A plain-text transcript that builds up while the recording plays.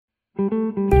Hello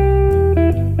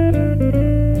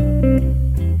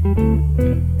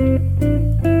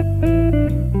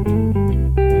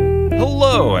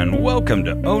and welcome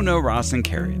to Oh No, Ross and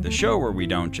Carrie, the show where we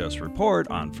don't just report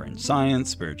on fringe science,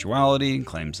 spirituality,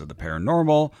 claims of the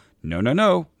paranormal.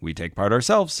 No, we take part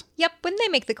ourselves. Yep, when they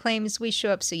make the claims, we show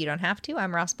up so you don't have to.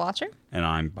 I'm Ross Blotcher. And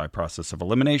I'm, by process of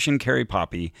elimination, Carrie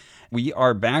Poppy. We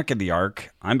are back at the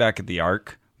Ark. I'm back at the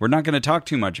Ark. We're not going to talk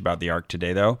too much about the Ark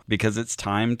today, though, because it's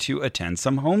time to attend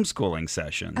some homeschooling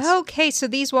sessions. Okay, so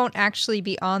these won't actually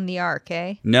be on the Ark,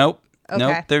 eh? Nope. Okay.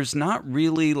 Nope. There's not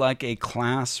really like a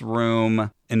classroom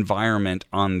environment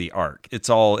on the Ark. It's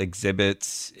all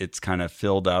exhibits. It's kind of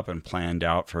filled up and planned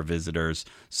out for visitors.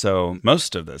 So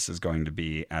most of this is going to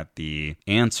be at the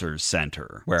Answers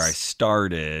Center, where I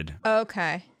started.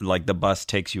 Okay. Like the bus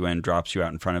takes you in, drops you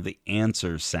out in front of the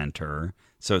Answers Center.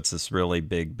 So it's this really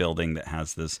big building that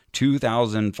has this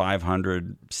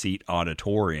 2,500 seat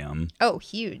auditorium. Oh,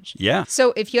 huge. Yeah.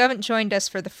 So if you haven't joined us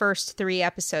for the first 3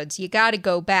 episodes, you got to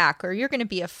go back or you're going to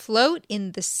be afloat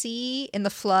in the sea, in the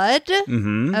flood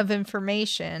of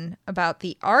information about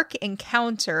the Ark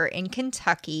Encounter in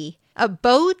Kentucky, a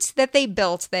boat that they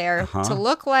built there to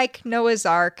look like Noah's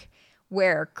Ark,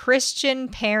 where Christian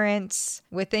parents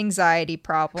with anxiety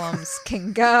problems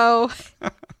can go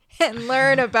and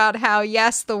learn about how,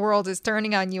 yes, the world is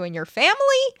turning on you and your family,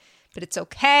 but it's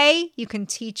okay. You can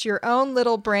teach your own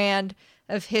little brand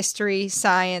of history,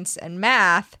 science, and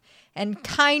math and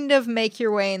kind of make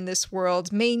your way in this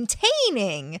world,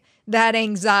 maintaining that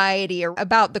anxiety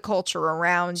about the culture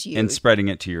around you. And spreading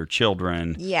it to your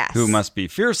children, yes, who must be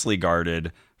fiercely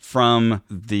guarded from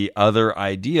the other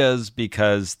ideas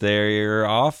because they're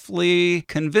awfully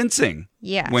convincing.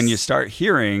 Yes. When you start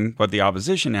hearing what the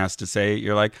opposition has to say,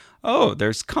 you're like, oh,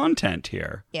 there's content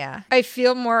here. Yeah. I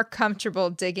feel more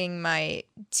comfortable digging my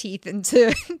teeth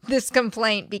into this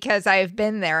complaint because I've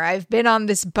been there. I've been on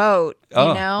this boat, you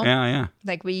know? Yeah.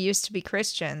 Like we used to be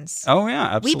Christians. Oh,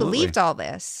 yeah, absolutely. We believed all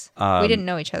this. We didn't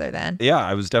know each other then. Yeah,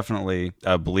 I was definitely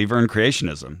a believer in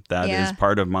creationism. That is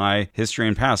part of my history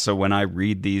and past. So when I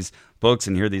read these books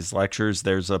and hear these lectures,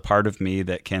 there's a part of me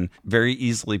that can very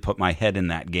easily put my head in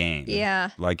that game. Yeah.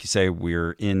 Like you say,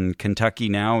 we're in Kentucky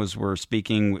now as we're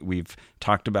speaking. We've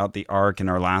talked about the Ark. In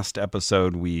our last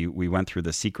episode, we went through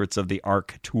the Secrets of the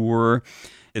Ark tour.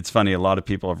 It's funny, a lot of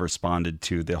people have responded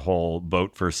to the whole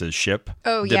boat versus ship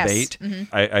debate. Yes.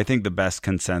 I think the best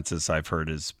consensus I've heard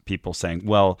is people saying,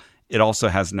 well, it also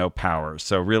has no power.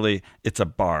 So really, it's a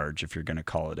barge if you're going to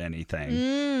call it anything.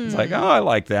 It's like, oh, I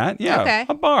like that. Yeah, okay.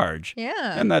 A barge.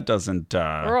 Yeah. And that doesn't...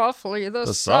 roughly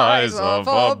the size of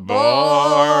a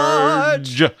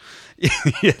barge. Yeah,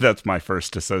 that's my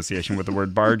first association with the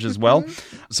word barge as well.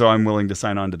 So I'm willing to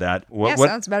sign on to that.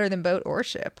 Sounds better than boat or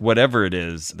ship. Whatever it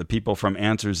is, the people from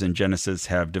Answers in Genesis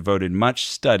have devoted much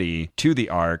study to the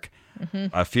Ark.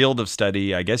 A field of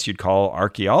study, I guess you'd call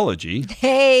archaeology.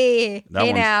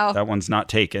 That one's not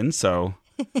taken, so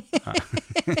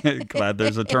glad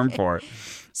there's a term for it.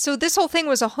 So this whole thing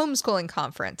was a homeschooling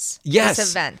conference. Yes,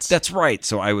 this event. That's right.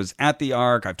 So I was at the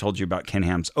Ark. I've told you about Ken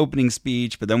Ham's opening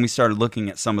speech, but then we started looking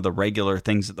at some of the regular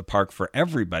things at the park for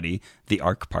everybody, the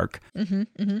Ark Park.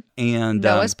 And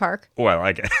Noah's Park. Oh, I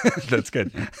like it. That's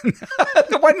good.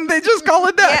 Why didn't they just call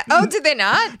it that? Yeah. Oh, did they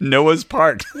not? Noah's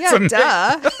Park. Yeah,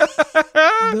 duh.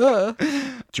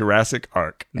 Jurassic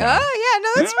Ark. No. Oh, yeah. No,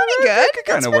 that's pretty good. That could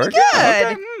kind of work. Good.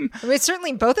 Yeah, okay. I mean,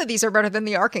 certainly both of these are better than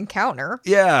the Ark Encounter.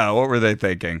 Yeah, what were they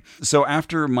thinking? So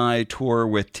after my tour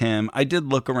with Tim, I did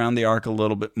look around the Ark a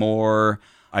little bit more.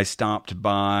 I stopped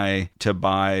by to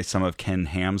buy some of Ken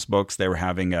Ham's books. They were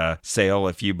having a sale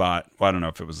if you bought, well, I don't know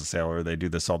if it was a sale or they do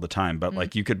this all the time, but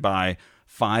like you could buy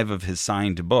 5 of his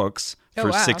signed books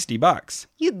for $60.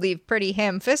 You'd leave pretty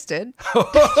ham-fisted.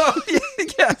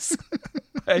 Yes.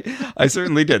 I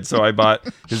certainly did. So I bought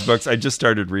his books. I just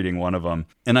started reading one of them.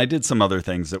 And I did some other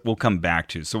things that we'll come back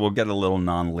to. So we'll get a little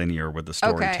non-linear with the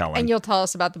storytelling. Okay. And you'll tell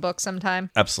us about the book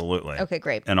sometime? Absolutely. Okay,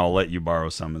 great. And I'll let you borrow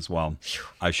some as well.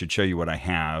 I should show you what I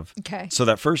have. Okay. So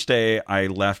that first day, I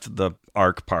left the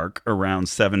Ark Park around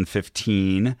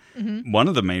 7:15. One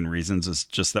of the main reasons is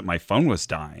just that my phone was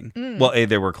dying. Well, A,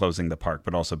 they were closing the park,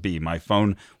 but also B, my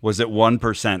phone was at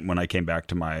 1% when I came back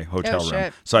to my hotel room.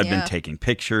 Shit. So I'd been taking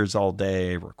pictures all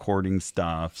day, recording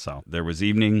stuff. So there was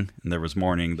evening and there was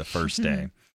morning the first day.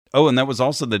 Oh, and that was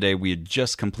also the day we had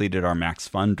just completed our Max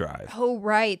Fun Drive. Oh,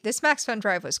 right. This Max Fun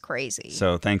Drive was crazy.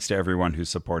 So thanks to everyone who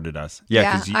supported us.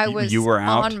 Yeah, because I was you were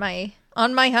out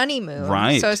on my honeymoon.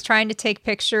 Right. So I was trying to take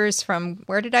pictures from,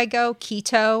 where did I go?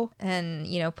 Quito, and,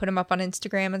 put them up on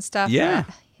Instagram and stuff. Yeah.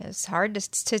 It's hard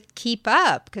to keep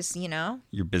up because, you know.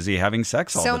 You're busy having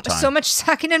sex all the time. So much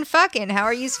sucking and fucking. How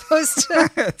are you supposed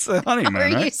to? It's a honeymoon, How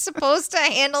are right? you supposed to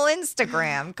handle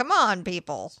Instagram? Come on,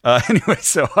 people. Anyway,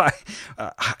 so I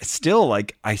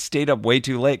stayed up way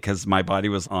too late because my body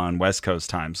was on West Coast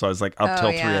time. So I was like up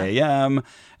till 3 a.m.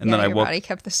 And then I your woke body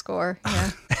kept the score.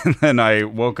 Yeah. and then I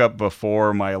woke up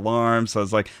before my alarm. So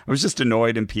I was just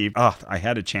annoyed and peeved. Oh, I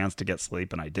had a chance to get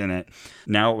sleep and I didn't.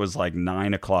 Now it was like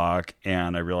 9 o'clock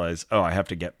and I realized, I have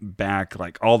to get back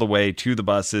like all the way to the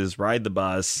buses, ride the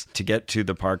bus to get to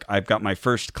the park. I've got my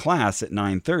first class at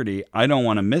 9:30. I don't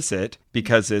want to miss it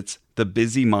because it's the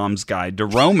Busy Mom's Guide to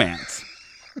Romance.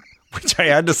 Which I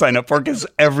had to sign up for because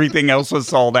everything else was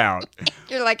sold out.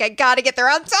 You're like, I gotta get there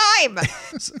on time.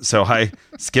 So I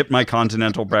skipped my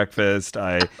continental breakfast.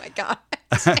 Oh my God.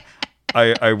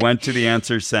 I went to the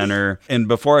Answer Center, and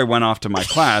before I went off to my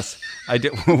class, I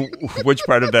did. Which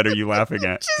part of that are you laughing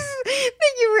at? Just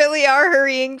that you really are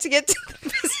hurrying to get to the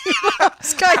Busy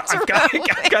Mom's Guide to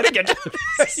Romance. I've got to get to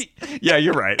the... Yeah,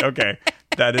 you're right. Okay.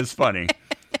 That is funny.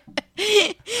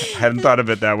 I hadn't thought of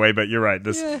it that way, but you're right.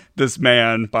 This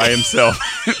man by himself,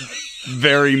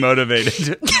 very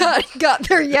motivated. Got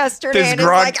there yesterday and is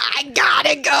like, I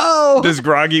gotta go. This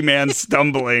groggy man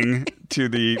stumbling to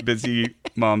the Busy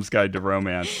Mom's Guide to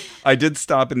Romance. I did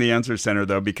stop in the Answer Center,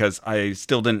 though, because I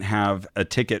still didn't have a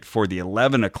ticket for the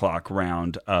 11 o'clock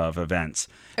round of events.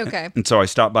 Okay. And so I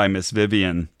stopped by Miss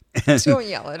Vivian. Don't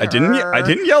yell at her. I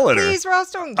didn't yell at her. Please,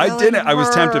 Ross, don't yell I didn't. at her. I was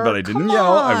tempted, but I didn't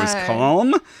yell. I was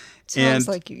calm. Sounds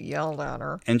like you yelled at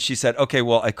her. And she said, okay,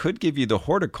 well, I could give you the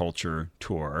horticulture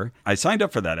tour. I signed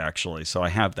up for that, actually, so I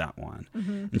have that one.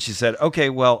 Mm-hmm. And she said, okay,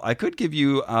 well, I could give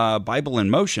you Bible in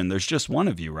Motion. There's just one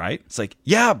of you, right? It's like,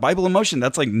 yeah, Bible in Motion.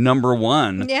 That's like number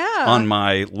one on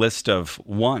my list of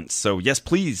wants. So yes,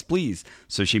 please, please.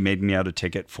 So she made me out a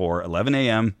ticket for 11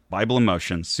 a.m., Bible in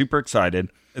Motion. Super excited.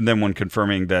 And then when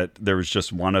confirming that there was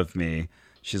just one of me,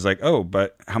 she's like, oh,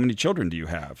 but how many children do you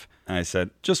have? And I said,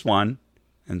 just one.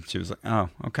 And she was like, oh,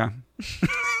 okay.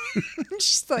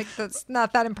 She's like, that's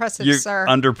not that impressive, You're sir.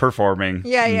 Underperforming,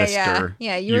 mister.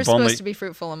 Yeah, you were supposed to be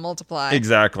fruitful and multiply.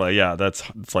 Exactly, yeah.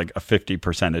 It's like a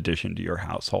 50% addition to your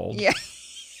household. Yeah.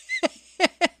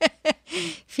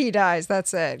 If he dies,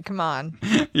 that's it. Come on.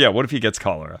 Yeah, what if he gets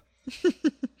cholera?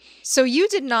 So you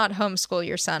did not homeschool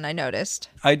your son, I noticed.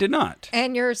 I did not.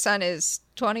 And your son is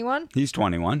 21? He's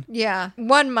 21. Yeah.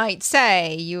 One might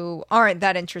say you aren't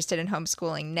that interested in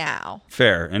homeschooling now.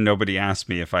 Fair. And nobody asked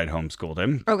me if I'd homeschooled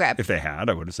him. Okay. If they had,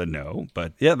 I would have said no.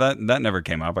 But yeah, that never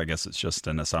came up. I guess it's just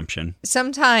an assumption.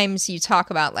 Sometimes you talk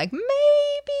about like maybe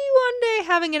one day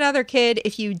having another kid.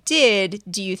 If you did,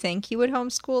 do you think you would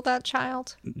homeschool that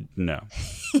child? No.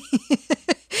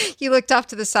 You looked off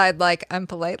to the side like, I'm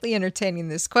politely entertaining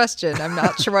this question. I'm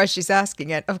not sure why she's asking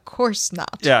it. Of course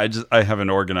not. Yeah, I haven't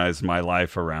organized my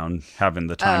life around having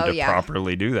the time to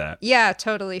properly do that. Yeah,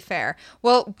 totally fair.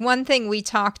 Well, one thing we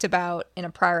talked about in a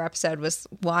prior episode was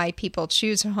why people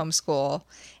choose to homeschool.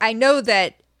 I know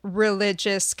that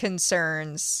religious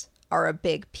concerns are a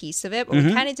big piece of it, but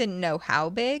we kind of didn't know how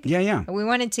big. Yeah. And we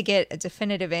wanted to get a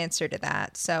definitive answer to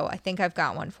that. So I think I've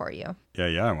got one for you.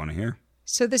 Yeah, I want to hear.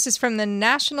 So this is from the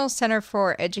National Center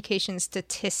for Education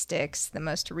Statistics, the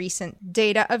most recent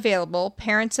data available.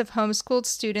 Parents of homeschooled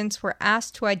students were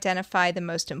asked to identify the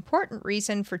most important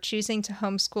reason for choosing to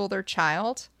homeschool their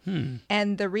child.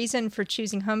 And the reason for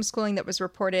choosing homeschooling that was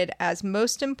reported as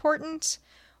most important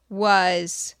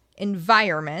was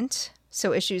environment.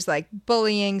 So issues like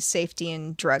bullying, safety,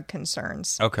 and drug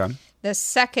concerns. Okay. The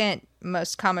second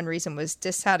most common reason was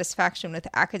dissatisfaction with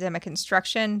academic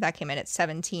instruction. That came in at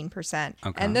 17%.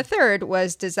 Okay. And the third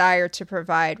was desire to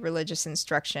provide religious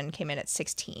instruction, came in at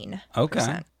 16%.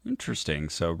 Okay. Interesting.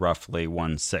 So roughly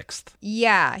 1/6.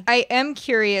 Yeah. I am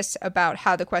curious about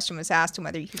how the question was asked and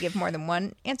whether you could give more than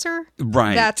one answer.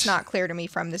 Right. That's not clear to me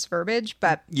from this verbiage,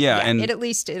 but and it at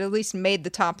least made the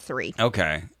top 3.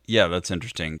 Okay. Yeah, that's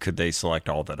interesting. Could they select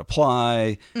all that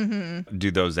apply? Mm-hmm.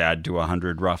 Do those add to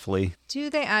 100 roughly? Do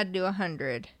they add to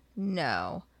 100?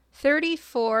 No.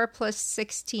 34 plus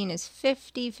 16 is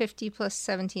 50. 50 plus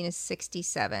 17 is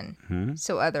 67. Mm-hmm.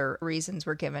 So other reasons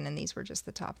were given, and these were just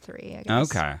the top 3, I guess.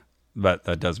 Okay. But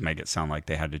that does make it sound like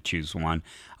they had to choose one.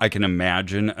 I can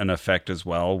imagine an effect as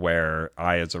well where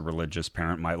I, as a religious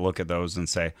parent, might look at those and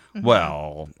say,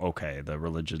 well, okay, the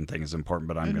religion thing is important,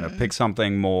 but I'm going to pick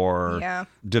something more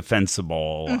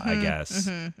defensible, I guess.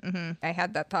 I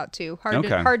had that thought too.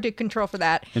 Hard to control for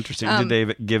that. Interesting. Did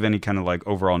they give any kind of like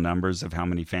overall numbers of how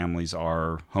many families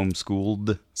are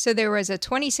homeschooled? So there was a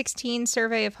 2016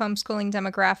 survey of homeschooling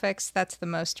demographics. That's the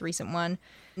most recent one.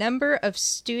 Number of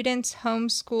students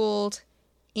homeschooled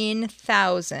in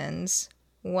thousands,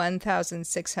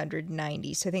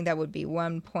 1,690. So I think that would be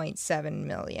 1.7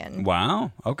 million.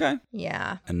 Wow. Okay.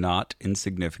 Yeah. A not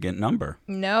insignificant number.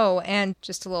 No, and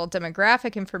just a little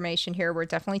demographic information here. We're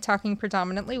definitely talking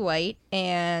predominantly white,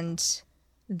 and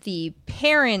the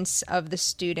parents of the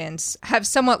students have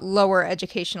somewhat lower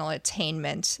educational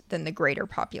attainment than the greater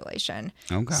population.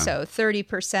 Okay. So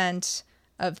 30%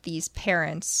 of these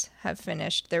parents have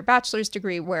finished their bachelor's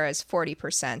degree, whereas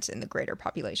 40% in the greater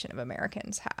population of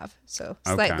Americans have. So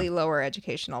slightly lower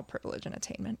educational privilege and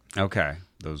attainment. Okay.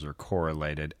 Those are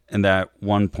correlated. And that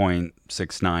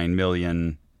 1.69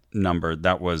 million number,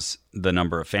 that was the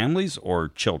number of families or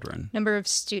children? Number of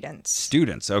students.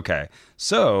 Students. Okay.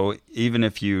 So even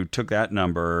if you took that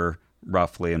number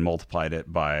roughly and multiplied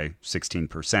it by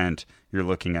 16%, you're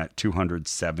looking at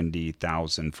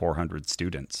 270,400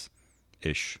 students.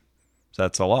 Ish. So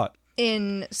that's a lot.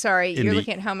 You're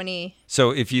looking at how many? So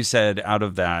if you said out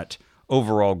of that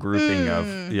overall grouping of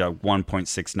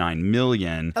 1.69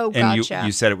 million, oh, and gotcha.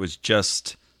 you said it was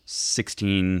just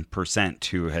 16%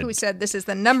 who said this is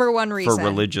the number one reason. For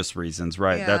religious reasons,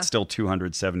 right? Yeah. That's still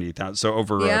 270,000. So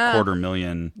over a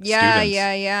 250,000 students.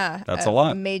 Yeah. That's a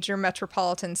lot. A major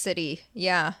metropolitan city.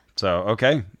 Yeah. So,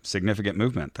 okay. Significant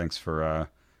movement. Thanks for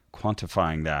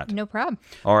quantifying that. No problem.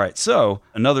 All right. So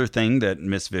another thing that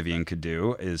Miss Vivian could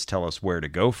do is tell us where to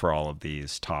go for all of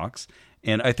these talks.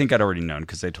 And I think I'd already known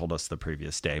because they told us the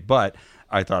previous day. But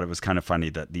I thought it was kind of funny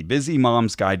that the Busy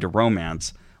Mom's Guide to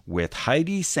Romance with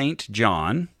Heidi St.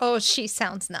 John. Oh, she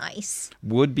sounds nice.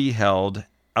 Would be held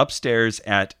upstairs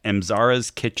at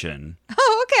Emzara's kitchen.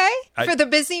 Oh, okay. For the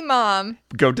busy mom.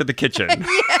 Go to the kitchen.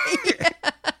 yeah.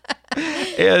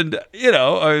 And,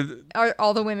 are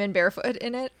all the women barefoot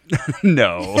in it?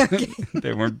 No,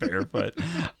 they weren't barefoot.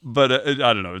 But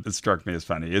I don't know. It struck me as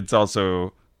funny. It's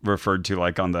also referred to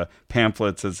like on the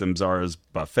pamphlets as Emzara's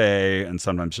buffet and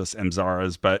sometimes just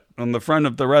Emzara's, but on the front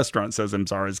of the restaurant says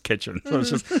Emzara's kitchen. So it's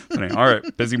just funny. All right,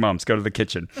 busy moms, go to the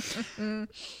kitchen.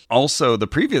 Also, the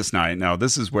previous night, now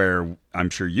this is where I'm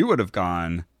sure you would have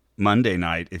gone Monday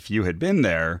night if you had been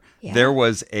there. Yeah. There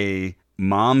was a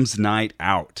mom's night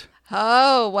out.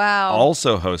 Oh, wow.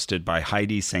 Also hosted by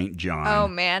Heidi St. John. Oh,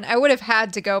 man. I would have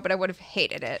had to go, but I would have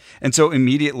hated it. And so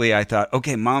immediately I thought,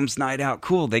 okay, mom's night out.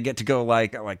 Cool. They get to go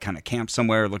like kind of camp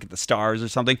somewhere, look at the stars or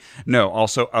something. No,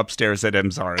 also upstairs at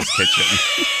Emzara's kitchen.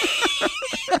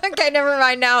 Okay, never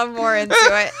mind. Now I'm more into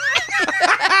it.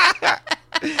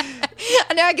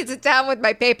 Now I can sit down with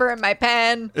my paper and my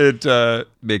pen. It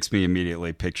makes me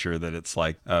immediately picture that it's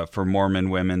like for Mormon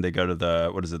women, they go to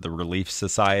the Relief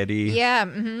Society. Yeah.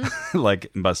 Mm-hmm. Like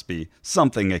it must be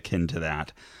something akin to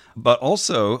that. But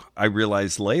also, I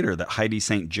realized later that Heidi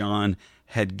St. John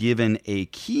had given a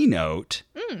keynote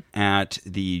at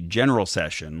the general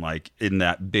session, like in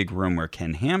that big room where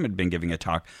Ken Ham had been giving a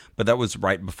talk. But that was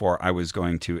right before I was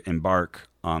going to embark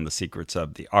on the Secrets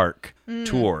of the Ark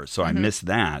tour. So I missed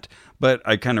that. But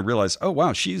I kind of realized, oh,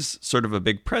 wow, she's sort of a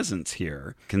big presence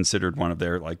here, considered one of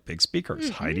their like big speakers,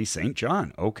 Heidi St.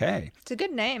 John. Okay. It's a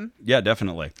good name. Yeah,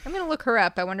 definitely. I'm going to look her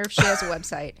up. I wonder if she has a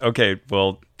website. Okay,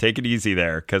 well, take it easy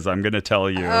there because I'm going to tell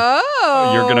you.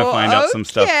 Oh, you're going to find out some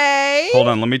stuff. Okay. Hold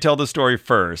on, let me tell the story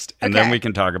first, and then we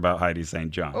can talk about Heidi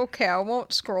St. John. Okay, I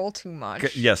won't scroll too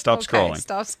much. Yeah, stop scrolling.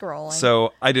 Stop scrolling.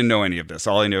 So I didn't know any of this.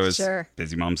 All I know is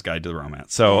Busy Mom's Guide to the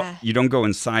Romance. So you don't go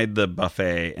inside the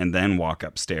buffet and then walk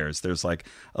upstairs. There's like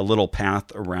a little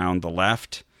path around the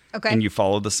left. Okay. And you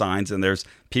follow the signs, and there's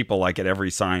people like at every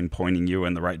sign pointing you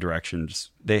in the right direction.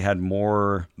 They had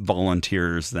more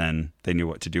volunteers than they knew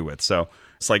what to do with. So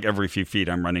it's like every few feet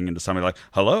I'm running into somebody like,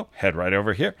 hello, head right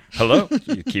over here. Hello,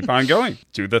 you keep on going.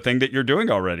 Do the thing that you're doing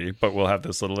already, but we'll have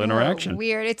this little interaction. Oh,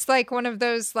 weird. It's like one of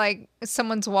those, like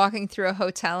someone's walking through a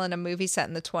hotel in a movie set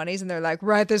in the 20s, and they're like,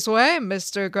 right this way,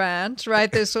 Mr. Grant,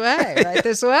 right this way, right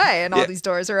this way. And all these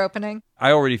doors are opening.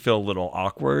 I already feel a little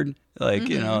awkward. Like,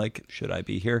 like, should I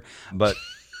be here? But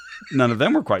none of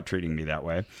them were quite treating me that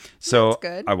way. So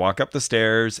I walk up the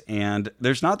stairs and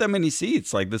there's not that many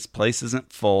seats. Like this place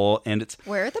isn't full and it's...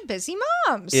 Where are the busy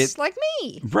moms? Like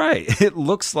me. Right. It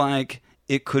looks like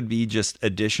it could be just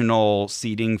additional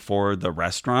seating for the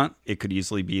restaurant. It could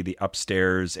easily be the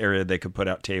upstairs area. They could put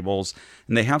out tables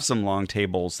and they have some long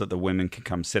tables that the women can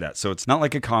come sit at. So it's not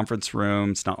like a conference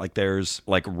room. It's not like there's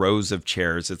like rows of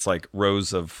chairs. It's like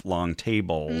rows of long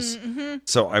tables. Mm-hmm.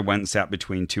 So I went and sat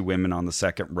between two women on the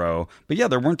second row. But yeah,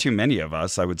 there weren't too many of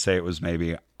us. I would say it was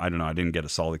maybe, I don't know, I didn't get a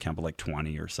solid count, but like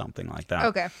 20 or something like that.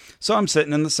 Okay. So I'm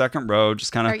sitting in the second row,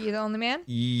 just kind of... Are you the only man?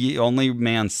 Only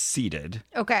man seated.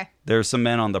 Okay. There's some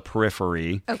men on the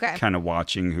periphery, okay, kind of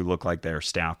watching who look like they're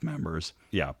staff members.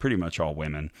 Yeah, pretty much all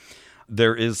women.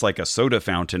 there is like a soda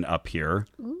fountain up here,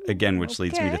 again, which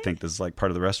leads me to think this is like part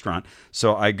of the restaurant.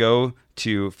 So I go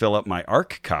to fill up my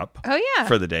Arc cup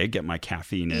for the day, get my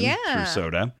caffeine in through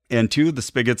soda. And 2 of the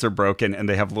spigots are broken, and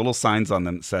they have little signs on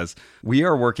them that says, "We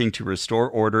are working to restore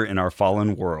order in our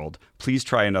fallen world. Please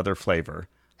try another flavor."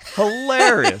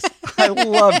 Hilarious. I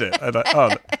loved it. I thought,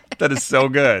 oh, that is so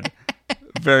good.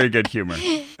 Very good humor.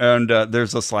 And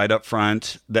there's a slide up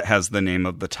front that has the name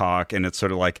of the talk, and it's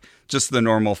sort of like just the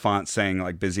normal font saying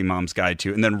like Busy Mom's Guide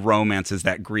to, and then romance is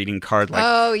that greeting card,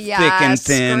 like thick and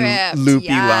thin, script, loopy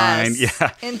line.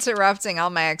 Yeah. Interrupting all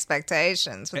my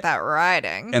expectations with that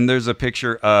writing. And there's a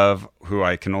picture of who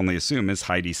I can only assume is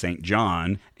Heidi St.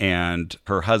 John and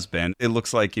her husband. It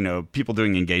looks like, people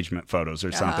doing engagement photos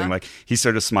or something. Like he's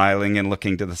sort of smiling and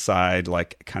looking to the side,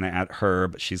 like kind of at her,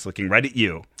 but she's looking right at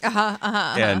you.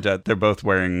 And they're both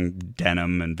wearing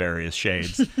denim in various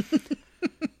shades.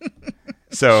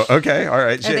 So, okay, all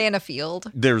right. Are they in a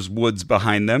field? There's woods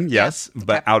behind them, yes,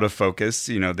 but out of focus.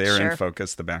 They're Sure. in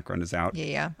focus. The background is out.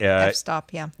 Yeah.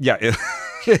 F-stop, yeah. Yeah,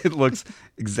 it looks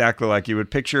exactly like you would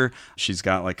picture. She's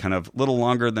got like kind of little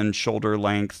longer than shoulder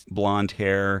length blonde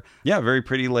hair. Yeah, very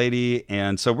pretty lady.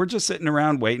 And so we're just sitting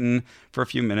around waiting for a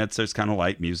few minutes. There's kind of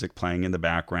light music playing in the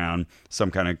background,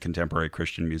 some kind of contemporary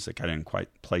Christian music. I didn't quite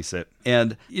place it.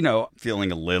 And,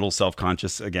 feeling a little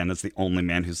self-conscious again as the only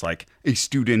man who's like a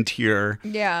student here.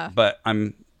 Yeah. But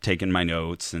I'm taking my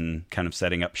notes and kind of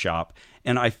setting up shop.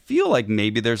 And I feel like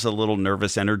maybe there's a little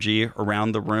nervous energy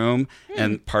around the room.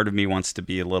 And part of me wants to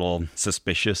be a little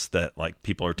suspicious that like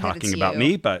people are talking about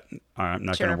me, but I'm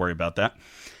not going to worry about that.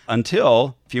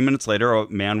 Until a few minutes later, a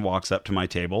man walks up to my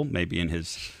table, maybe in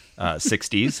his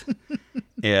 60s.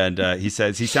 And he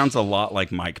says he sounds a lot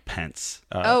like Mike Pence.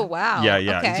 Oh, wow. Yeah.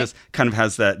 Okay. He just kind of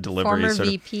has that delivery. Former sort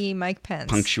VP Mike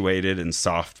Pence. Punctuated and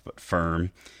soft but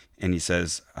firm. And he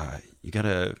says, you got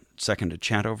a second to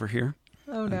chat over here?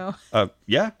 Oh, no.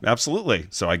 Yeah, absolutely.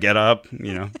 So I get up,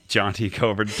 jaunty, go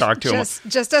over to talk to him.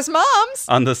 Just as moms.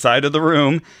 On the side of the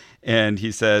room. And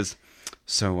he says,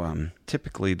 so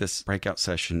typically this breakout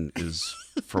session is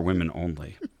for women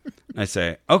only. And I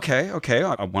say, okay.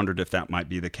 I wondered if that might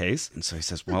be the case. And so he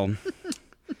says, well...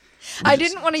 I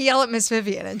didn't want to yell at Miss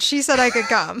Vivian, and she said I could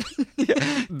come.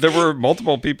 There were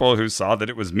multiple people who saw that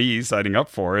it was me signing up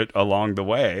for it along the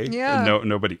way. Yeah. And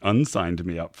nobody unsigned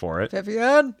me up for it.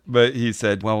 Vivian. But he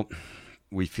said, well,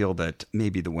 we feel that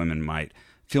maybe the women might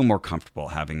feel more comfortable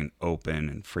having an open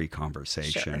and free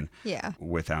conversation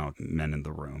without men in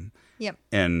the room. Yep.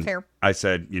 And fair. I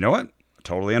said, you know what?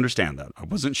 Totally understand that. I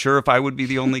wasn't sure if I would be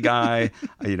the only guy.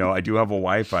 I do have a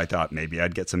wife. I thought maybe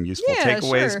I'd get some useful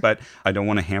takeaways, but I don't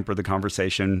want to hamper the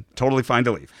conversation. Totally fine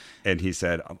to leave. And he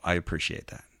said, I appreciate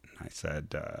that. I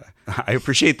said, I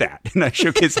appreciate that. And I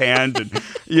shook his hand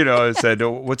and, I said,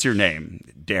 what's your name?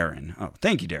 Darren. Oh,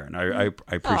 thank you, Darren.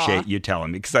 I appreciate you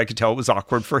telling me because I could tell it was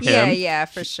awkward for him. Yeah,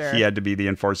 for sure. He had to be the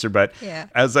enforcer. But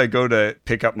as I go to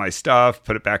pick up my stuff,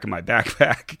 put it back in my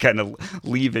backpack, kind of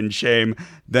leave in shame,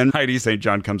 then Heidi St.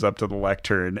 John comes up to the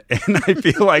lectern. And I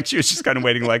feel like she was just kind of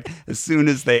waiting, like, as soon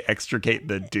as they extricate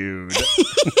the dude,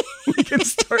 we can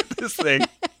start this thing.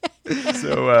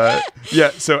 So,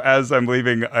 so as I'm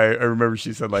leaving, I remember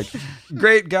she said, like,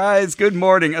 great, guys, good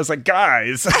morning. I was like,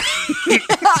 guys.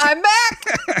 I'm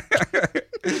back.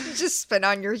 Just spin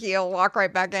on your heel, walk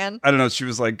right back in. I don't know. She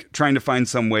was like trying to find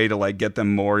some way to like get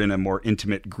them more in a more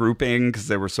intimate grouping because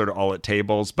they were sort of all at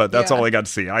tables. But that's all I got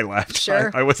to see. I left.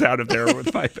 Sure. I was out of there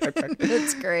with my backpack.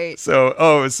 That's great. So,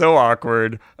 it was so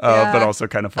awkward, but also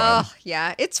kind of fun. Oh,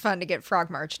 yeah. It's fun to get frog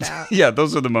marched out. Yeah,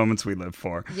 those are the moments we live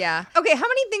for. Yeah. Okay, how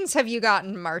many things have you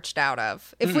gotten marched out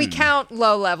of? If we count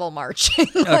low-level marching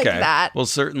like that. Well,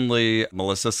 certainly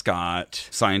Melissa Scott,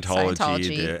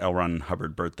 Scientology, the L. Ron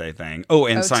Hubbard birthday thing. Oh,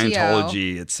 and OTO.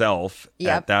 Scientology itself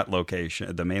at that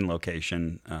location, the main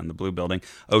location, the Blue Building.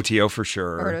 OTO for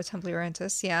sure. Ordo Templi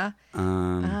Orientis, yeah.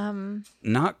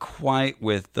 Not quite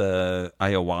with the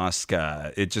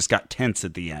ayahuasca. It just got tense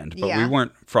at the end, but Yeah. we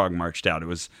weren't frog marched out. It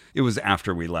was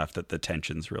after we left that the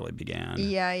tensions really began.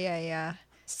 Yeah.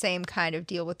 Same kind of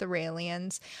deal with the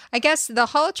Raelians. I guess the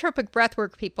holotropic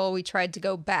breathwork people, we tried to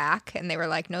go back, and they were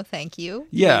like, no, thank you.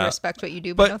 Yeah. We respect what you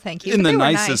do, but no, thank you. In But the they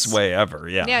were nicest nice. way ever,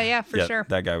 yeah. Yeah, for sure.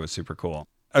 That guy was super cool.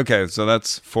 Okay, so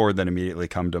that's 4 that immediately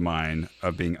come to mind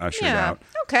of being ushered out.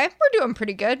 Okay, we're doing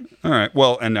pretty good. All right,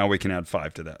 well, and now we can add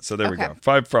 5 to that. So there we go.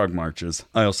 5 frog marches.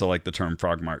 I also like the term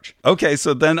frog march. Okay,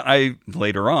 so then I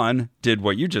later on did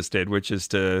what you just did, which is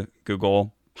to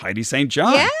Google Heidi St.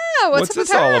 John. Yeah, what's up this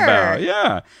with all her? about?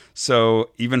 Yeah. So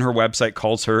even her website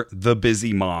calls her the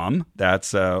busy mom.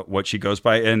 That's what she goes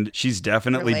by. And she's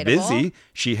definitely Relatable. busy.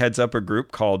 She heads up a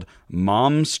group called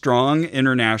Mom Strong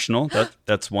International.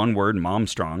 That's one word, Mom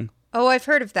Strong. Oh, I've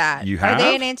heard of that. You Are they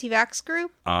have? an anti-vax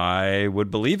group? I would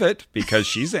believe it because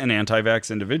she's an anti-vax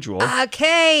individual.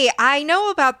 Okay, I know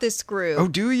about this group. Oh,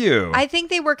 do you? I think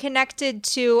they were connected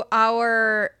to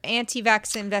our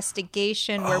anti-vax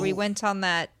investigation where we went on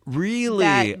that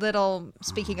Really? little,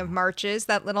 speaking of marches,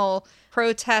 that little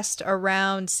protest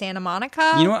around Santa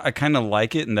Monica. You know what? I kind of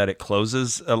like it in that it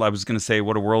closes. I was going to say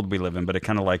what a world we live in, but it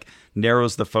kind of like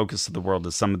narrows the focus of the world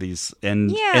as some of these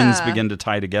ends begin to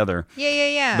tie together.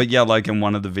 Yeah. But yeah, like in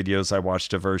one of the videos I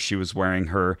watched of her, she was wearing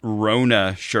her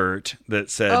Rona shirt that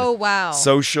said, Oh, wow.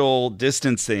 social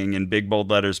distancing in big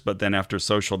bold letters. But then after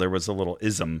social, there was a little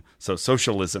ism. So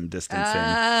socialism distancing.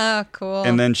 Ah, cool.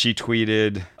 And then she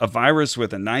tweeted, a virus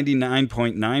with a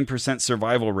 99.9%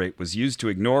 survival rate was used to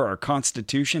ignore our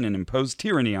constitution and impose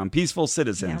tyranny on peaceful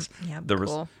citizens. Yeah, There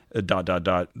cool.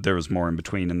 was there was more in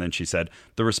between. And then she said,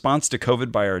 the response to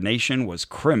COVID by our nation was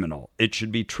criminal. It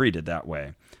should be treated that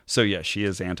way. So yeah, she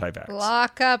is anti-vax.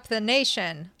 Lock up the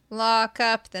nation. Lock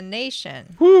up the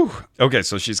nation. Whew. Okay,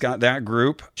 so she's got that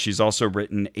group. She's also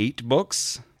written 8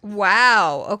 books.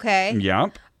 Wow. Okay.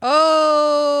 Yep.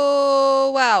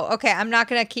 Oh, wow. Okay, I'm not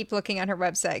going to keep looking on her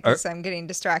website because I'm getting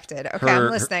distracted. Okay, I'm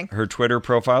listening. Her Twitter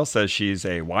profile says she's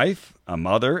a wife, a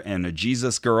mother, and a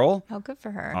Jesus girl. Oh, good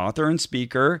for her. Author and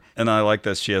speaker. And I like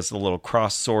this. She has the little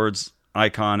cross swords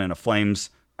icon and a flames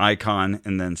icon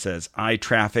and then says, I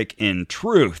traffic in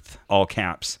truth, all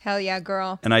caps. Hell yeah,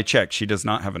 girl. And I checked. She does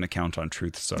not have an account on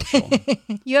Truth Social.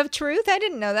 You have truth? I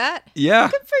didn't know that. Yeah.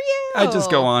 Good for you. I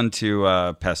just go on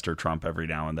to pester Trump every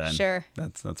now and then. Sure.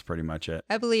 That's pretty much it.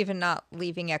 I believe in not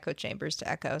leaving echo chambers to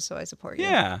echo, so I support you.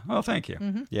 Yeah. Well, thank you.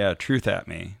 Mm-hmm. Yeah. Truth at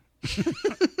me.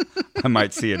 I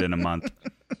might see it in a month.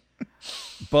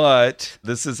 But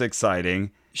this is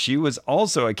exciting. She was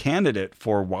also a candidate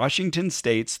for Washington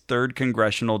State's 3rd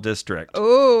Congressional District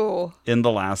Ooh. in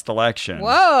the last election.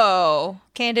 Whoa.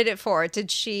 Candidate for it.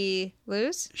 Did she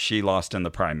lose? She lost in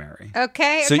the primary.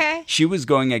 Okay, So okay. she was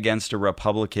going against a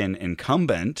Republican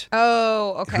incumbent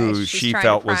Oh, okay. who She's she trying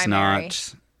felt to was primary.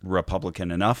 not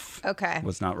Republican enough. Okay.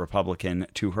 Was not Republican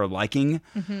to her liking.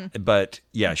 Mm-hmm. But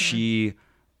yeah, she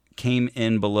came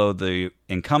in below the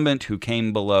incumbent who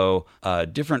came below a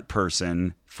different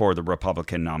person for the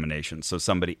Republican nomination. So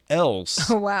somebody else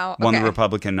Wow. won the Okay.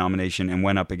 Republican nomination and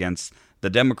went up against the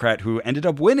Democrat who ended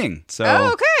up winning. So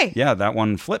Oh, okay. yeah, that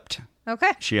one flipped.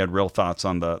 Okay. She had real thoughts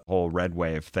on the whole red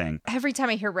wave thing. Every time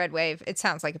I hear red wave, it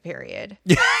sounds like a period.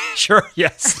 Sure,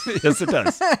 yes. Yes, it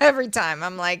does. Every time.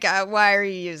 I'm like, why are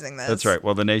you using this? That's right.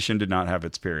 Well, the nation did not have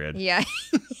its period. Yeah.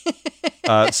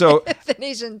 So The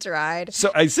nation tried.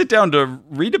 So I sit down to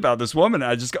read about this woman,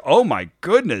 and I just go, "Oh my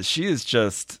goodness, she is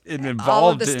just involved All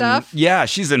of the in stuff? Yeah,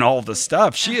 she's in all of the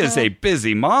stuff. She is a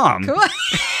busy mom. Cool.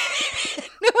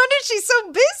 No wonder she's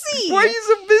so busy. Why are you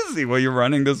so busy? Well, you're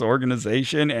running this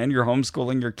organization and you're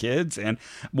homeschooling your kids, and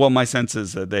well, my sense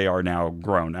is that they are now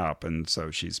grown up, and so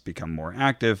she's become more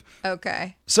active.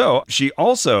 Okay. So she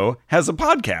also has a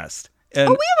podcast. And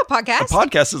Oh, we have a podcast. a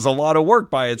podcast is a lot of work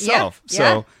by itself.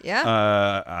 Yeah,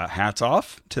 So, hats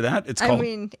off to that. It's I called.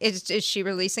 mean, is she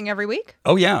releasing every week?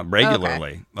 Oh yeah,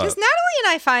 regularly. Because Natalie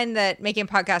and I find that making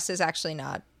podcasts is actually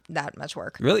not that much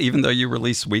work. Really, even though you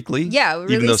release weekly? Yeah, we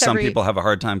even though release some every- people have a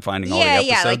hard time finding all the Yeah, episodes.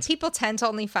 yeah. Like people tend to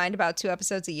only find about 2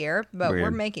 episodes a year, but Weird.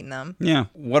 we're making them. Yeah,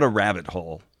 what a rabbit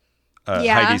hole.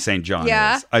 Yeah. Heidi St. John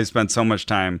Yeah. is. I spent so much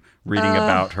time reading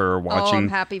about her, watching, I'm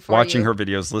happy for watching you. her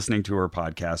videos, listening to her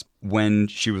podcast. When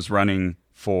she was running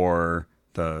for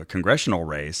the congressional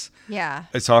race, Yeah.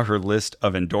 I saw her list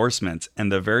of endorsements,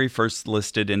 and the very first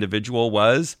listed individual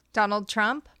was Donald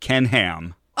Trump? Ken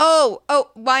Ham. Oh,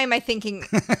 why am I thinking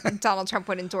Donald Trump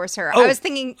would endorse her? Oh, I was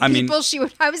thinking I mean-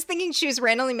 I was thinking she was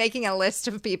randomly making a list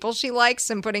of people she likes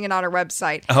and putting it on her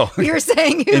website. Oh. You're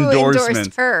saying who Endorsements.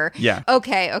 endorsed her. Yeah.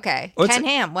 Okay. Well, Ken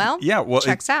Ham. Well, Yeah, well,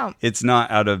 checks out. It's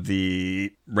not out of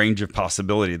the range of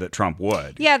possibility that Trump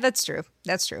would. Yeah, that's true.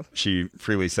 That's true. She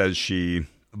freely says she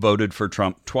voted for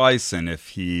Trump twice, and if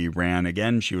he ran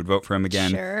again, she would vote for him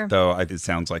again. Sure. Though it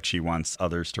sounds like she wants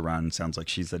others to run. Sounds like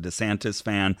she's a DeSantis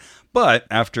fan. But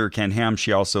after Ken Ham,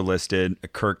 she also listed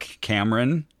Kirk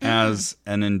Cameron as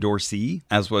an endorsee,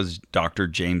 as was Dr.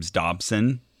 James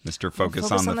Dobson, Mr.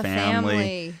 Focus on the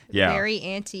Family. Yeah. Very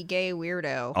anti-gay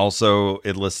weirdo. Also,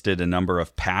 it listed a number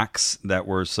of PACs that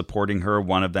were supporting her.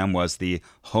 One of them was the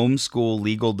Homeschool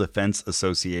Legal Defense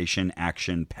Association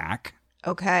Action PAC.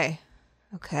 Okay.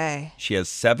 She has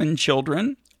 7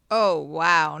 children. Oh,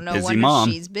 wow. No Busy wonder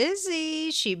mom. she's busy.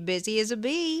 She busy as a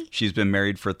bee. She's been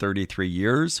married for 33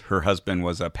 years. Her husband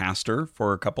was a pastor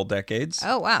for a couple decades.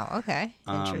 Oh, wow. Okay.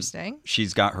 Interesting.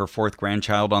 She's got her 4th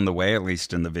grandchild on the way, at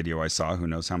least in the video I saw. Who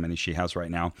knows how many she has right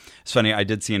now. It's funny, I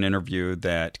did see an interview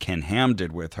that Ken Ham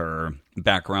did with her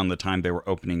back around the time they were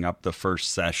opening up the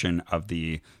first session of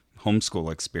the homeschool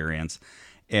experience.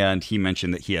 And he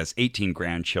mentioned that he has 18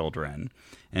 grandchildren.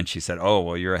 And she said, oh,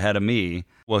 well, you're ahead of me.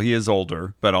 Well, he is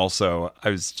older, but also I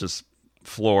was just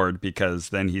floored because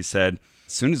then he said,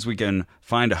 as soon as we can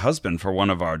find a husband for one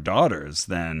of our daughters,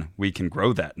 then we can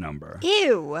grow that number.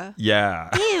 Ew. Yeah.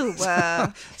 Ew.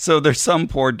 So there's some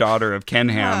poor daughter of Ken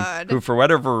Ham God. who, for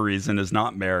whatever reason, is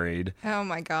not married. Oh,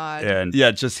 my God. And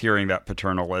yeah, just hearing that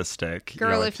paternalistic.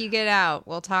 Girl, if you get out,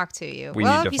 we'll talk to you. We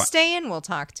Well, need if to you stay in, we'll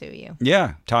talk to you.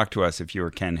 Yeah, talk to us if you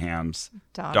were Ken Ham's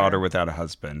daughter without a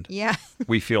husband. Yeah.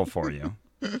 We feel for you.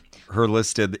 Her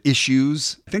listed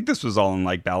issues. I think this was all in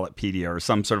like Ballotpedia or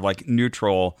some sort of like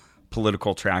neutral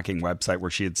political tracking website where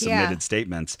she had submitted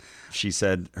statements. She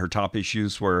said her top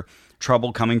issues were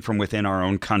trouble coming from within our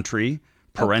own country,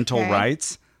 parental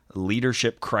rights,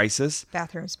 leadership crisis,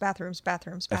 Bathrooms.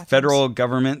 a federal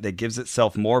government that gives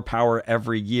itself more power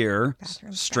every year,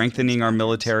 strengthening our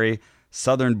military,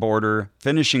 southern border,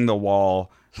 finishing the wall,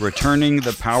 returning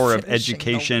the power of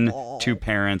education to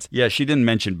parents. Yeah, she didn't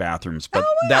mention bathrooms, but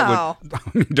that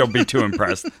would, don't be too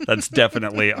impressed. That's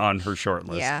definitely on her short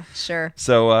list. Yeah, sure.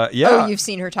 So, yeah. Oh, you've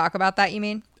seen her talk about that, you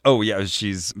mean? Oh, yeah,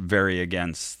 she's very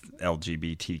against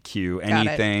LGBTQ,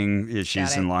 anything.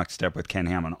 She's in lockstep with Ken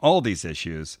Ham on all these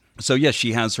issues. So, yes,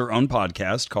 she has her own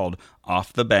podcast called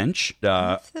Off the Bench.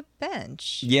 Off the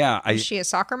Bench? Yeah. Is she a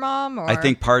soccer mom? Or? I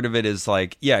think part of it is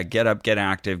like, yeah, get up, get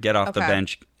active, get off the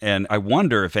bench. And I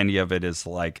wonder if any of it is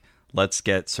like, let's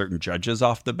get certain judges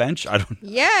off the bench. I don't know.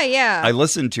 Yeah. I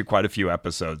listened to quite a few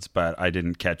episodes, but I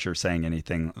didn't catch her saying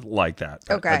anything like that.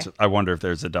 But okay. I wonder if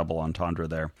there's a double entendre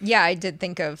there. Yeah, I did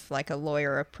think of like a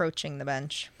lawyer approaching the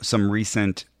bench. Some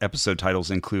recent episode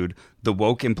titles include The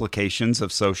Woke Implications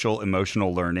of Social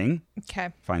Emotional Learning. Okay.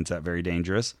 Finds that very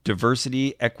dangerous.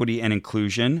 Diversity, Equity, and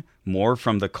Inclusion. More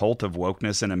from the Cult of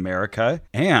Wokeness in America.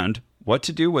 And What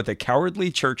to Do with a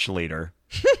Cowardly Church Leader.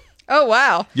 Oh,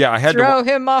 wow. Yeah, I had to...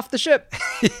 him off the ship.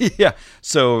 Yeah.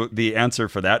 So the answer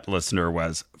for that listener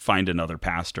was find another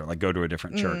pastor, like go to a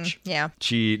different church. Yeah.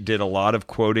 She did a lot of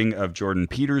quoting of Jordan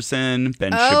Peterson,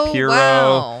 Ben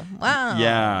Shapiro. Wow.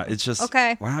 Yeah. It's just,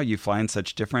 wow, you fly in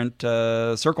such different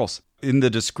circles. In the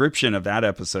description of that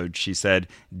episode, she said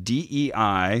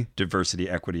DEI, diversity,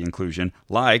 equity, inclusion,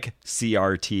 like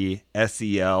CRT,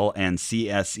 SEL, and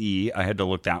CSE. I had to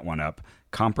look that one up.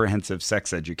 Comprehensive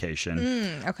sex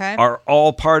education, are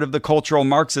all part of the cultural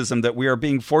Marxism that we are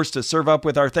being forced to serve up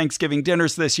with our Thanksgiving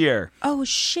dinners this year. Oh,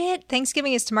 shit.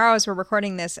 Thanksgiving is tomorrow as we're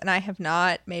recording this, and I have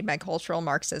not made my cultural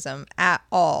Marxism at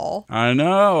all. I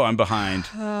know. I'm behind.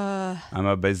 I'm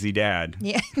a busy dad.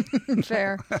 Yeah,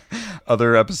 fair.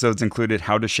 Other episodes included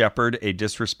How to Shepherd a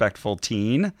Disrespectful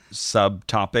Teen,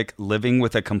 subtopic Living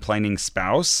with a Complaining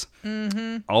Spouse.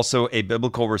 Mm-hmm. Also, a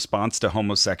biblical response to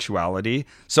homosexuality.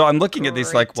 So I'm looking at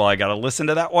these like, well, I got to listen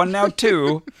to that one now,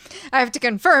 too. I have to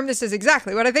confirm this is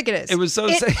exactly what I think it is. It was so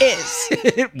sad. It is.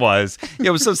 It was.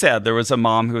 It was so sad. There was a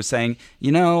mom who was saying,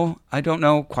 you know, I don't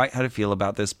know quite how to feel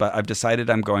about this, but I've decided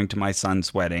I'm going to my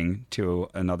son's wedding to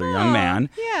another young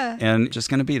man. Yeah. And just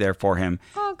going to be there for him.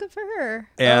 Oh, good for her.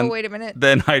 And wait a minute.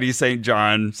 Then Heidi St.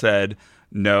 John said,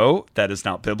 no, that is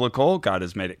not biblical. God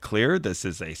has made it clear this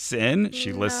is a sin.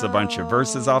 She lists a bunch of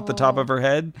verses off the top of her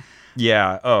head.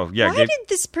 Yeah. Oh, yeah. Why did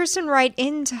this person write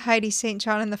into Heidi St.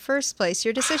 John in the first place?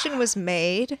 Your decision was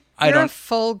made. You're a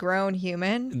full-grown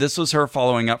human. This was her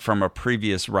following up from a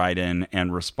previous write-in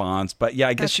and response. But yeah,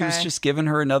 I guess she was just giving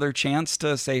her another chance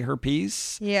to say her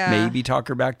piece. Yeah. Maybe talk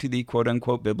her back to the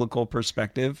quote-unquote biblical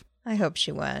perspective. I hope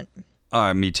she went.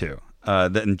 Me too.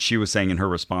 Then she was saying in her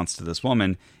response to this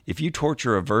woman, if you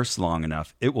torture a verse long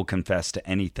enough, it will confess to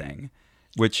anything,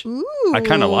 which I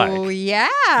kind of like. Oh, yeah.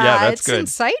 That's good.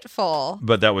 It's insightful.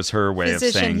 But that was her way of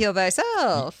saying. Physician, heal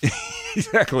thyself.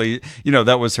 Exactly. You know,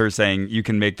 that was her saying, you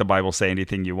can make the Bible say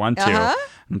anything you want to.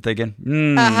 I'm thinking,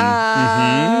 think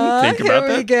about Here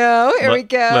that. we go. Here we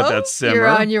go. Let that simmer. You're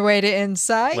on your way to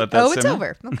insight. It's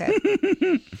over.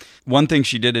 Okay. One thing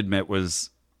she did admit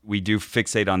was, we do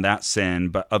fixate on that sin,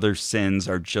 but other sins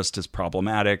are just as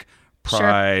problematic.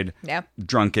 Pride,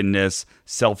 drunkenness,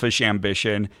 selfish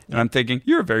ambition. And I'm thinking,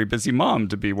 you're a very busy mom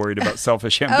to be worried about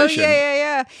selfish ambition.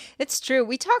 Yeah. It's true.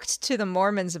 We talked to the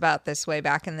Mormons about this way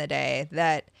back in the day,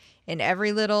 that in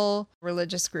every little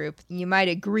religious group, you might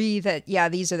agree that, yeah,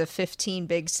 these are the 15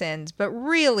 big sins, but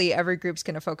really every group's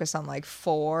going to focus on like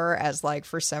 4 as like,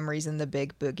 for some reason, the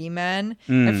big boogeymen.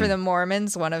 And for the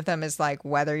Mormons, one of them is like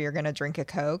whether you're going to drink a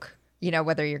Coke,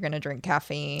 whether you're going to drink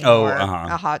caffeine or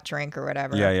a hot drink or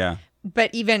whatever. Yeah.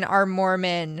 But even our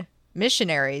Mormon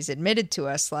missionaries admitted to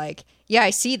us, like, yeah, I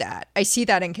see that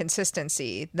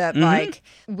inconsistency, that like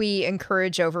we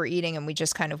encourage overeating and we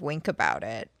just kind of wink about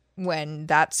it when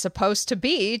that's supposed to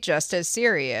be just as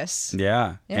serious.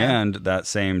 Yeah. And that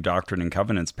same Doctrine and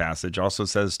Covenants passage also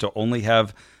says to only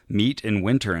have meat in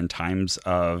winter in times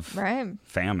of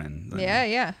famine.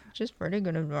 Yeah. Just pretty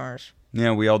good advice.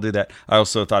 Yeah, we all do that. I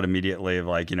also thought immediately of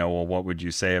like, well, what would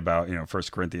you say about, 1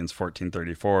 Corinthians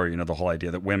 14:34, the whole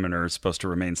idea that women are supposed to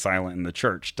remain silent in the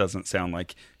church. Doesn't sound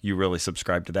like you really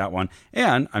subscribe to that one.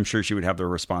 And I'm sure she would have the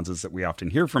responses that we often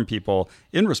hear from people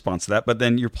in response to that. But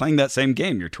then you're playing that same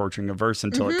game. You're torturing a verse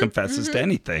until it confesses to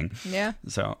anything. Yeah.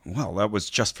 So, well, that was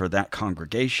just for that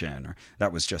congregation, or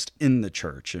that was just in the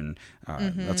church. And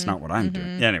that's not what I'm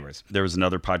doing. Anyways, there was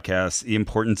another podcast, The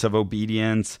Importance of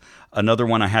Obedience. Another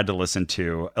one I had to listen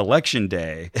to, Election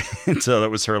Day. And so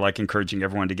that was her like encouraging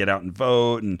everyone to get out and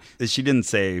vote. And she didn't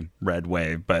say red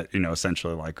wave, but,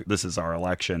 essentially like this is our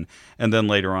election. And then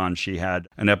later on, she had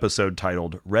an episode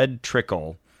titled Red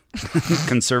Trickle.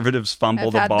 Conservatives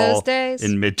fumble the ball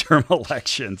in midterm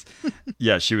elections.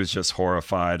 Yeah, she was just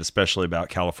horrified, especially about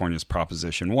California's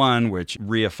Proposition 1, which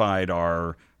reified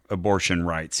our abortion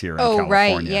rights here in California.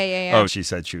 Right. Yeah. Oh, she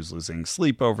said she was losing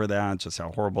sleep over that, just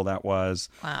how horrible that was.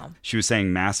 Wow. She was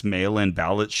saying mass mail-in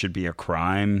ballots should be a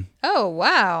crime. Oh,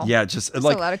 wow. Yeah, just that's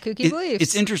like a lot of kooky beliefs.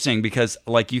 It's interesting because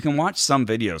like you can watch some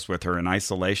videos with her in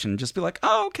isolation and just be like,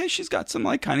 oh, okay, she's got some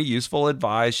like kind of useful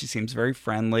advice. She seems very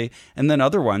friendly. And then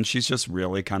other ones, she's just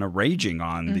really kind of raging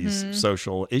on these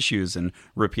social issues and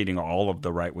repeating all of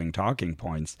the right-wing talking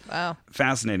points. Wow.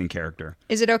 Fascinating character.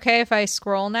 Is it okay if I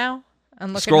scroll now?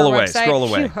 And look scroll at her away, website? scroll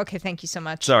away. Phew, okay, thank you so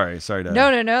much. Sorry.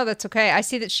 No, that's okay. I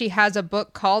see that she has a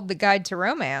book called The Guide to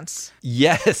Romance.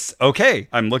 Yes. Okay.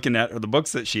 I'm looking at the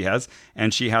books that she has,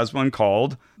 and she has one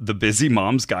called The Busy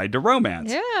Mom's Guide to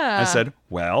Romance. Yeah. I said,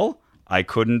 well, I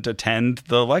couldn't attend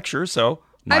the lecture, so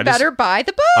I better buy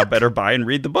the book. I better buy and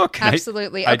read the book.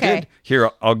 Absolutely. I Okay. did.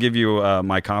 Here, I'll give you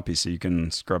my copy so you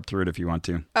can scrub through it if you want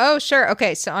to. Oh, sure.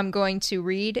 Okay, so I'm going to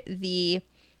read the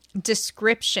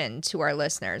description to our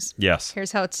listeners. Yes.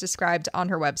 Here's how it's described on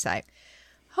her website.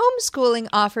 Homeschooling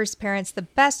offers parents the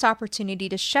best opportunity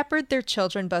to shepherd their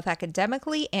children both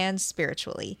academically and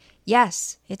spiritually.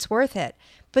 Yes, it's worth it.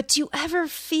 But do you ever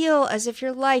feel as if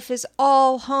your life is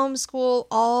all homeschool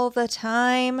all the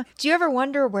time? Do you ever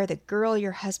wonder where the girl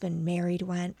your husband married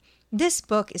went? This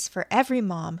book is for every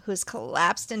mom who has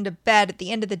collapsed into bed at the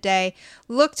end of the day,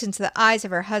 looked into the eyes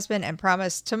of her husband, and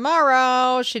promised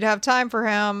tomorrow she'd have time for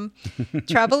him.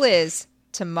 Trouble is,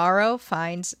 tomorrow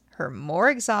finds her more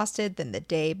exhausted than the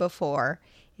day before.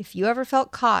 If you ever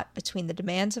felt caught between the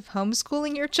demands of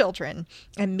homeschooling your children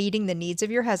and meeting the needs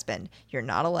of your husband, you're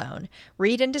not alone.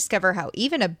 Read and discover how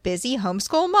even a busy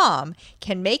homeschool mom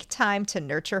can make time to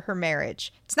nurture her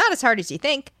marriage. It's not as hard as you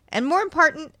think, and more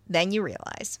important than you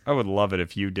realize. I would love it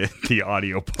if you did the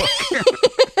audiobook.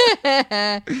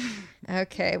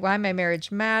 Okay, Why My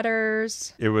Marriage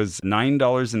Matters. It was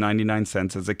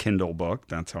 $9.99 as a Kindle book.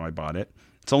 That's how I bought it.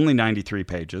 It's only 93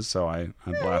 pages, so I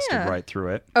blasted right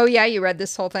through it. Oh, yeah? You read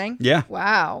this whole thing? Yeah.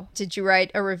 Wow. Did you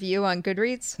write a review on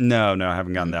Goodreads? No, I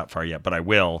haven't gotten that far yet, but I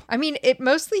will. I mean, it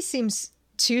mostly seems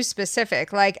too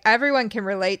specific. Like, everyone can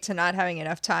relate to not having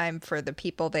enough time for the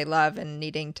people they love and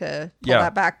needing to pull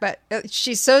that back. But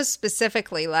she's so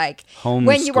specifically like,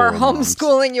 when you are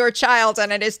homeschooling your child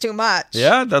and it is too much.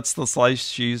 Yeah, that's the slice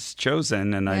she's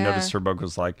chosen. And I noticed her book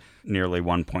was like nearly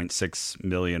 1.6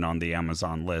 million on the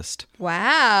Amazon list.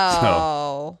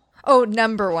 Wow. Oh,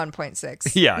 number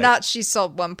 1.6. Yeah. Not she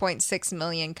sold 1.6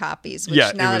 million copies,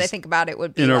 which now that I think about it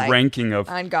would be in like a ranking of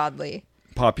ungodly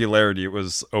popularity. It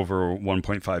was over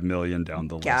 1.5 million down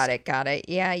the list. Got it.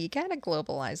 Yeah, you got to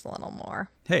globalize a little more.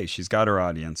 Hey, she's got her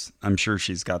audience. I'm sure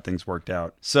she's got things worked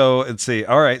out. So let's see.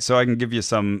 All right, so I can give you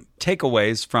some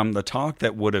takeaways from the talk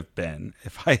that would have been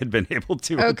if I had been able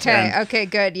to attend. Okay,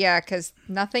 good. Yeah, because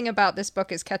nothing about this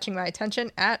book is catching my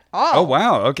attention at all. Oh,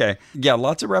 wow. Okay. Yeah,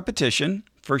 lots of repetition.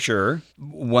 For sure.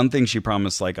 One thing she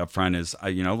promised like up front is,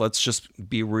 let's just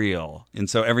be real. And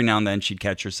so every now and then she'd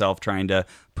catch herself trying to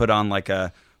put on like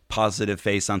a positive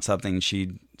face on something.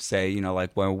 She'd say, you know,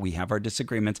 like, well, we have our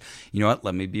disagreements. You know what?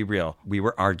 Let me be real. We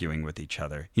were arguing with each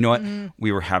other. You know what?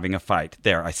 We were having a fight.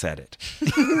 There, I said it.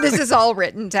 This is all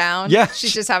written down. Yeah.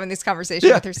 She's just having this conversation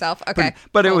with herself. Okay.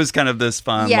 But it was kind of this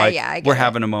fun, Yeah, like, yeah, I get we're it.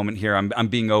 having a moment here. I'm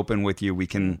being open with you. We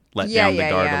can let Yeah, down the yeah,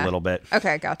 guard yeah. a little bit.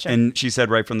 Okay, gotcha. And she said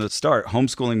right from the start,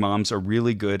 homeschooling moms are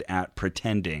really good at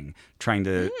pretending, trying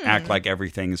to act like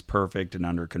everything is perfect and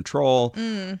under control.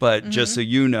 But just so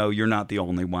you know, you're not the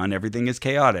only one. Everything is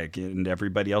chaotic and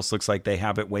everybody else looks like they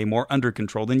have it way more under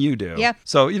control than you do. Yeah.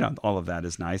 So, you know, all of that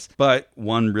is nice. But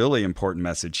one really important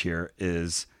message here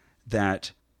is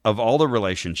that of all the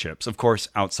relationships, of course,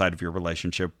 outside of your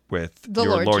relationship with The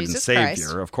your Lord Lord Jesus and Christ.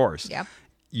 Savior, of course. Yeah.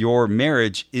 Your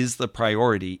marriage is the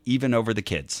priority, even over the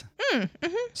kids.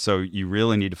 So you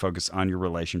really need to focus on your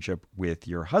relationship with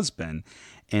your husband.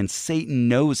 And Satan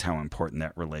knows how important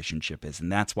that relationship is,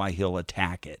 and that's why he'll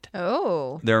attack it.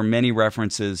 Oh. There are many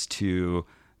references to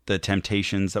the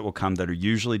temptations that will come that are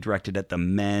usually directed at the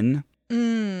men.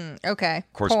 Okay.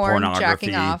 Of course, Porn, pornography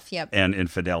jacking off. Yep. and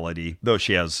infidelity, though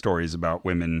she has stories about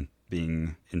women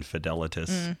being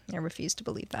infidelitous. I refuse to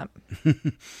believe that.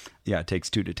 Yeah, it takes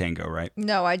two to tango, right?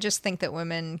 No, I just think that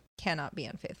women cannot be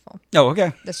unfaithful. Oh,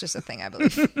 okay. That's just a thing I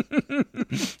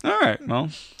believe. All right. Well,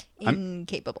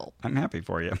 Incapable. I'm happy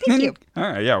for you. Thank you. All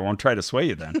right. Yeah, I won't try to sway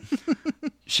you then.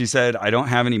 She said, I don't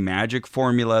have any magic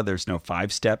formula. There's no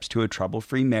 5 steps to a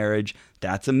trouble-free marriage.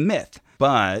 That's a myth.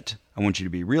 But I want you to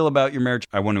be real about your marriage.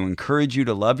 I want to encourage you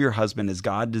to love your husband as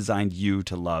God designed you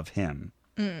to love him.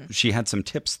 She had some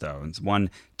tips, though. And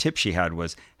one tip she had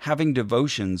was having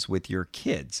devotions with your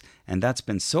kids. And that's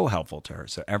been so helpful to her.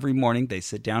 So every morning they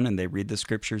sit down and they read the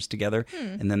scriptures together.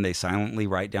 And then they silently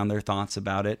write down their thoughts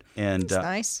about it. And That's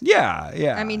nice. Yeah,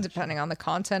 yeah. I mean, depending on the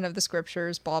content of the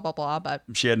scriptures, blah, blah, blah. But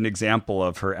She had an example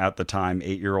of her at the time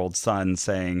 8-year-old son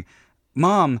saying,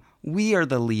 Mom, we are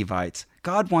the Levites.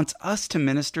 God wants us to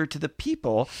minister to the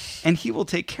people, and he will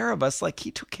take care of us like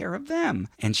he took care of them.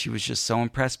 And she was just so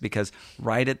impressed because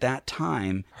right at that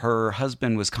time, her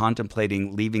husband was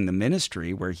contemplating leaving the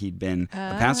ministry where he'd been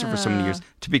a pastor for so many years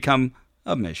to become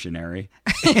a missionary.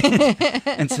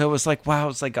 And so it was like, wow,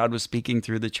 it's like God was speaking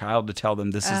through the child to tell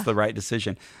them this is the right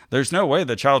decision. There's no way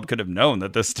the child could have known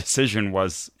that this decision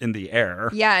was in the air.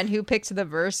 yeah, and who picked the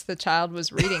verse the child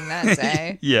was reading that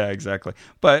day? Yeah, exactly.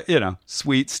 But, you know,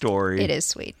 sweet story. It is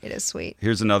sweet. It is sweet.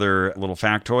 Here's another little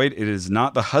factoid. It is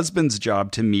not the husband's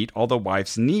job to meet all the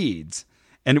wife's needs.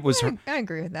 And it was her, I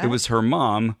agree with that. it was her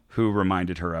mom who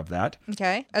reminded her of that.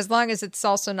 Okay. As long as it's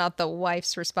also not the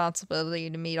wife's responsibility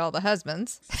to meet all the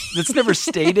husbands. It's never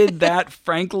stated that,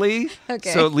 frankly.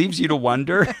 Okay. So it leaves you to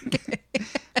wonder.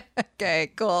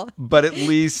 Okay, cool. But at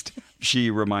least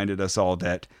she reminded us all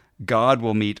that God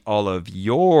will meet all of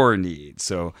your needs.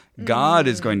 So God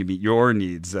is going to meet your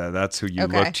needs. That's who you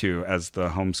Okay. look to as the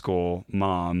homeschool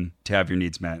mom to have your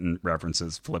needs met, and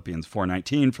references Philippians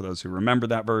 4:19 for those who remember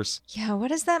that verse. Yeah, what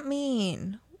does that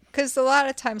mean? Because a lot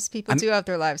of times people do have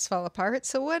their lives fall apart.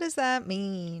 So what does that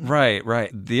mean? Right, right.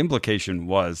 The implication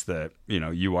was that, you know,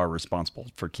 you are responsible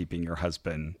for keeping your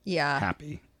husband Yeah.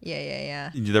 happy.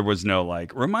 Yeah. There was no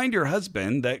like, remind your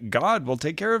husband that God will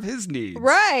take care of his needs.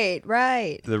 Right.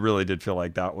 That really did feel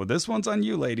like that. Well, this one's on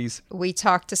you, ladies. We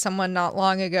talked to someone not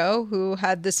long ago who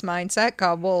had this mindset,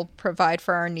 God will provide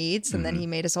for our needs. And then he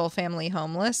made his whole family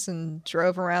homeless and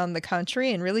drove around the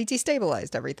country and really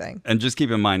destabilized everything. And just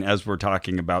keep in mind, as we're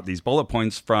talking about these bullet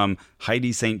points from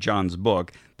Heidi St. John's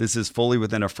book, this is fully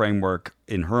within a framework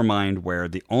in her mind where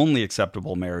the only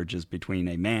acceptable marriage is between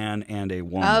a man and a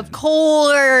woman. Of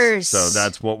course. So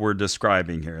that's what we're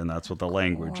describing here, and that's what the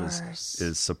language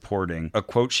is supporting. A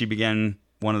quote she began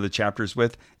one of the chapters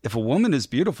with, if a woman is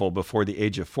beautiful before the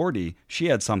age of 40, she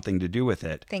had something to do with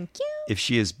it. Thank you. If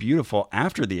she is beautiful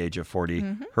after the age of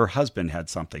 40, her husband had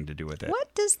something to do with it.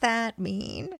 What does that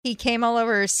mean? He came all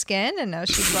over her skin and now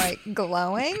she's like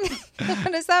glowing?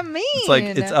 What does that mean? It's like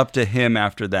it's up to him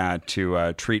after that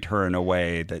to treat her in a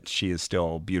way that she is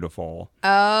still beautiful.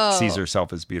 Oh. Sees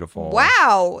herself as beautiful.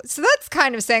 Wow. So that's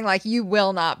kind of saying like you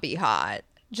will not be hot.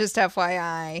 Just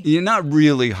FYI. You're not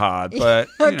really hot, but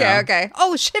you know, Okay.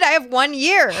 Oh shit, I have 1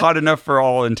 year. hot enough for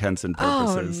all intents and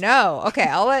Oh purposes. no. Okay,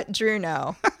 I'll let Drew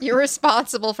know. You're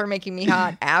responsible for making me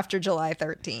hot after July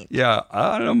 13th. Yeah,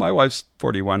 I don't know. My wife's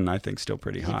 41 and I think still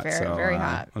pretty hot. Very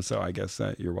hot. So I guess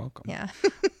you're welcome. Yeah.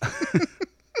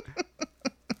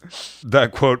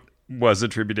 That quote was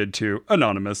attributed to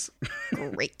Anonymous.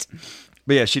 Great.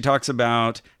 But yeah, she talks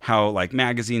about how like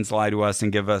magazines lie to us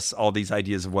and give us all these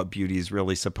ideas of what beauty is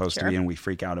really supposed to be. And we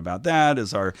freak out about that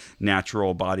as our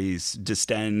natural bodies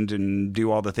distend and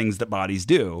do all the things that bodies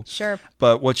do. Sure.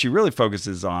 But what she really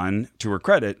focuses on, to her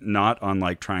credit, not on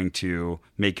like trying to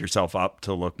make yourself up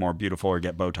to look more beautiful or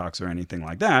get Botox or anything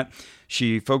like that.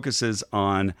 She focuses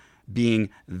on being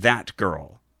that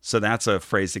girl. So that's a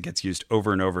phrase that gets used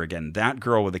over and over again. That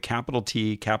girl with a capital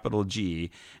T, capital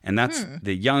G. And that's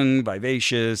the young,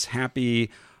 vivacious, happy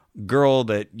girl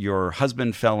that your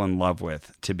husband fell in love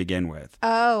with to begin with.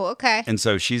 Oh, okay. And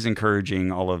so she's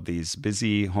encouraging all of these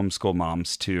busy homeschool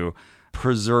moms to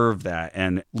preserve that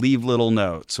and leave little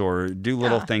notes or do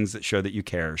little things that show that you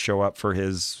care. Show up for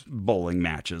his bowling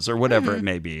matches or whatever it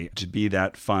may be, to be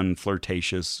that fun,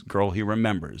 flirtatious girl he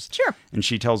remembers. Sure. And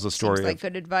she tells a story Seems like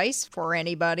good advice for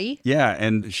anybody. Yeah,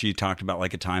 and she talked about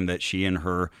like a time that she and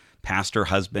her pastor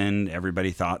husband,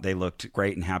 everybody thought they looked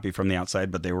great and happy from the outside,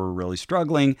 but they were really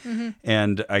struggling.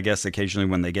 And I guess occasionally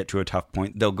when they get to a tough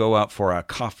point, they'll go out for a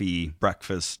coffee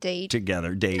breakfast Date.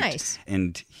 together. Nice.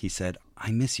 And he said, I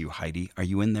miss you, Heidi. Are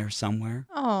you in there somewhere?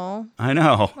 Oh. I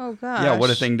know. Oh, gosh. Yeah, what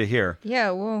a thing to hear.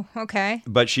 Yeah, well, okay.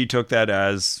 But she took that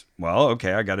as, well,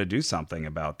 okay, I got to do something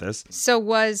about this. So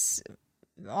was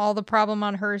all the problem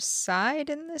on her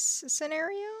side in this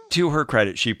scenario? To her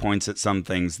credit, she points at some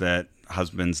things that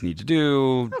husbands need to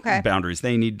do, boundaries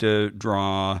they need to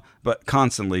draw, but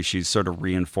constantly she's sort of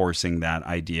reinforcing that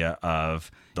idea of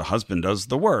the husband does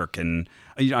the work. And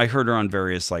I heard her on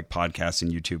various like podcasts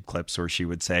and YouTube clips where she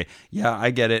would say, yeah,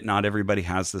 I get it. Not everybody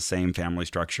has the same family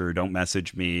structure. Don't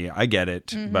message me. I get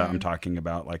it. But I'm talking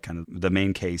about like kind of the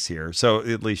main case here. So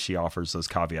at least she offers those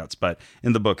caveats. But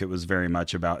in the book, it was very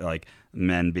much about like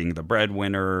men being the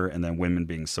breadwinner and then women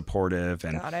being supportive.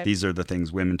 And these are the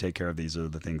things women take care of. These are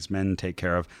the things men take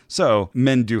care of. So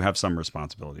men do have some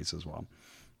responsibilities as well.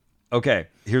 Okay,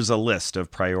 here's a list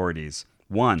of priorities.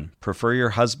 1, prefer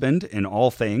your husband in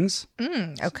all things.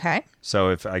 Okay. So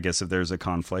if there's a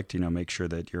conflict, make sure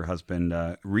that your husband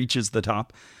reaches the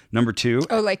top. Number 2.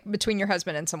 Oh, like between your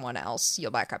husband and someone else,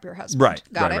 you'll back up your husband. Right.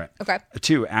 Got it. Right. Okay.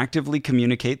 2, actively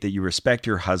communicate that you respect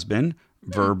your husband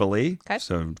verbally. Okay.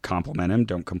 So compliment him.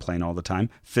 Don't complain all the time.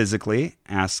 Physically,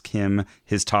 ask him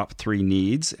his top 3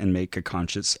 needs and make a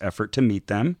conscious effort to meet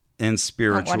them. And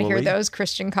spiritually. I don't want to hear those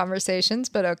Christian conversations,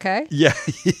 but okay. Yeah,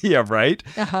 yeah, right?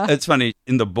 It's funny.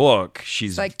 In the book,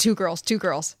 she's... It's like two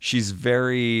girls. She's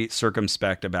very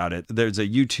circumspect about it. There's a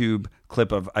YouTube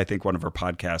clip of, I think, one of her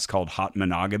podcasts called Hot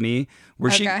Monogamy, where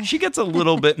she gets a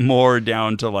little bit more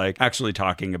down to like actually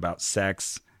talking about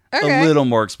sex. A little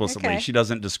more explicitly. Okay. She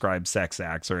doesn't describe sex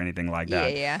acts or anything like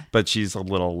that. Yeah. But she's a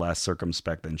little less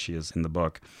circumspect than she is in the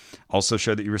book. Also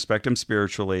show that you respect him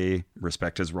spiritually,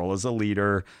 respect his role as a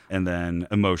leader, and then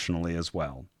emotionally as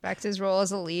well. Respect his role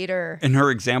as a leader. And her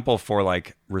example for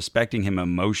like respecting him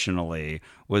emotionally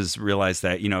was realize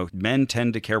that, men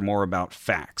tend to care more about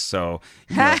facts. So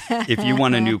if you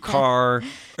want a new car,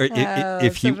 or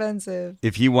if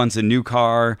he wants a new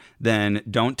car, then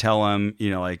don't tell him,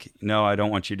 no, I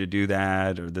don't want you to do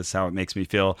that, or this is how it makes me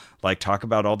feel. Like talk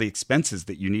about all the expenses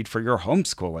that you need for your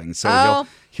homeschooling. So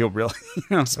he'll really,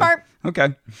 Smart.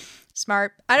 Okay.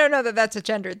 Smart. I don't know that that's a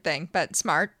gendered thing, but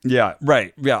smart. Yeah,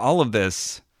 right. Yeah, all of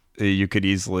this, you could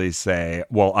easily say,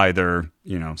 well, either,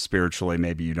 spiritually,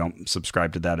 maybe you don't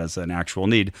subscribe to that as an actual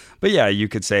need. But yeah, you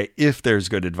could say if there's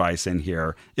good advice in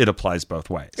here, it applies both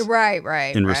ways.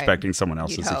 Right. In respecting someone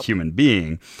else as a human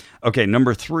being. Okay,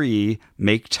 number 3,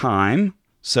 make time.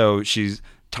 So she's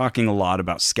talking a lot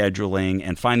about scheduling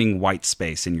and finding white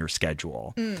space in your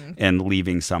schedule and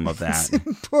leaving some of that.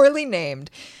 Poorly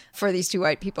named for these 2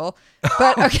 white people.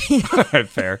 But okay.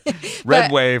 Fair.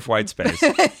 Red wave, white space.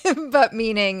 But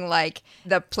meaning like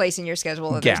the place in your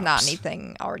schedule that there's not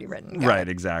anything already written. Right,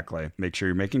 exactly. Make sure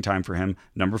you're making time for him.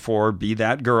 Number 4, be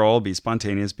that girl, be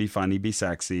spontaneous, be funny, be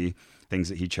sexy. Things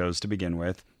that he chose to begin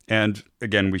with. And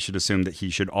again, we should assume that he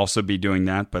should also be doing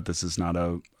that, but this is not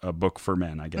a book for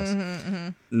men, I guess.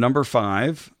 Number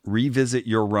 5, revisit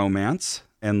your romance,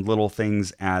 and little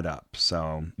things add up.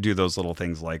 So do those little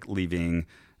things like leaving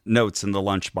notes in the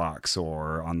lunchbox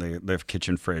or on the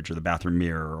kitchen fridge or the bathroom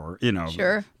mirror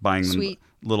or, buying them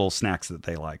little snacks that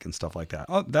they like and stuff like that.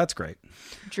 Oh, that's great.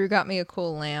 Drew got me a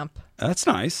cool lamp. That's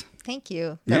nice. Thank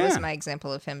you. That was my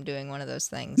example of him doing one of those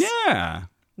things. Yeah.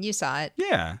 You saw it.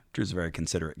 Yeah. Drew's a very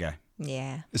considerate guy.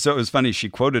 Yeah. So it was funny. She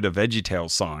quoted a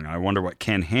VeggieTales song. I wonder what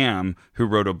Ken Ham, who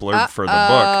wrote a blurb for the book,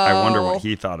 I wonder what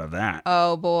he thought of that.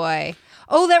 Oh, boy.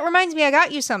 Oh, that reminds me. I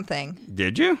got you something.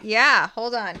 Did you? Yeah.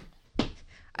 Hold on.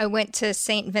 I went to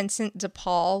St. Vincent de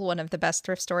Paul, one of the best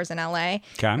thrift stores in LA.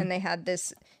 Okay. And they had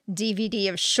this DVD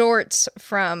of shorts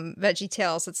from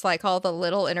VeggieTales. It's like all the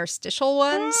little interstitial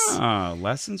ones. Ah,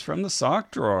 Lessons from the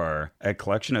Sock Drawer. A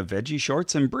collection of veggie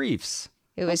shorts and briefs.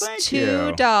 It was thank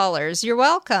 $2. You're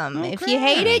welcome. If you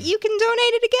hate it, you can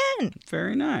donate it again.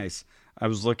 Very nice. I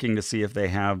was looking to see if they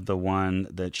have the one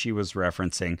that she was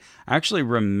referencing. I actually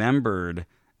remembered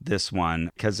this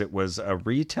one because it was a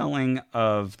retelling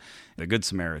of The Good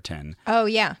Samaritan. Oh,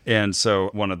 yeah. And so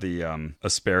one of the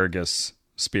asparagus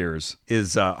spears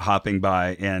is hopping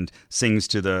by and sings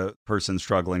to the person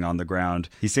struggling on the ground.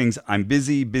 He sings, "I'm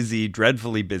busy, busy,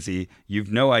 dreadfully busy.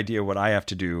 You've no idea what I have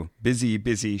to do. Busy,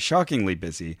 busy, shockingly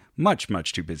busy. Much,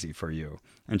 much too busy for you."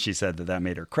 And she said that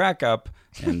made her crack up,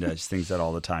 and she sings that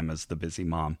all the time as the busy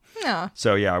mom. Yeah.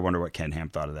 So, yeah, I wonder what Ken Ham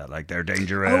thought of that. Like, they're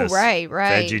dangerous. Oh, right.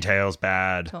 VeggieTales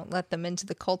bad. Don't let them into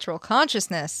the cultural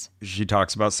consciousness. She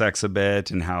talks about sex a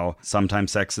bit and how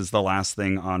sometimes sex is the last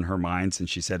thing on her minds. And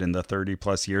she said, in the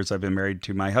 30-plus years I've been married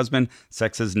to my husband,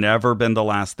 sex has never been the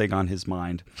last thing on his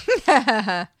mind.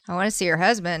 I want to see your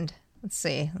husband. Let's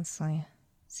see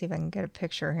if I can get a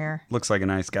picture here. Looks like a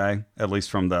nice guy, at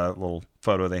least from the little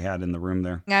photo they had in the room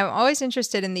there. I'm always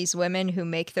interested in these women who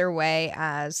make their way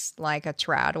as like a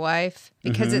trad wife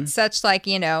because it's such like,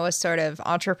 a sort of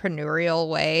entrepreneurial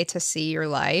way to see your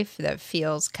life that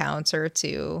feels counter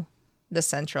to the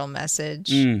central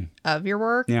message of your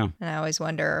work. Yeah. And I always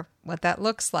wonder what that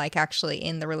looks like actually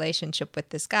in the relationship with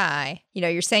this guy.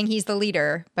 You're saying he's the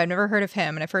leader, but I've never heard of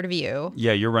him and I've heard of you.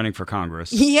 Yeah, you're running for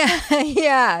Congress.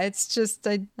 Yeah. It's just,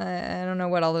 I don't know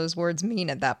what all those words mean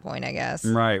at that point, I guess.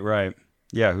 Right.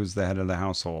 Yeah, who's the head of the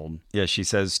household? Yeah, she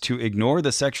says, to ignore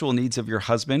the sexual needs of your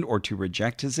husband or to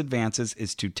reject his advances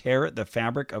is to tear at the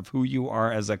fabric of who you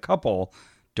are as a couple.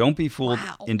 Don't be fooled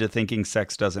into thinking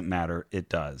sex doesn't matter. It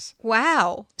does.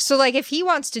 Wow. So, like, if he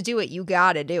wants to do it, you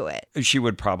gotta do it. She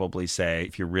would probably say,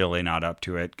 if you're really not up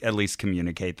to it, at least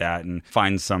communicate that and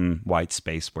find some white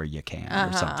space where you can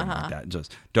or something like that.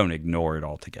 Just don't ignore it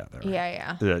altogether.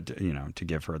 Yeah. To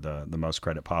give her the most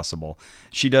credit possible.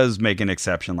 She does make an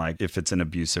exception, like if it's an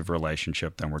abusive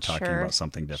relationship, then we're talking about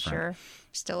something different. Sure.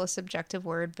 Still a subjective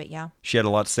word, but yeah. She had a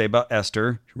lot to say about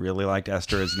Esther. She really liked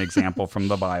Esther as an example from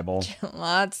the Bible. A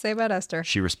lot to say about Esther.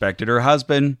 She respected her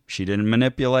husband. She didn't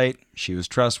manipulate. She was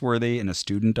trustworthy and a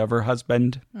student of her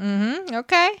husband.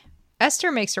 Okay.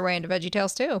 Esther makes her way into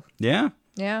VeggieTales too. Yeah.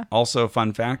 Yeah. Also,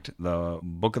 fun fact, the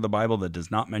book of the Bible that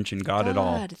does not mention God at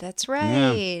all. That's right.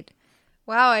 Yeah.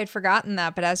 Wow, I'd forgotten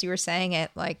that, but as you were saying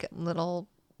it, like little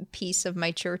piece of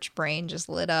my church brain just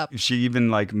lit up. She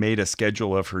even made a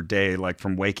schedule of her day, like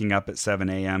from waking up at 7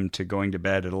 a.m. to going to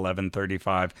bed at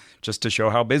 11:35, just to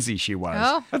show how busy she was.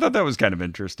 Oh. I thought that was kind of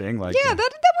interesting. That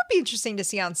would be interesting to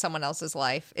see on someone else's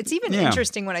life. It's even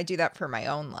interesting when I do that for my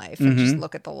own life and just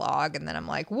look at the log and then I'm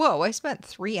like, whoa, I spent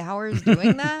 3 hours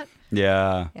doing that?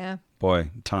 Yeah. Boy,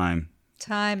 time.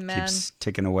 Time, man. Keeps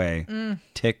ticking away.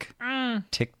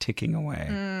 Ticking away.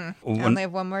 I only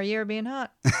have one more year being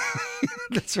hot.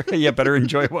 That's right. Yeah, better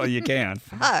enjoy it while you can.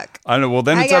 Fuck. I know. Well,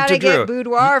 then it's up to Drew. I gotta get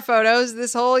boudoir photos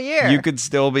this whole year. You could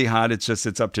still be hot.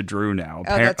 It's up to Drew now.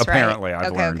 Oh, that's apparently, right.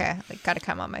 I've learned. Okay. Gotta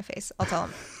come on my face. I'll tell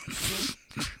him.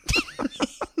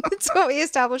 That's what we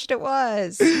established it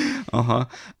was.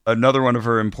 Another one of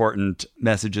her important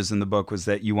messages in the book was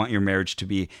that you want your marriage to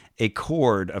be a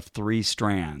cord of 3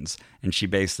 strands. And she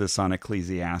based this on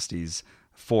Ecclesiastes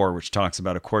 4, which talks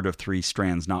about a cord of 3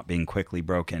 strands not being quickly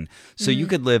broken. So you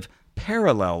could live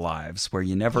parallel lives where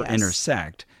you never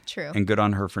intersect. True. And good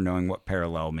on her for knowing what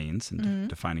parallel means and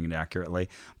defining it accurately.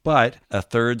 But a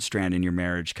 3rd strand in your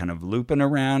marriage kind of looping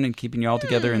around and keeping you all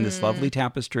together in this lovely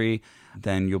tapestry,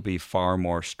 then you'll be far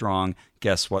more strong.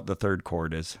 Guess what the 3rd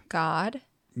cord is? God?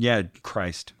 Yeah,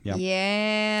 Christ. Yeah.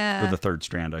 Yeah. Or the 3rd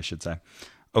strand, I should say.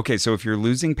 Okay, so if you're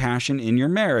losing passion in your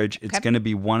marriage, it's going to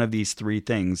be one of these 3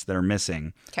 things that are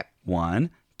missing. Okay. 1,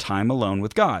 time alone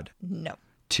with God. No.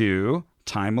 2,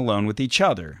 time alone with each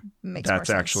other. Makes more That's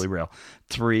sense. actually real.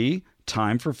 3,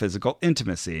 time for physical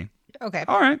intimacy. Okay.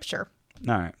 All right. Sure.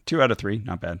 All right. 2 out of 3.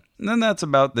 Not bad. And then that's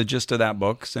about the gist of that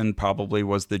book and probably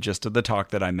was the gist of the talk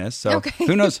that I missed. So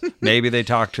who knows? Maybe they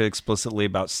talked explicitly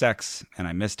about sex and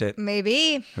I missed it.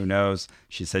 Maybe. Who knows?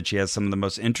 She said she has some of the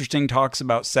most interesting talks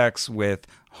about sex with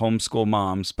homeschool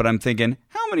moms, but I'm thinking,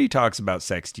 how many talks about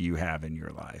sex do you have in your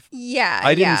life? Yeah.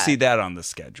 I didn't see that on the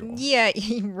schedule. Yeah,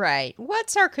 right.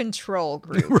 What's our control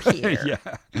group here?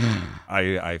 Yeah.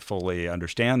 I fully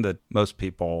understand that most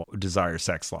people desire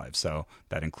sex lives, so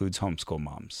that includes homeschool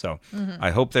moms. So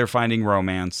I hope they're finding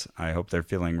romance. I hope they're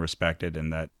feeling respected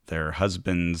and that their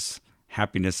husband's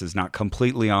happiness is not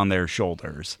completely on their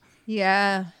shoulders.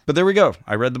 Yeah. But there we go.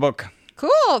 I read the book.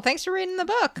 Cool. Thanks for reading the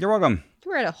book. You're welcome.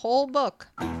 You read a whole book.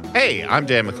 Hey, I'm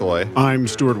Dan McCoy. I'm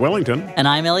Stuart Wellington. And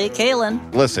I'm Elliot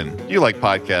Kalin. Listen, you like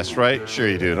podcasts, right? Sure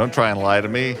you do. Don't try and lie to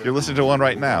me. You're listening to one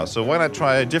right now, so why not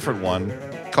try a different one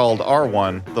called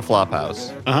R1, The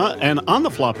Flophouse? And on The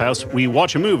Flophouse, we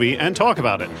watch a movie and talk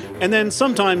about it. And then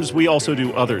sometimes we also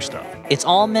do other stuff. It's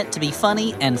all meant to be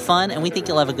funny and fun, and we think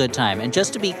you'll have a good time. And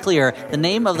just to be clear, the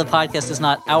name of the podcast is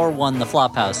not Our One, The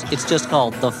Flophouse. It's just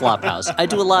called The Flophouse. I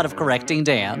do a lot of correcting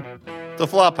Dan. The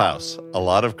Flophouse. A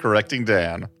lot of correcting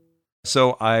Dan.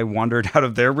 So I wandered out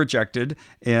of there rejected,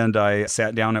 and I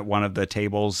sat down at one of the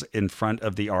tables in front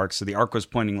of the Ark. So the Ark was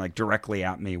pointing like directly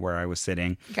at me where I was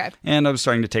sitting. Okay. And I was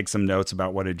starting to take some notes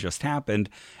about what had just happened.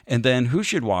 And then who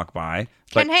should walk by?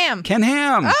 Ken Ham. Ken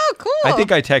Ham. Oh, cool. I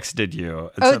think I texted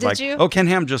you. Oh, did you? Oh, Ken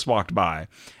Ham just walked by.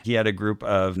 He had a group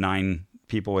of 9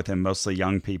 people with him, mostly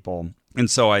young people. And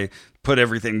so I put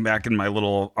everything back in my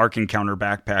little Ark Encounter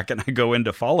backpack, and I go in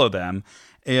to follow them.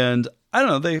 And I don't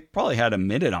know, they probably had a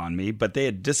minute on me, but they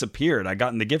had disappeared. I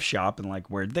got in the gift shop and like,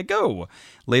 where'd they go?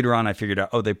 Later on, I figured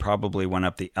out, they probably went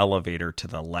up the elevator to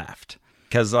the left.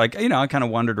 Because I kind of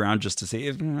wandered around just to see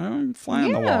if fly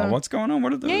on the wall. What's going on?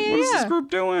 What is this group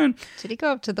doing? Did he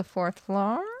go up to the 4th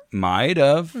floor? Might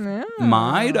have.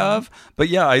 But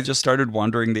yeah, I just started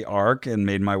wandering the Ark and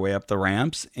made my way up the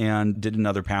ramps and did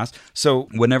another pass. So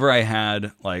whenever I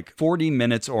had like 40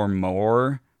 minutes or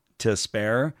more to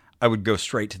spare, I would go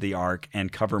straight to the Ark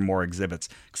and cover more exhibits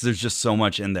because there's just so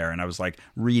much in there. And I was like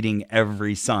reading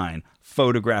every sign,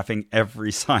 photographing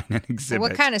every sign and exhibit.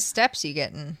 What kind of steps you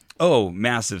getting? Oh,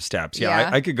 massive steps.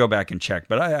 Yeah. I could go back and check,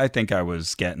 but I think I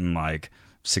was getting like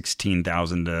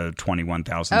 16,000 to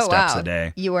 21,000 steps a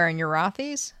day. You wearing your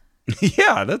Rothy's?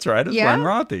 Yeah, that's right. I was wearing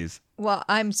Rothy's. Well,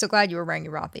 I'm so glad you were wearing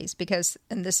your Rothy's because,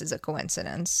 and this is a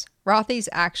coincidence, Rothy's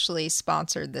actually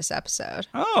sponsored this episode.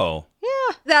 Oh.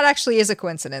 Yeah, that actually is a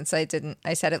coincidence. I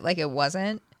said it like it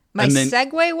wasn't. My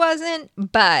segue wasn't,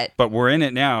 but... But we're in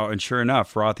it now, and sure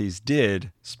enough, Rothy's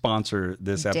did sponsor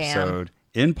this episode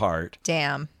in part.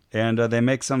 Damn. And they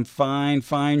make some fine,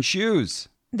 fine shoes.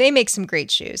 They make some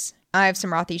great shoes. I have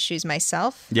some Rothy's shoes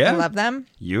myself. Yeah. I love them.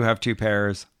 You have 2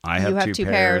 pairs. I have 2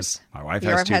 pairs. My wife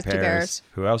has 2 pairs.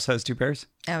 Who else has 2 pairs?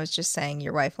 I was just saying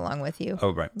your wife along with you.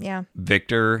 Oh, right. Yeah.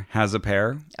 Victor has a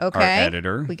pair. Okay. Our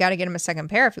editor. We got to get him a second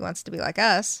pair if he wants to be like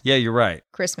us. Yeah, you're right.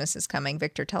 Christmas is coming.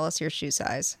 Victor, tell us your shoe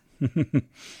size.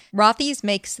 Rothy's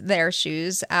makes their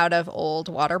shoes out of old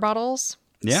water bottles.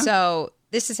 Yeah. So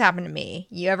this has happened to me.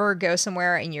 You ever go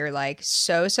somewhere and you're like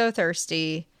so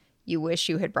thirsty, you wish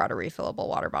you had brought a refillable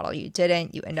water bottle. You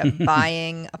didn't. You end up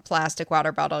buying a plastic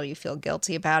water bottle. You feel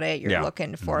guilty about it. You're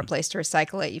looking for a place to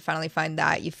recycle it. You finally find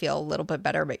that. You feel a little bit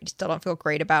better, but you still don't feel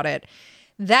great about it.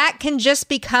 That can just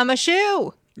become a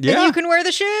shoe. Yeah. And you can wear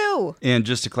the shoe. And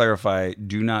just to clarify,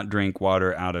 do not drink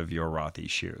water out of your Rothy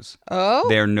shoes. Oh?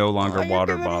 They're no longer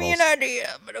water bottles. Me an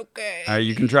idea, but okay.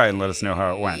 You can try it and let us know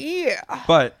how it went. Yeah.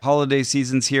 But holiday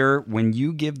season's here. When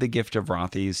you give the gift of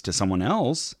Rothy's to someone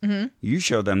else, you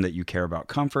show them that you care about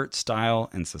comfort, style,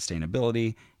 and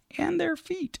sustainability, and their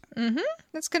feet.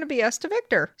 That's going to be us to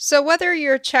Victor. So whether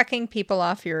you're checking people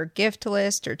off your gift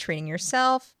list or treating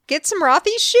yourself, get some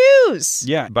Rothy's shoes.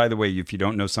 Yeah. By the way, if you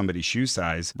don't know somebody's shoe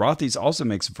size, Rothy's also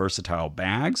makes versatile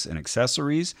bags and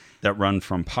accessories that run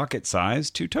from pocket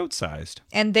size to tote sized.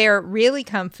 And they're really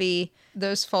comfy.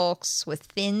 Those folks with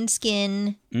thin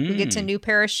skin who gets a new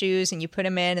pair of shoes and you put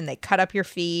them in and they cut up your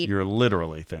feet. You're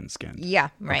literally thin skinned. Yeah,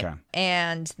 right. Okay.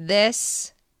 And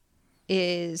this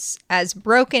is as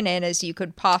broken in as you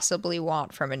could possibly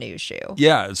want from a new shoe.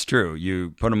 Yeah, it's true. You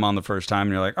put them on the first time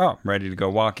and you're like, oh, ready to go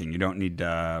walking. You don't need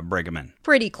to break them in.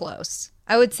 Pretty close.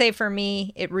 I would say for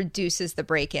me, it reduces the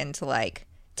break-in to like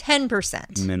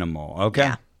 10%. Minimal. Okay.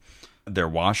 Yeah. They're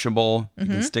washable. You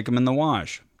can stick them in the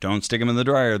wash. Don't stick them in the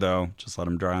dryer, though. Just let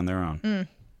them dry on their own.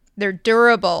 They're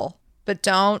durable, but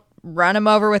don't run them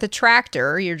over with a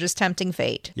tractor. You're just tempting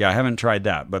fate. Yeah, I haven't tried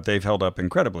that, but they've held up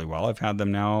incredibly well. I've had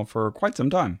them now for quite some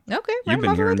time. Okay, You've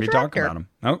been hearing me talk about them.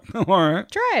 Oh, all right.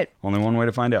 Try it. Only one way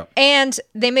to find out. And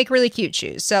they make really cute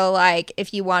shoes. So, like,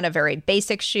 if you want a very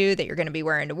basic shoe that you're going to be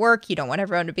wearing to work, you don't want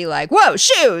everyone to be like, whoa,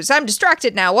 shoes! I'm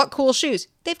distracted now. What cool shoes?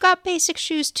 They've got basic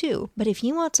shoes, too. But if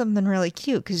you want something really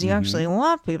cute, because you actually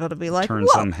want people to be like, Turn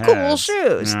whoa, some cool heads.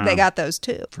 shoes. Yeah. They got those,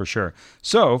 too. For sure.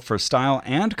 So, for style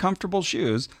and comfortable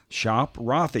shoes, shop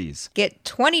Rothy's. Get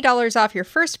 $20 off your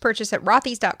first purchase at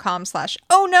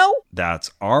rothys.com/oh no. That's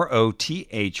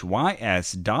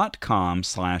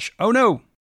ROTHYS.com/oh no.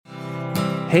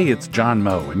 Hey, it's John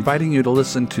Moe, inviting you to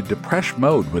listen to Depresh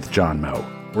Mode with John Moe,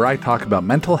 where I talk about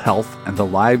mental health and the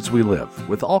lives we live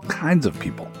with all kinds of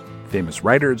people. Famous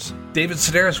writers. David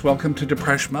Sedaris, welcome to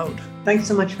Depeche Mode. Thanks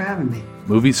so much for having me.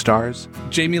 Movie stars.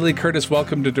 Jamie Lee Curtis,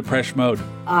 welcome to Depeche Mode.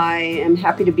 I am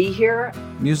happy to be here.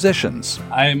 Musicians.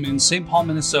 I am in St. Paul,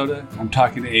 Minnesota. I'm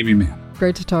talking to Amy Mann.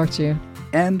 Great to talk to you.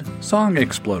 And song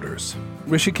exploders.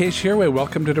 Rishikesh Hirway,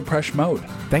 welcome to Depeche Mode.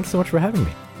 Thanks so much for having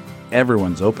me.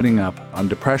 Everyone's opening up on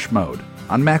Depeche Mode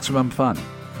on Maximum Fun.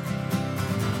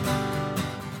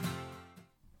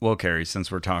 Well, Carrie, since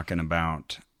we're talking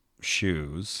about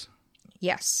shoes,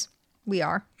 Yes, we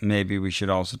are. maybe we should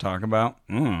also talk about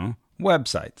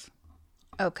websites.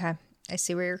 Okay. I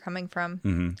see where you're coming from.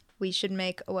 Mm-hmm. We should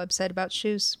make a website about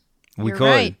shoes. We You're could.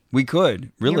 right. We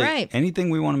could. Really. You're right. Anything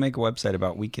we want to make a website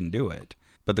about, we can do it.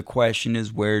 But the question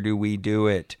is, where do we do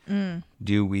it?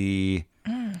 Do we,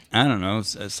 I don't know,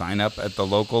 sign up at the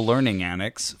local learning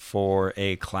annex for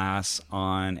a class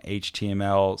on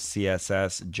HTML,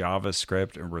 CSS,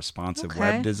 JavaScript, and responsive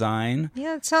web design?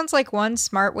 Yeah, it sounds like one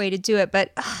smart way to do it,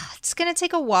 but it's going to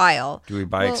take a while. Do we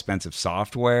buy expensive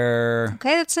software?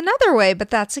 Okay, that's another way, but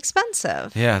that's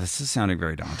expensive. Yeah, this is sounding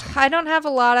very daunting. I don't have a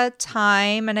lot of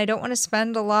time, and I don't want to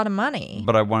spend a lot of money.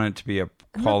 But I want it to be a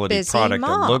quality busy product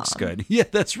mom. that looks good. Yeah,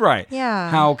 that's right. Yeah.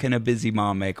 How can a busy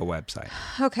mom make a website?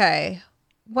 Okay.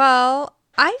 Well,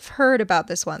 I've heard about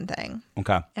this one thing.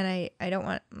 Okay. And I don't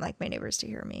want my neighbors to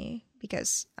hear me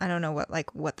because I don't know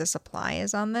what the supply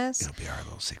is on this. It'll be our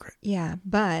little secret. Yeah,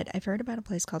 but I've heard about a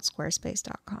place called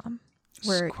squarespace.com.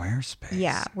 Squarespace.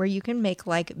 Yeah, where you can make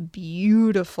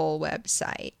beautiful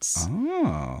websites.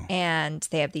 Oh. And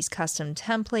they have these custom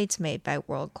templates made by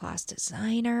world-class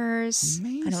designers.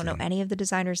 Amazing. I don't know any of the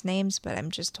designers' names, but I'm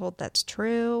just told that's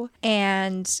true.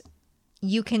 And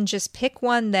you can just pick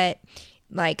one that,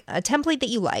 a template that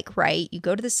you like, right? You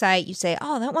go to the site, you say,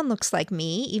 oh, that one looks like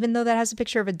me, even though that has a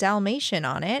picture of a Dalmatian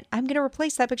on it. I'm going to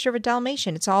replace that picture of a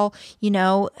Dalmatian. It's all,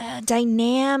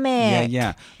 dynamic.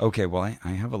 Yeah. Okay, well, I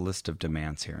have a list of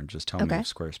demands here, and just tell me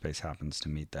if Squarespace happens to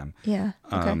meet them. Yeah.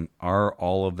 Okay. Are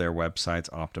all of their websites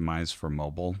optimized for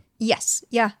mobile? Yes.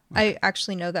 Yeah. I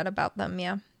actually know that about them.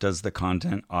 Yeah. Does the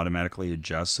content automatically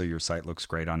adjust so your site looks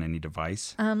great on any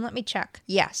device? Let me check.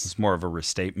 Yes. It's more of a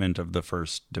restatement of the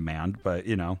first demand, but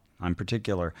I'm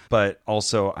particular. But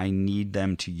also, I need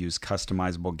them to use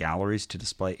customizable galleries to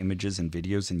display images and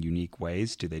videos in unique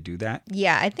ways. Do they do that?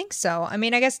 Yeah, I think so. I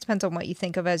mean, I guess it depends on what you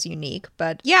think of as unique,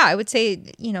 but yeah, I would say,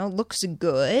 looks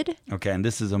good. Okay, and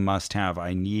this is a must-have.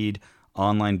 I need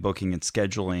online booking and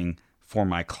scheduling for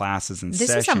my classes and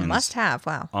sessions. This is a must-have.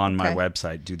 Wow. On my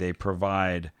website. Do they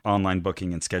provide online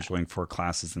booking and scheduling for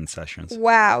classes and sessions?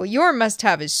 Wow. Your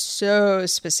must-have is so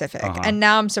specific. And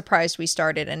now I'm surprised we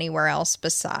started anywhere else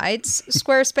besides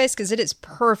Squarespace because it is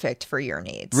perfect for your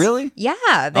needs. Really?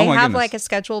 Yeah. They have goodness. a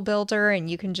schedule builder and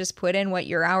you can just put in what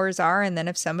your hours are. And then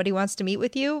if somebody wants to meet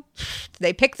with you,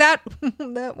 they pick that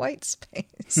white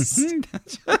space.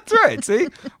 That's right. See?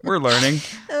 We're learning.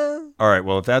 All right.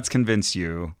 Well, if that's convinced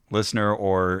you, listener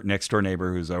or next door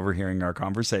neighbor who's overhearing our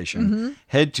conversation,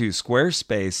 head to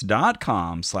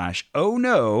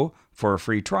squarespace.com/ohno for a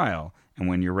free trial. And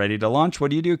when you're ready to launch,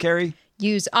 what do, Carrie?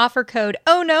 Use offer code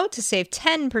OHNO to save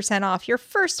 10% off your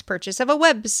first purchase of a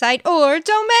website or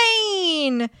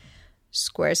domain.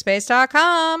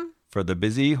 Squarespace.com. For the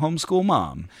busy homeschool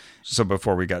mom. So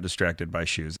before we got distracted by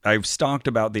shoes, I've stalked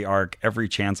about the Ark every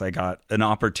chance I got an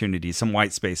opportunity, some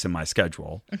white space in my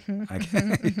schedule,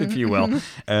 if you will,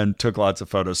 and took lots of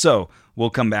photos. So we'll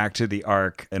come back to the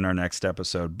Ark in our next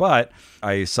episode. But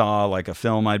I saw a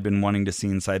film I'd been wanting to see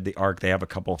inside the Ark. They have a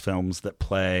couple of films that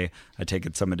play. I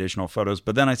taken some additional photos.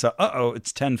 But then I saw,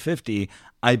 it's 10:50.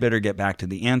 I better get back to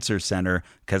the Answer Center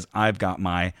because I've got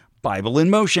my Bible in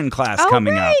Motion class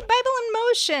coming up. Bible in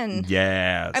Motion.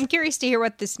 Yes. I'm curious to hear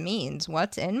what this means.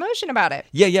 What's in motion about it?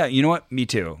 Yeah. You know what? Me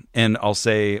too. And I'll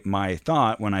say my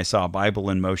thought when I saw Bible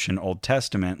in Motion Old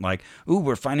Testament,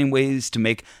 we're finding ways to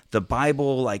make the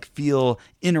Bible feel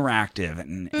interactive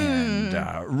and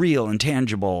real and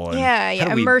tangible. And how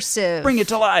do we immersive. Bring it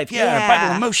to life. Yeah.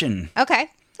 Bible in Motion. Okay.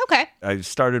 I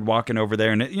started walking over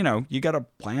there, and you got to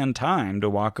plan time to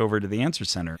walk over to the Answer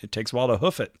Center. It takes a while to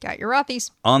hoof it. Got your Rothies.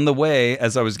 On the way,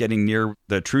 as I was getting near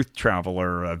the Truth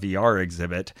Traveler VR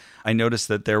exhibit, I noticed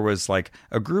that there was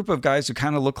a group of guys who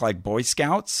kind of look like Boy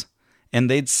Scouts, and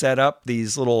they'd set up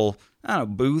these little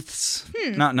booths.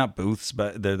 Not booths,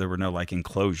 but there were no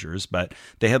enclosures, but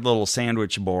they had little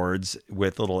sandwich boards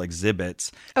with little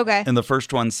exhibits. Okay. And the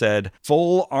first one said,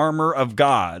 "Full Armor of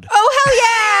God." Oh, hell yeah!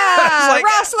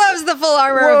 Ross loves the full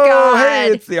armor of God.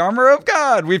 Hey, it's the armor of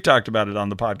God. We've talked about it on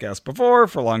the podcast before.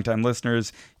 For longtime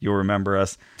listeners, you'll remember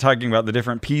us talking about the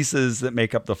different pieces that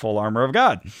make up the full armor of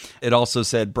God. It also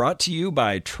said, brought to you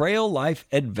by Trail Life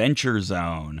Adventure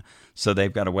Zone. So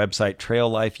they've got a website,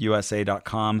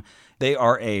 traillifeusa.com. They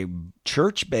are a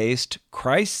church-based,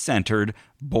 Christ-centered,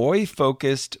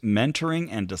 boy-focused mentoring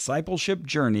and discipleship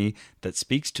journey that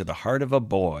speaks to the heart of a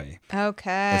boy.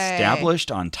 Okay.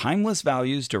 Established on timeless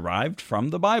values derived from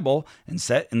the Bible and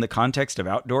set in the context of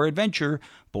outdoor adventure,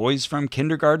 boys from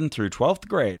kindergarten through 12th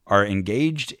grade are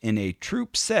engaged in a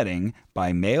troop setting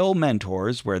by male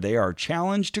mentors where they are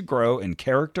challenged to grow in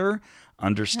character,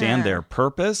 understand their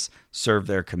purpose, serve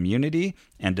their community,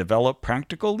 and develop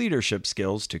practical leadership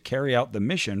skills to carry out the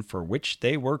mission for which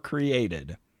they were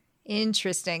created.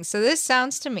 Interesting. So this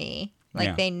sounds to me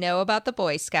like they know about the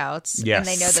Boy Scouts. Yes. And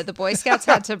they know that the Boy Scouts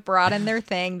had to broaden their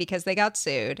thing because they got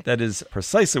sued. That is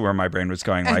precisely where my brain was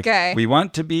going. Like, Okay. we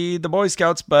want to be the Boy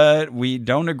Scouts, but we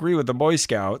don't agree with the Boy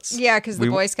Scouts. Yeah, because the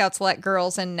Boy Scouts let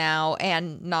girls in now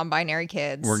and non-binary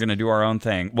kids. We're going to do our own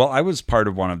thing. Well, I was part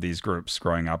of one of these groups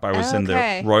growing up. I was in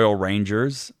the Royal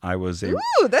Rangers.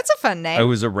 Ooh, that's a fun name. I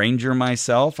was a ranger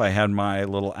myself. I had my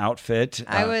little outfit.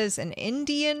 I was an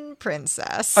Indian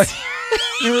princess.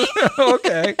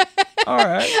 Okay. All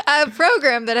right. A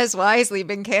program that has wisely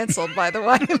been canceled by the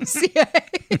YMCA.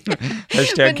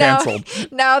 Hashtag canceled.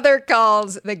 Now they're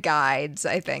called the Guides,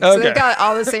 I think. So they've got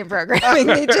all the same programming.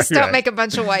 They just don't make a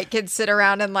bunch of white kids sit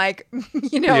around and like,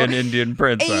 Be an Indian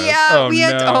princess.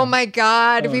 Yeah, oh my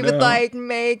God. We would like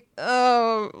make,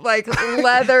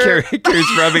 leather.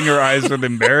 Carrie's rubbing her eyes with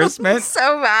embarrassment.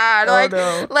 So bad.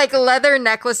 No. Like leather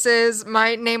necklaces.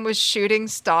 My name was Shooting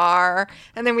Star.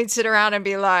 And then we'd sit around and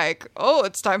be like, oh,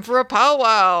 it's time for a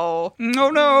powwow. Oh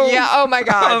no. Yeah, oh my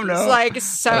God. Oh, no. It's like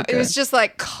it was just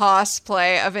like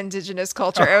cosplay of indigenous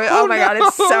culture. Oh my God,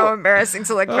 it's so embarrassing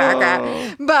to look back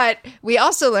at. But we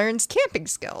also learned camping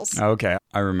skills. Okay.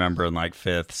 I remember in like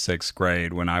 5th, 6th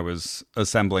grade when I was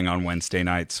assembling on Wednesday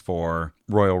nights for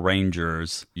Royal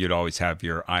Rangers, you'd always have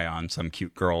your eye on some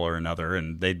cute girl or another,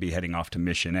 and they'd be heading off to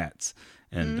missionettes.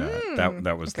 And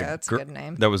that was that's a good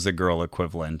name. That was the girl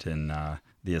equivalent in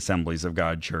the Assemblies of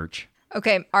God Church.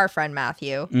 Okay, our friend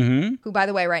Matthew, who, by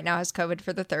the way, right now has COVID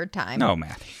for the 3rd time. No,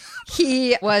 Matthew.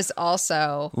 He was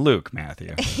also... Luke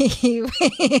Matthew. He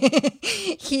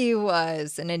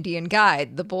was an Indian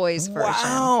guide, the boys' version.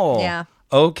 Wow. Yeah.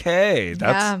 Okay,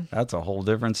 that's a whole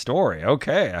different story.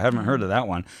 Okay, I haven't heard of that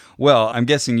one. Well, I'm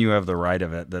guessing you have the right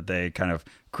of it, that they kind of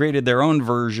created their own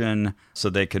version so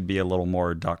they could be a little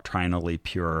more doctrinally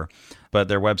pure. But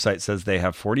their website says they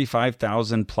have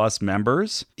 45,000 plus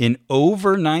members in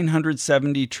over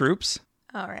 970 troops.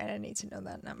 All right, I need to know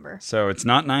that number. So it's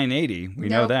not 980. We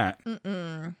know that.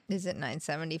 Is it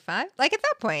 975? Like at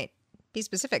that point, be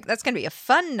specific. That's going to be a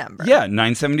fun number. Yeah,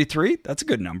 973. That's a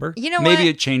good number. You know Maybe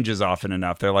what? it changes often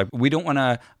enough. They're like, we don't want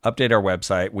to update our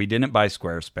website. We didn't buy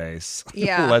Squarespace.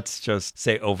 Yeah. Let's just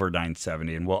say over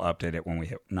 970 and we'll update it when we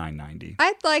hit 990.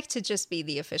 I'd like to just be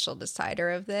the official decider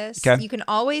of this. Okay. You can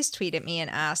always tweet at me and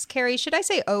ask, Carrie, should I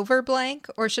say over blank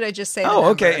or should I just say the Oh, number?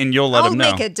 okay. And you'll let them know.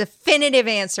 I'll make a definitive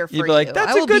answer for You'd be like, you.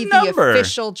 "That's I a will good be number." the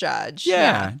official judge.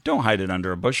 Yeah. Don't hide it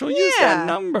under a bushel. Use that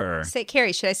number. Say,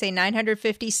 Carrie, should I say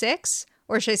 956?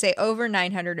 Or should I say over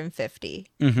 950?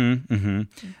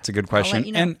 It's a good question. let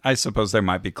you know. And I suppose there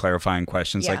might be clarifying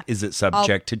questions like, is it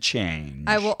subject to change?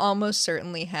 I will almost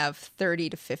certainly have 30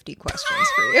 to 50 questions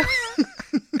for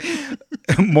you.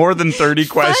 More than 30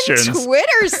 questions. Fun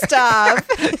Twitter stuff.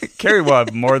 Carrie will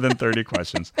have more than 30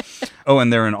 questions. Oh,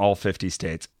 and they're in all 50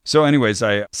 states. So anyways,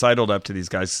 I sidled up to these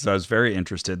guys because I was very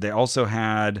interested. They also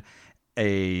had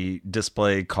a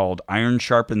display called Iron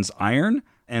Sharpens Iron.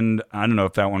 And I don't know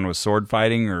if that one was sword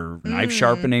fighting or knife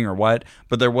sharpening or what,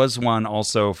 but there was one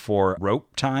also for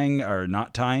rope tying or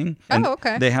knot tying. And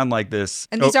okay. They had like this.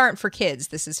 And these aren't for kids.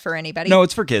 This is for anybody. No,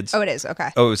 it's for kids. Oh, it is.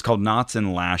 Okay. Oh, it was called Knots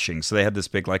and Lashing. So they had this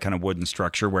big like kind of wooden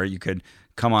structure where you could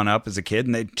come on up as a kid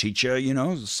and they'd teach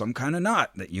you, some kind of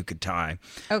knot that you could tie.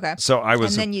 Okay. So I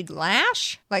was... And then you'd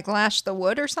lash? Like lash the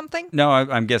wood or something? No,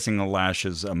 I'm guessing the lash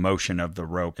is a motion of the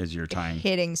rope as you're tying.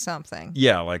 Hitting something.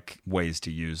 Yeah, like ways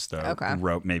to use the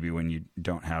rope maybe when you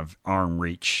don't have arm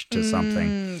reach to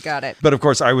something. Got it. But of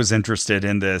course, I was interested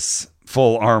in this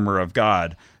full armor of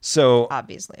God. So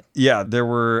obviously. Yeah, there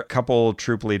were a couple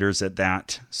troop leaders at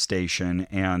that station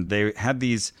and they had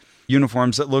these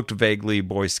uniforms that looked vaguely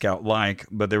Boy Scout-like,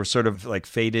 but they were sort of like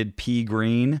faded pea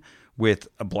green with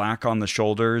a black on the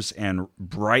shoulders and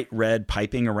bright red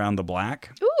piping around the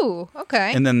black. Ooh,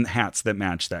 okay. And then hats that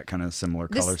match that kind of similar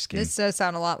color scheme. This does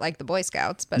sound a lot like the Boy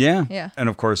Scouts, but yeah. And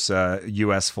of course,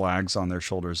 U.S. flags on their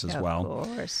shoulders as well. Of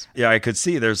course. Yeah, I could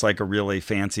see there's like a really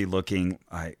fancy looking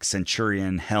like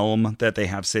centurion helm that they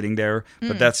have sitting there,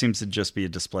 but that seems to just be a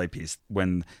display piece.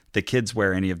 When the kids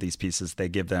wear any of these pieces, they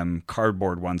give them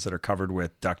cardboard ones that are covered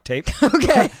with duct tape.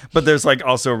 Okay. But there's like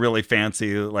also a really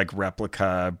fancy like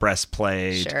replica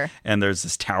breastplate. Sure. And there's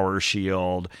this tower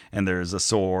shield and there's a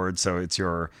sword. So it's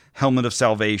your helmet of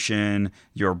salvation,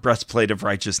 your breastplate of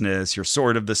righteousness, your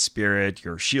sword of the spirit,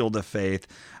 your shield of faith.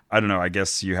 I don't know. I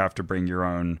guess you have to bring your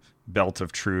own belt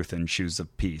of truth and shoes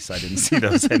of peace. I didn't see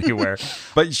those anywhere.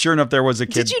 But sure enough, there was a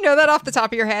kid. Did you know that off the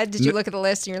top of your head? Did you look at the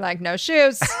list and you're like, no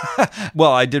shoes?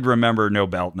 Well, I did remember no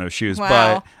belt, no shoes, Wow.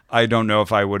 but I don't know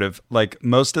if I would have, like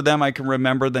most of them, I can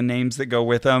remember the names that go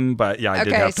with them. But yeah, I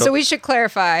did Okay, have to. so we should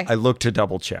clarify. I looked to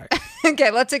double check.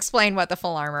 Okay, let's explain what the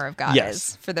full armor of God Yes.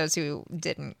 is for those who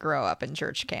didn't grow up in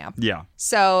church camp. Yeah.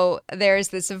 So there's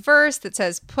this verse that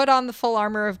says, put on the full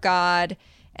armor of God.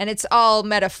 And it's all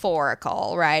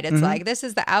metaphorical, right? It's like, this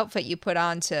is the outfit you put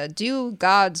on to do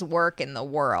God's work in the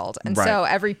world. And so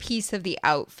every piece of the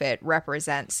outfit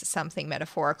represents something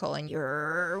metaphorical in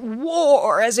your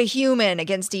war as a human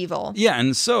against evil. Yeah,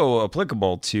 and so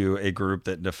applicable to a group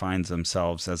that defines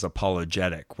themselves as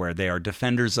apologetic, where they are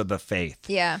defenders of the faith.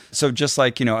 Yeah. So just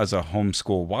like, as a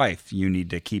homeschool wife, you need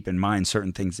to keep in mind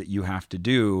certain things that you have to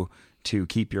do to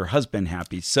keep your husband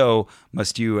happy. So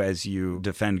must you, as you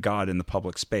defend God in the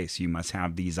public space, you must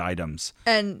have these items.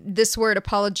 And this word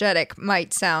apologetic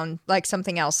might sound like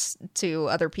something else to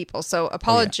other people. So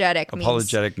apologetic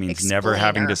means never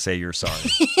having to say you're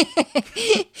sorry.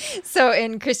 So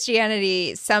in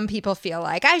Christianity, some people feel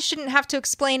like I shouldn't have to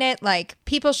explain it. Like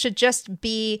people should just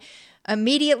be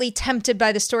immediately tempted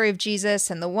by the story of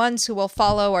Jesus, and the ones who will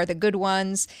follow are the good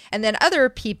ones. And then other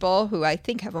people who I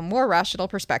think have a more rational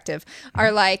perspective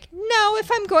are like, no, if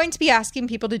I'm going to be asking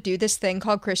people to do this thing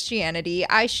called Christianity,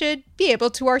 I should be able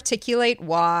to articulate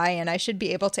why, and I should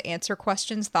be able to answer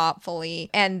questions thoughtfully.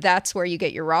 And that's where you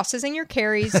get your Rosses and your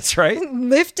Carries. That's right.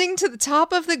 Lifting to the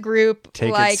top of the group.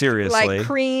 Take it seriously. Like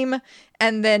cream.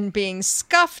 And then being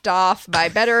scuffed off by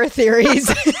better theories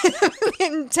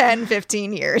in 10,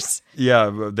 15 years.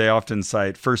 Yeah, they often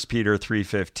cite 1 Peter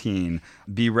 3:15.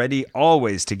 Be ready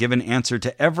always to give an answer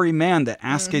to every man that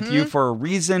asketh you for a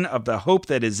reason of the hope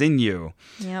that is in you.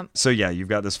 Yep. So yeah, you've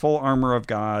got this full armor of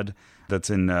God that's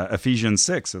in Ephesians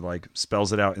 6. It like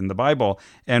spells it out in the Bible.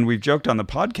 And we've joked on the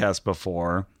podcast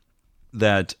before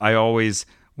that I always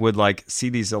would like see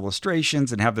these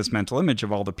illustrations and have this mental image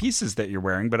of all the pieces that you're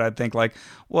wearing. But I'd think like,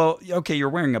 well, okay, you're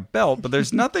wearing a belt, but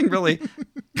there's nothing really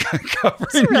covering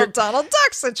It's a real Donald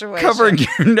Duck situation. covering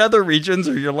your nether regions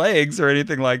or your legs or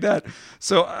anything like that.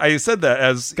 So I said that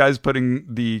as guys putting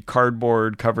the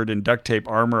cardboard covered in duct tape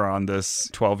armor on this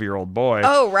 12-year-old boy.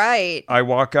 Oh, right. I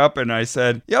walk up and I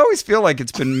said, you always feel like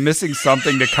it's been missing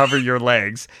something to cover your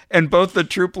legs. And both the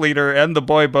troop leader and the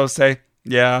boy both say,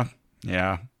 yeah.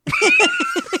 Yeah.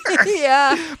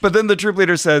 But then the troop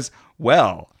leader says,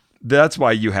 well, that's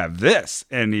why you have this.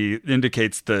 And he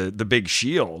indicates the big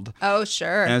shield. Oh,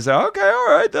 sure. And I said, okay, all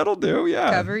right, that'll do.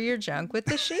 Yeah. Cover your junk with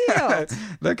the shield.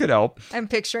 That could help. I'm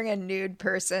picturing a nude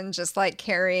person just like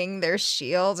carrying their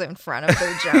shield in front of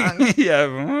their junk. Yeah,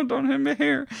 oh, don't hit me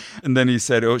here. And then he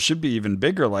said, oh, it should be even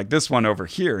bigger, like this one over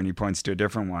here. And he points to a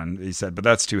different one. He said, but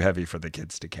that's too heavy for the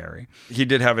kids to carry. He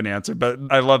did have an answer, but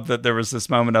I love that there was this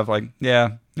moment of like,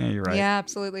 yeah, you're right. Yeah,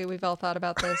 absolutely. We've all thought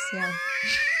about this. Yeah.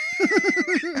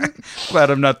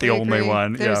 Glad I'm not the We only agree.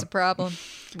 one. There's a problem.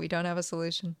 We don't have a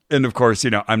solution. And of course,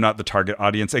 I'm not the target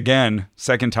audience. Again,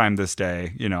 second time this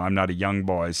day, I'm not a young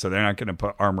boy, so they're not going to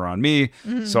put armor on me.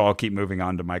 Mm-hmm. So I'll keep moving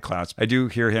on to my class. I do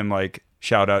hear him like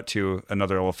shout out to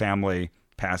another little family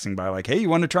passing by like, hey, you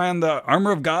want to try on the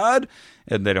armor of God?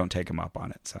 And they don't take him up on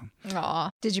it. So,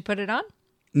 Aw. Did you put it on?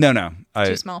 no.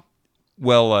 Too small.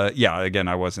 Well, yeah, again,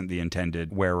 I wasn't the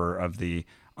intended wearer of the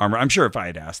armor. I'm sure if I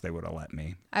had asked, they would have let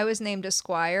me. I was named a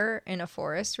squire in a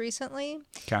forest recently.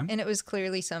 Okay. And it was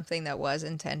clearly something that was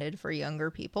intended for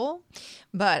younger people,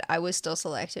 but I was still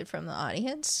selected from the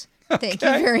audience. Thank you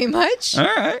very much. All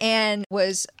right. And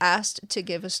was asked to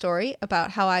give a story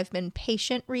about how I've been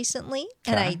patient recently.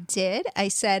 And I did. I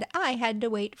said I had to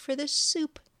wait for the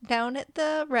soup down at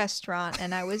the restaurant,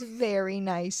 and I was very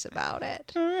nice about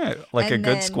it. All right. Like And a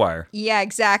good then- squire. Yeah,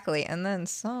 exactly. And then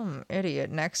some idiot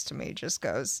next to me just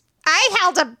goes, I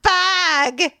held a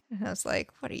bag. And I was like,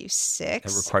 what are you,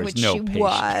 6? That requires Which no she patience.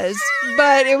 was.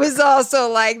 But it was also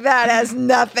like, that has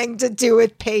nothing to do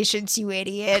with patience, you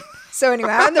idiot. So anyway,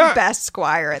 I'm the best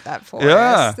squire at that forest.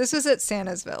 Yeah. This was at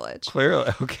Santa's Village.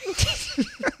 Clearly. Okay.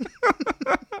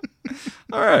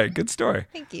 All right, good story.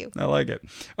 Thank you. I like it.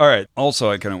 All right. Also,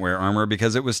 I couldn't wear armor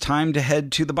because it was time to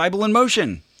head to the Bible in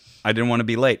Motion. I didn't want to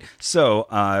be late. So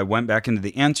I went back into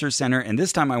the Answer Center, and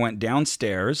this time I went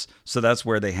downstairs. So that's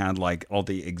where they had like all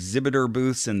the exhibitor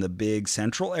booths in the big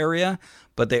central area.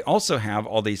 But they also have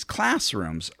all these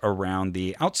classrooms around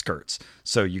the outskirts.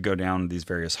 So you go down these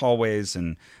various hallways,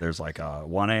 and there's like a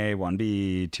 1A,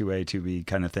 1B, 2A, 2B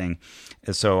kind of thing.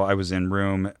 And so I was in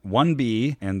room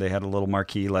 1B, and they had a little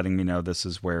marquee letting me know this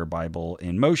is where Bible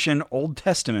in Motion, Old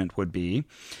Testament would be.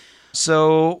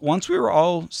 So once we were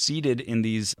all seated in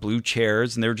these blue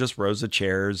chairs, and they were just rows of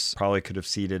chairs, probably could have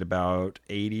seated about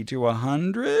 80 to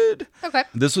 100. Okay.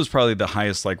 This was probably the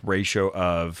highest like ratio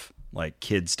of like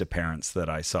kids to parents that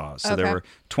I saw. So there were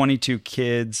 22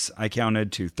 kids I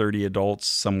counted to 30 adults,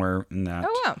 somewhere in that.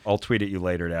 Oh, wow. I'll tweet at you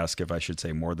later to ask if I should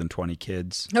say more than 20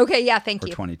 kids. Okay, yeah, thank Or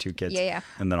you. 22 kids. Yeah.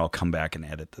 And then I'll come back and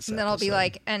edit this And then I'll be episode.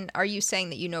 like, and are you saying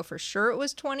that you know for sure it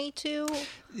was 22?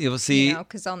 You'll see. You know,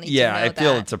 'cause I'll need to yeah, know I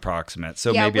feel that. it's approximate.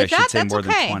 So Yeah, maybe I with should that, say that's more okay.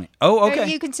 than 20. Oh, Or okay.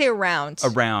 you can say around.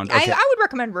 Around, okay. I would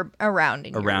recommend around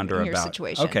in Around your, or in your about.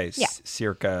 situation. Okay, Yeah.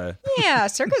 circa Yeah,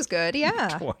 circa's good.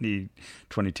 Yeah.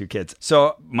 22 kids.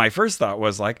 So my first thought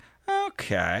was like,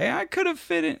 okay, I could have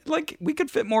fit in, like, we could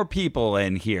fit more people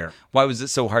in here. Why was it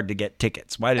so hard to get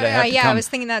tickets? Why did I have to Yeah, come I was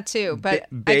thinking that too. But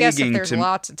I guess if begging there's to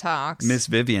lots of talks. Miss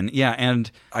Vivian? Yeah, and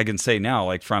I can say now,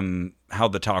 like, from how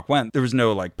the talk went, there was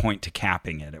no, like, point to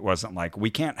capping it. It wasn't like, we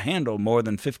can't handle more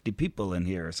than 50 people in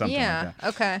here or something Yeah, like that.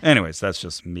 okay. Anyways, that's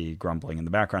just me grumbling in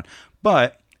the background.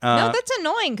 But no, that's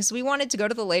annoying because we wanted to go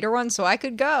to the later one so I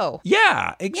could go.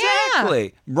 yeah,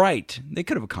 exactly. Right. They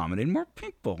could have accommodated more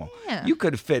people. Yeah. You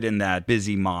could have fit in that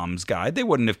busy mom's guide. They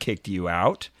wouldn't have kicked you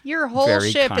out. Your whole Very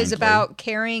ship kindly. is about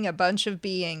carrying a bunch of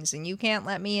beings and you can't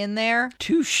let me in there?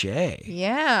 Touche.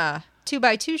 Yeah.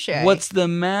 2x2 shay. What's the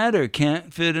matter?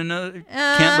 Can't fit another?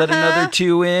 Can't let another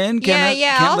two in? Yeah.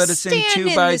 Can't I'll let us in stand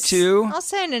 2x2? I'll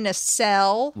stand in a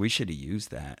cell. We should have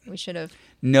used that. We should have.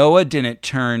 Noah didn't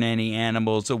turn any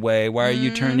animals away. Why are you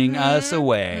turning Mm-hmm. us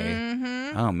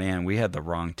away? Oh man, we had the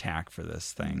wrong tack for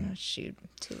this thing. Oh, shoot.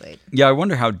 Too late. Yeah, I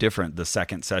wonder how different the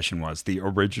second session was, the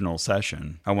original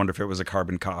session. I wonder if it was a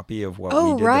carbon copy of what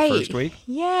we did the first week.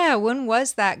 Yeah. When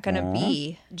was that going to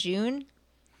be? June?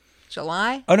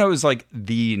 July? Oh, no, it was like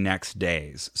the next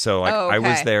days. So like Oh, I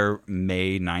was okay. there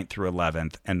May 9th through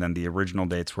 11th, and then the original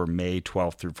dates were May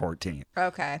 12th through 14th.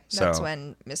 Okay. That's So-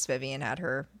 when Miss Vivian had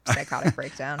her psychotic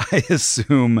breakdown. I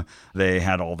assume they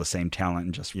had all the same talent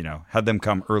and just, had them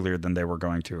come earlier than they were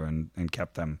going to and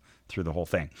kept them through the whole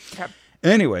thing. Okay.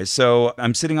 Anyway, so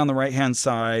I'm sitting on the right-hand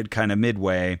side, kind of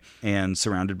midway, and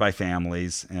surrounded by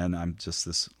families, and I'm just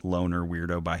this loner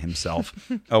weirdo by himself.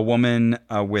 A woman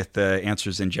with the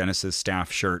Answers in Genesis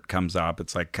staff shirt comes up.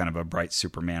 It's like kind of a bright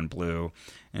Superman blue,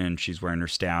 and she's wearing her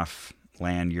staff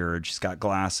lanyard. She's got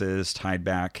glasses, tied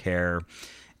back hair,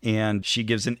 and she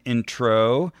gives an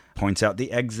intro, points out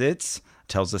the exits,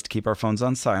 tells us to keep our phones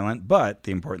on silent, but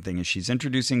the important thing is she's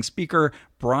introducing speaker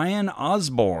Brian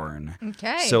Osborne.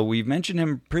 Okay. So we've mentioned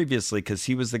him previously because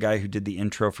he was the guy who did the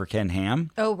intro for Ken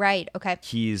Ham. Oh, right. Okay.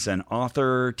 He's an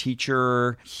author,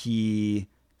 teacher. He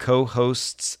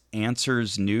co-hosts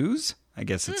Answers News. I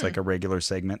guess it's like a regular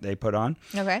segment they put on.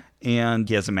 Okay. And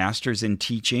he has a master's in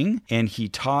teaching, and he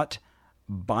taught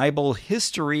Bible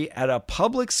history at a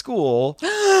public school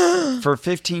for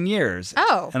 15 years.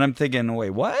 Oh. And I'm thinking, wait,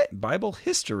 what? Bible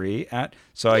history at...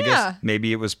 So I Yeah. guess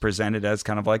maybe it was presented as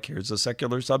kind of like, here's a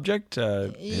secular subject,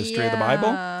 history of the Bible.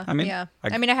 I mean, yeah. I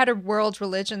had a world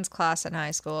religions class in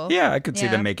high school. yeah, I could see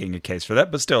Yeah. them making a case for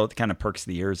that, but still, it kind of perks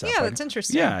the ears up. Yeah, Like, that's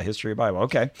interesting. Yeah, history of Bible.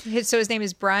 Okay. So his name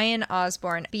is Brian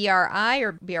Osborne. B-R-I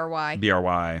or B-R-Y?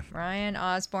 BRY, Brian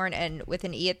Osborne, and with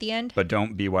an E at the end? but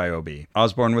don't BYOB.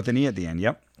 Osborne with an E at the end,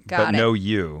 yep. Got but it. no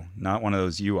U, not one of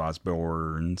those U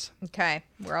Osbornes. Okay.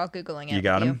 We're all Googling it. You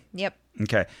got with him? Yep.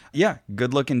 Okay. Yeah,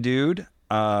 good looking dude.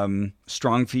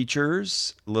 Strong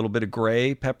features, a little bit of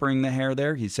gray peppering the hair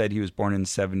there. He said he was born in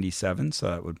 77, so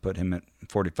that would put him at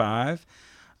 45.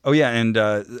 Oh, yeah, and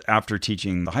after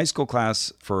teaching the high school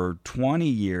class for 20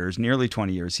 years, nearly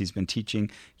 20 years, he's been teaching,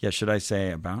 should I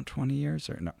say about 20 years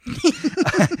or no?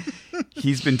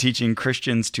 He's been teaching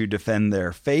Christians to defend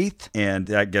their faith, and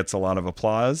that gets a lot of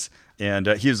applause. And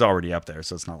he was already up there,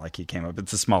 so it's not like he came up.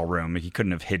 It's a small room. He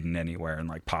couldn't have hidden anywhere and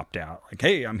like popped out like,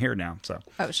 hey, I'm here now. So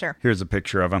Oh, sure. here's a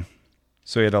picture of him.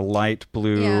 So he had a light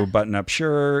blue Yeah. button-up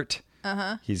shirt.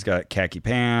 Uh-huh. He's got khaki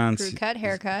pants. Crew cut,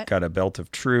 haircut. Got a belt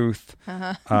of truth.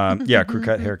 Uh-huh. Yeah, crew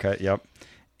cut, haircut. Yep.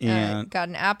 And Got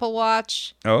an Apple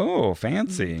Watch, oh,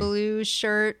 fancy. blue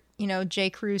shirt. J.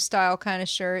 Crew style kind of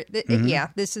shirt. Yeah,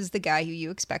 this is the guy who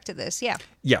you expect to this. Yeah.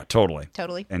 Yeah, totally.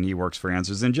 Totally. And he works for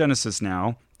Answers in Genesis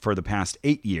now for the past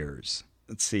 8 years.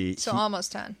 Let's see. So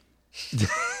almost 10.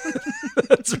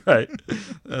 That's right.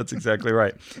 That's exactly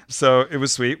right. So it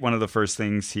was sweet. One of the first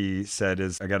things he said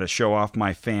is, I got to show off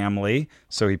my family.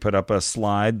 So he put up a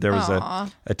slide. There was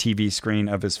a TV screen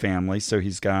of his family. So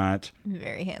he's got...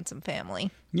 Very handsome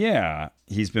family. Yeah.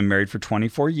 He's been married for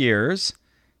 24 years.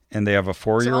 And they have a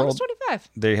 4-year-old... So almost 25.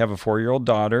 They have a 4-year-old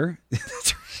daughter.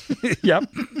 Yep.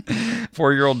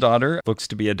 4-year-old daughter, looks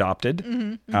to be adopted.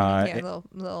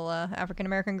 Little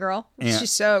African-American girl. And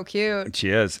she's so cute. She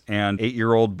is. And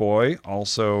 8-year-old boy,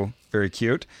 also very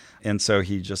cute. And so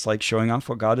he just likes showing off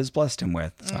what God has blessed him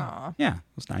with. So, yeah, it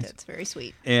was nice. That's very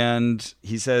sweet. And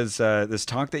he says this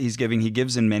talk that he's giving, he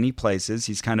gives in many places.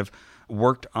 He's kind of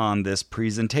worked on this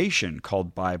presentation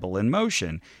called Bible in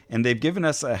Motion. And they've given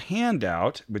us a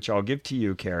handout, which I'll give to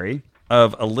you, Carrie,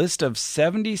 of a list of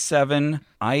 77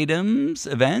 items,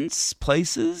 events,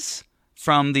 places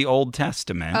from the Old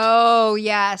Testament. Oh,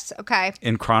 yes. Okay.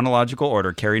 In chronological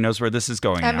order. Carrie knows where this is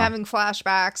going I'm now. having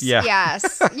flashbacks. Yeah.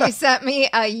 Yes. You sent me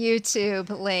a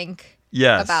YouTube link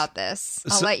about this.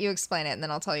 I'll let you explain it, and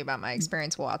then I'll tell you about my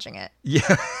experience watching it.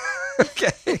 Yeah.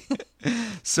 Okay.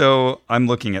 So I'm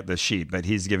looking at this sheet, but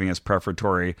he's giving us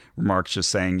prefatory remarks just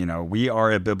saying, we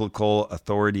are a biblical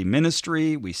authority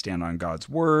ministry. We stand on God's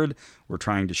word. We're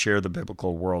trying to share the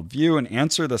biblical worldview and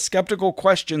answer the skeptical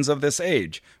questions of this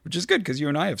age, which is good because you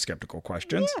and I have skeptical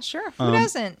questions. Yeah, sure. Who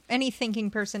doesn't? Any thinking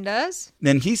person does.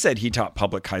 Then he said he taught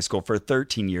public high school for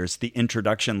 13 years. The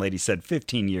introduction lady said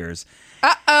 15 years.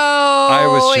 Uh-oh. I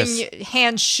was just... And your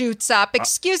hand shoots up.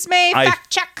 Excuse me, fact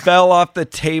check. I fell off the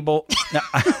table.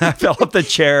 I fell off the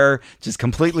chair, just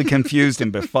completely confused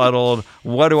and befuddled.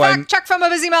 Fact check from a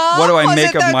busy mom. What do I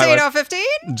make of my life? 13 or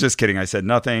 15? Just kidding. I said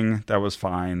nothing. That was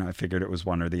fine. I figured it was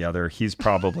one or the other. He's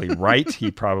probably right. He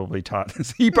probably taught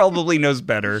this. He probably knows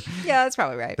better. Yeah, that's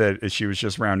probably right. That she was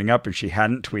just rounding up and she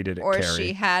hadn't tweeted it, or Carrie.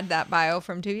 she had that bio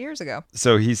from 2 years ago.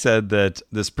 So he said that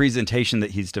this presentation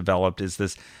that he's developed is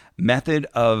this method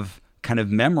of kind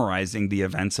of memorizing the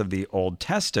events of the Old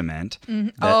Testament.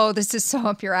 This is so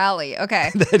up your alley. Okay.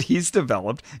 That he's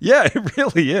developed. Yeah, it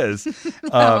really is.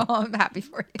 I'm happy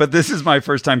for you. But this is my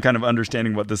first time kind of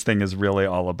understanding what this thing is really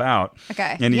all about.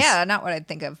 Okay. And not what I'd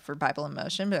think of for Bible in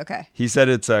Motion, but okay. He said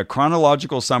it's a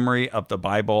chronological summary of the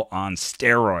Bible on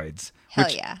steroids.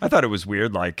 Hell yeah. I thought it was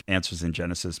weird, like Answers in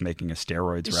Genesis making a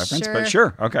steroids reference, Sure. but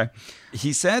sure, okay.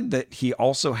 He said that he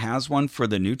also has one for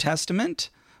the New Testament,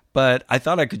 but I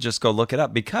thought I could just go look it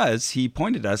up because he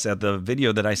pointed us at the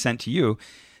video that I sent to you.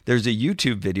 There's a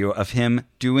YouTube video of him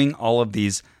doing all of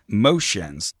these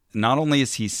motions. Not only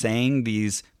is he saying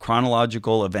these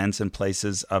chronological events and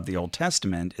places of the Old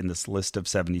Testament in this list of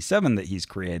 77 that he's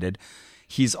created,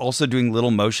 he's also doing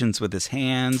little motions with his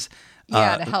hands.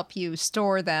 Yeah, to help you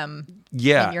store them in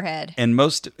your head. And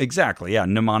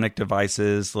mnemonic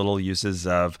devices, little uses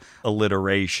of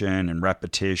alliteration and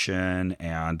repetition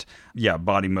and,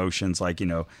 body motions like,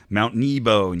 Mount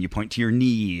Nebo and you point to your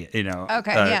knee,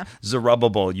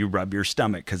 Zerubbabel, you rub your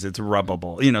stomach because it's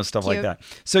rubbable, stuff like that.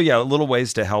 So, little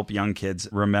ways to help young kids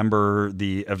remember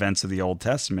the events of the Old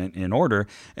Testament in order.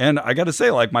 And I got to say,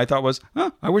 my thought was,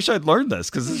 I wish I'd learned this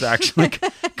because it's actually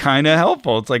kind of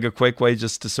helpful. It's like a quick way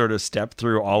just to sort of step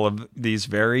through all of these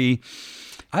very,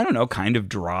 kind of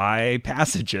dry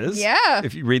passages. Yeah.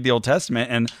 If you read the Old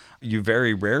Testament, and you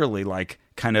very rarely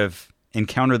kind of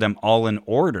encounter them all in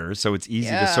order. So it's easy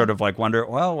to sort of wonder,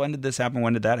 well, when did this happen?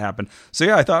 When did that happen?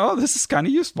 So I thought, this is kind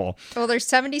of useful. Well, there's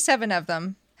 77 of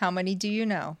them. How many do you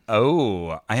know?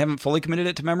 Oh, I haven't fully committed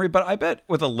it to memory, but I bet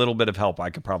with a little bit of help,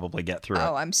 I could probably get through it.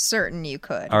 Oh, I'm certain you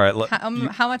could. All right.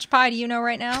 How much pie do you know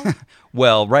right now?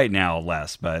 Well, right now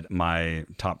less, but my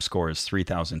top score is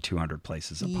 3,200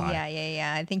 places of pie.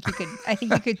 Yeah. I think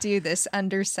you could do this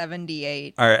under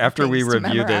 78. All right. After we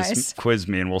review this, quiz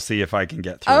me, and we'll see if I can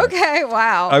get through it. Okay.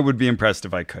 Wow. I would be impressed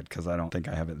if I could, because I don't think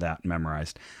I have it that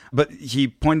memorized. But he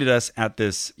pointed us at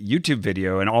this YouTube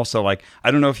video, and also I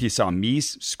don't know if he saw me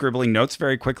scribbling notes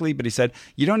very quickly, but he said,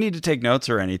 you don't need to take notes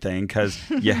or anything because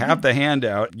you have the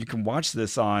handout. You can watch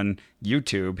this on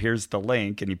YouTube. Here's the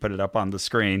link, and you put it up on the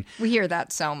screen. We hear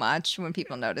that so much when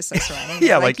people notice us writing.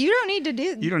 Yeah, you don't need to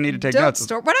do. You don't need to take notes.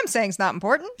 What I'm saying is not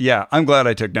important. Yeah, I'm glad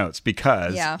I took notes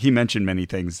because he mentioned many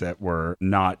things that were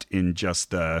not in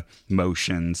just the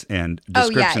motions and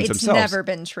descriptions it's themselves. Never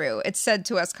been true. It's said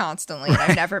to us constantly, and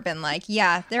I've never been like,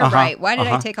 yeah, they're right. Why did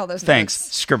I take all those Thanks.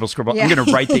 notes? Scribble. Yeah. I'm going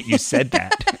to write that you said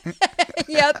that.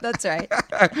 Yep, that's right.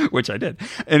 Which I did.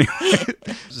 Anyway,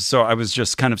 so I was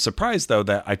just kind of surprised, though,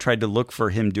 that I tried to look for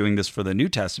him doing this for the New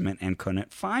Testament and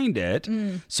couldn't find it.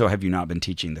 So have you not been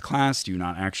teaching the class? Do you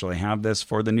not actually have this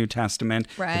for the New Testament?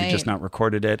 Right. Have you just not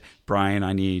recorded it? Brian,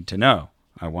 I need to know.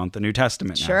 I want the New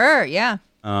Testament now. Sure, yeah.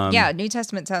 Yeah, New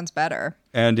Testament sounds better.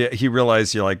 And he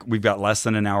realized, we've got less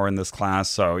than an hour in this class,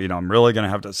 so, I'm really going to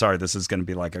have to, sorry, this is going to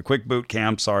be like a quick boot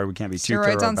camp. Sorry, we can't be too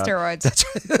thorough Steroids on about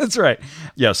steroids. That's right.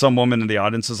 Yeah, some woman in the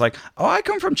audience is like, oh, I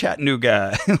come from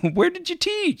Chattanooga. Where did you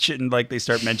teach? And they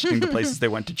start mentioning the places they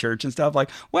went to church and stuff. Like,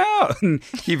 wow. And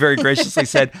he very graciously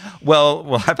said, well,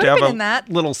 we'll have to have a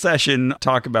little session,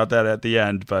 talk about that at the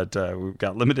end, but we've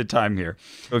got limited time here.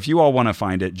 So if you all want to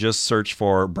find it, just search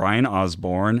for Brian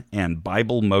Osborne and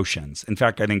Bible Motions. In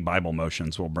fact, I think Bible Motions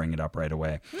will bring it up right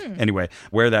away. Anyway,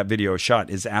 where that video is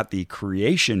shot is at the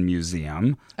Creation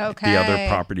Museum, the other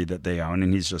property that they own,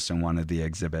 and he's just in one of the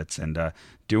exhibits and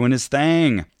doing his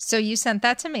thing. So you sent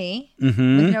that to me with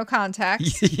no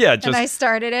context. Yeah. And I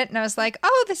started it and I was like,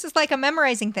 oh, this is like a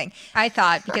memorizing thing. I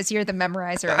thought, because you're the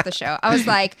memorizer of the show, I was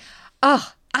like,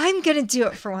 oh, I'm going to do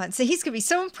it for once. So he's going to be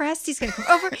so impressed. He's going to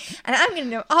come over and I'm going to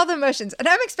know all the emotions. And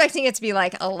I'm expecting it to be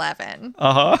like 11,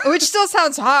 which still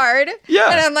sounds hard.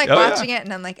 Yeah. And I'm like watching it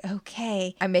and I'm like,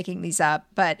 okay, I'm making these up.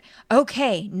 But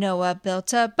okay, Noah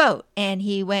built a boat and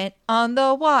he went on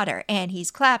the water and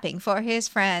he's clapping for his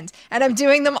friends. And I'm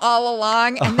doing them all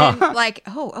along. And then like,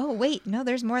 oh, wait, no,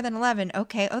 there's more than 11.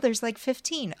 Okay. Oh, there's like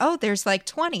 15. Oh, there's like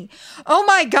 20. Oh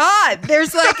my God,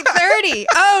 there's like 30.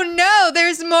 Oh no,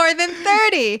 there's more than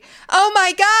 30. Oh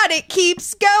my God, it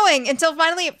keeps going until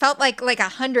finally it felt like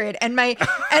 100. And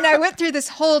I went through this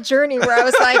whole journey where I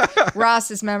was like, Ross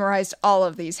has memorized all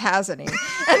of these, hasn't he?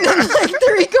 And then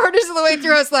 3/4 of the way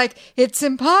through, I was like, it's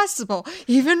impossible.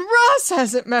 Even Ross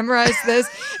hasn't memorized this.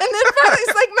 And then finally,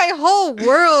 it's like my whole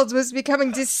world was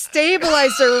becoming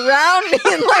destabilized around me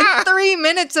in 3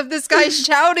 minutes of this guy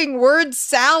shouting word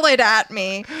salad at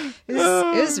me. It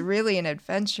was really an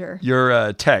adventure.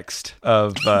 Your text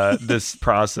of this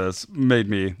process made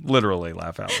me literally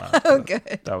laugh out loud. Oh,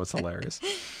 good. That was hilarious.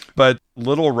 But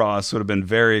little Ross would have been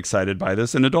very excited by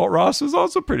this, and adult Ross was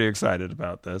also pretty excited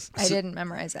about this. I didn't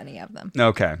memorize any of them.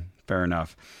 Okay, fair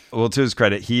enough. Well, to his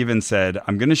credit, he even said,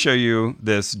 I'm going to show you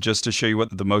this just to show you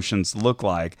what the motions look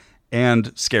like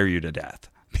and scare you to death.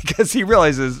 Because he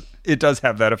realizes it does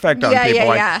have that effect on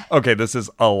people. Okay, this is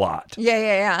a lot.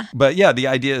 Yeah. But yeah, the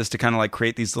idea is to kind of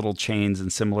create these little chains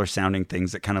and similar sounding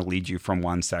things that kind of lead you from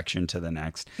one section to the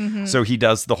next. So he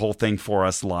does the whole thing for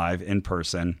us live in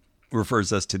person,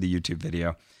 refers us to the YouTube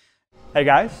video. Hey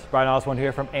guys, Brian Osborne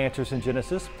here from Answers in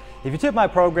Genesis. If you took my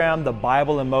program, The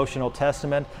Bible in Motion Old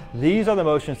Testament, these are the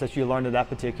motions that you learned in that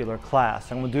particular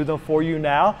class. I'm going to do them for you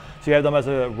now, so you have them as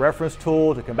a reference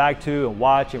tool to come back to and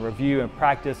watch and review and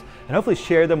practice, and hopefully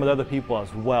share them with other people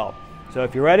as well. So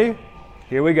if you're ready,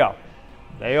 here we go.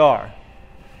 They are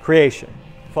creation,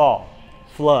 fall,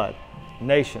 flood,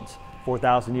 nations.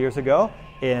 4,000 years ago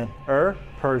in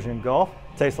Persian Gulf,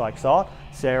 tastes like salt,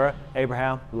 Sarah,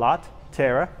 Abraham, Lot,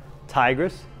 Terah,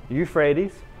 Tigris,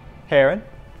 Euphrates, Haran,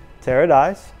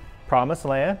 Paradise, Promised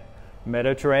Land,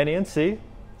 Mediterranean Sea,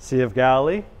 Sea of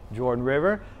Galilee, Jordan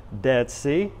River, Dead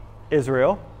Sea,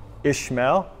 Israel,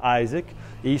 Ishmael, Isaac,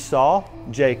 Esau,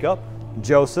 Jacob,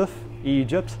 Joseph,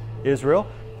 Egypt, Israel,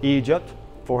 Egypt,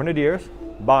 400 years,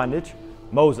 bondage,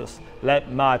 Moses,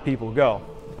 let my people go,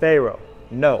 Pharaoh,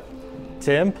 no,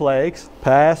 10 plagues,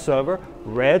 Passover,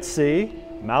 Red Sea,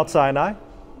 Mount Sinai,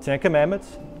 10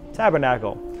 Commandments,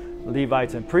 Tabernacle,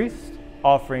 Levites and priests,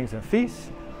 offerings and feasts,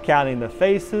 counting the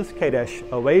faces, Kadesh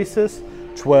Oasis,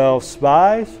 12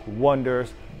 spies,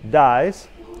 wonders, dies,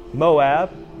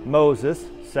 Moab, Moses,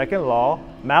 second law,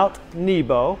 Mount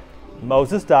Nebo,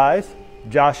 Moses dies,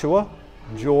 Joshua,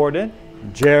 Jordan,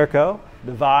 Jericho,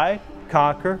 divide,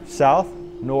 conquer, south,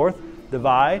 north,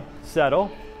 divide,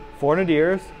 settle, 400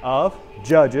 years of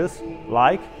judges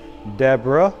like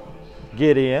Deborah,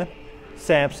 Gideon,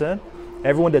 Samson.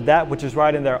 Everyone did that which is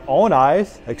right in their own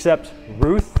eyes, except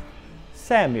Ruth,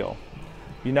 Samuel.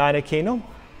 United Kingdom,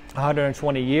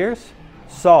 120 years.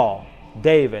 Saul,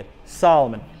 David,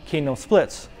 Solomon. Kingdom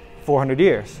splits, 400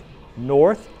 years.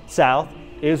 North, south,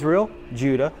 Israel,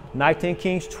 Judah. 19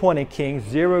 kings, 20 kings,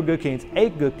 0 good kings,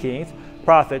 8 good kings.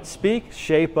 Prophets speak,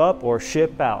 shape up, or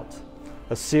ship out.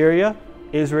 Assyria,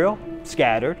 Israel,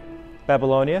 scattered.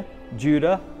 Babylonia,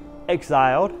 Judah,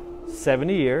 exiled,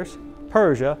 70 years.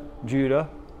 Persia, Judah,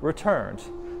 returns.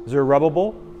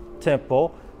 Zerubbabel,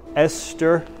 temple.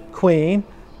 Esther, queen.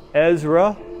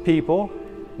 Ezra, people.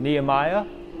 Nehemiah,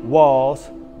 walls,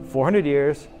 400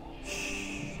 years.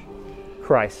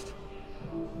 Christ.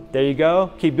 There you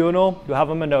go. Keep doing them. You'll have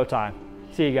them in no time.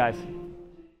 See you guys.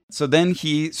 So then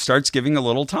he starts giving a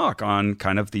little talk on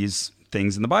kind of these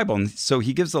things in the Bible. And so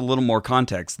he gives a little more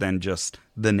context than just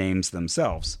the names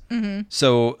themselves. Mm-hmm.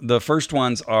 So the first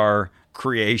ones are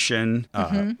creation,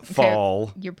 fall.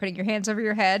 Okay. You're putting your hands over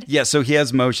your head. Yeah, so he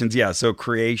has motions. Yeah, so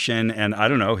creation, and I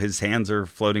don't know, his hands are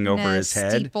floating over his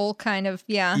head. Steeple kind of,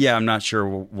 yeah. Yeah, I'm not sure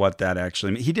what that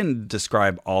actually means. He didn't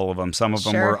describe all of them. Some of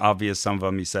them were obvious. Some of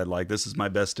them he said, like, this is my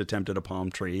best attempt at a palm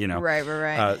tree, you know.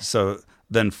 Right. So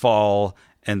then fall,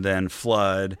 and then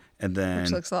flood, and then...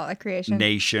 Which looks a lot like creation.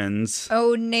 Nations.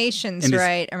 Oh, nations,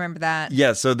 right. I remember that.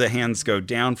 Yeah, so the hands go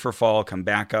down for fall, come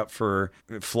back up for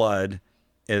flood.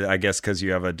 I guess because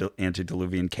you have an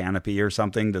antediluvian canopy or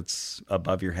something that's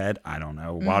above your head. I don't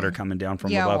know. Water coming down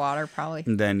from above. Yeah, water probably.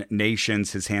 And then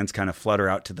nations, his hands kind of flutter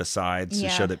out to the sides to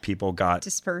show that people got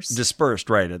dispersed,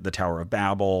 right, at the Tower of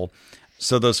Babel.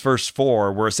 So those first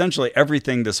four were essentially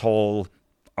everything this whole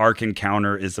Ark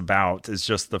encounter is about is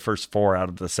just the first 4 out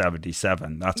of the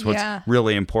 77. That's what's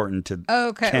really important to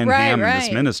Ken Ham in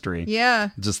this ministry. Yeah.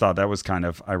 Just thought that was kind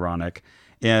of ironic.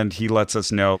 And he lets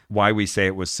us know why we say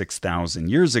it was 6,000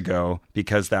 years ago,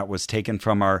 because that was taken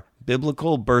from our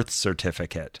biblical birth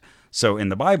certificate. So in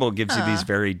the Bible, it gives you these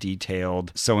very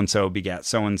detailed, so-and-so begat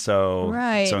so-and-so,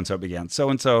 right. So-and-so begat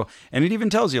so-and-so. And it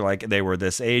even tells you, like, they were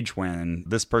this age when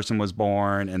this person was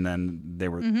born, and then they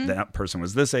were that person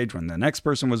was this age when the next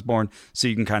person was born. So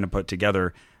you can kind of put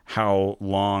together how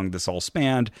long this all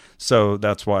spanned. So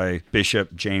that's why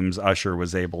Bishop James Usher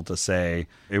was able to say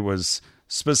it was...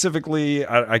 Specifically,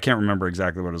 I can't remember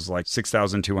exactly what it was like,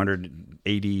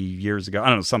 6,280 years ago. I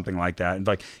don't know, something like that. And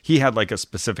like he had like a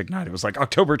specific night. It was like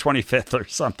October 25th or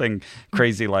something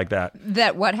crazy like that.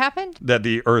 That what happened? That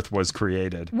the earth was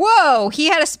created. Whoa, he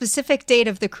had a specific date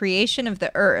of the creation of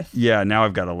the earth. Yeah, now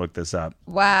I've got to look this up.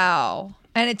 Wow.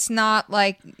 And it's not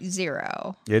like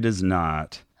 0. It is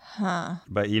not. Huh.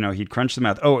 But, you know, he'd crunch the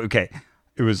math. Oh, okay.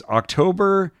 It was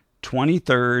October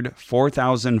 23rd,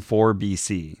 4004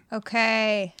 BC.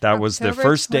 Okay. That was the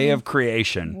first day of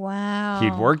creation. Wow.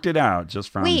 He'd worked it out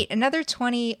just from... Wait, another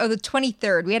 20... Oh, the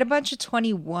 23rd. We had a bunch of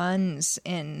 21s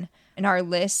in our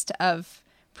list of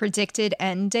predicted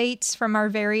end dates from our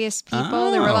various people. Oh.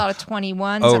 There were a lot of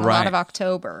 21s and a lot of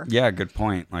October. Yeah, good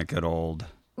point. Like good old...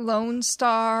 Lone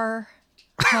Star,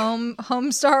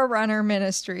 Homestar Runner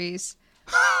Ministries,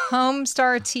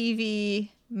 Homestar TV...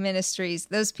 Ministries,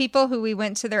 those people who we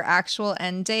went to their actual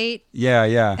end date,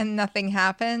 and nothing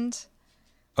happened.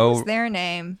 Oh, what's their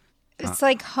name? It's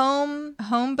like home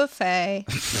buffet.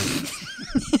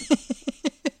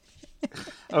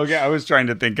 Okay, I was trying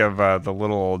to think of the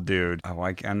little old dude. Oh,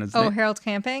 I can't. Harold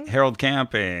Camping. Harold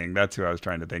Camping. That's who I was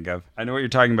trying to think of. I know what you're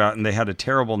talking about, and they had a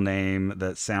terrible name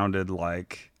that sounded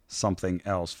like something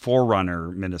else. Forerunner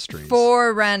Ministries.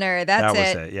 Forerunner. That's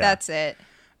that was it. Yeah. That's it.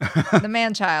 The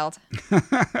man-child.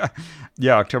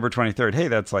 Yeah, October 23rd. Hey,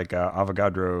 that's like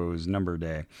Avogadro's number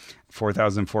day,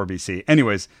 4004 BC.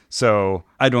 Anyways, so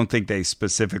I don't think they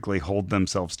specifically hold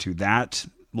themselves to that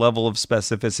level of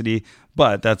specificity,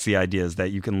 but that's the idea, is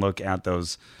that you can look at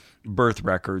those birth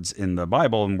records in the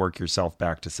Bible and work yourself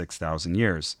back to 6,000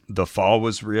 years. The fall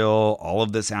was real. All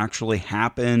of this actually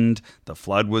happened. The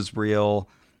flood was real.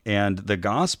 And the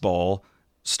gospel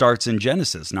starts in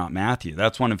Genesis, not Matthew.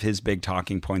 That's one of his big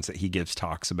talking points that he gives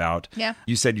talks about. Yeah.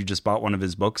 You said you just bought one of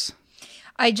his books?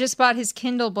 I just bought his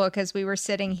Kindle book as we were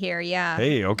sitting here, yeah.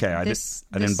 Hey, okay. I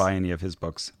didn't buy any of his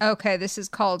books. Okay, this is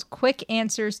called Quick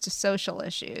Answers to Social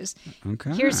Issues.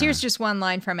 Okay. Here's just one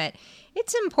line from it.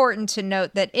 It's important to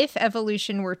note that if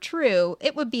evolution were true,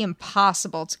 it would be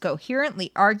impossible to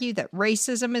coherently argue that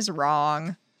racism is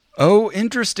wrong. Oh,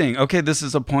 interesting. Okay, this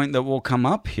is a point that will come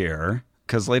up here,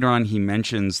 because later on he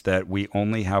mentions that we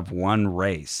only have one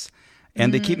race.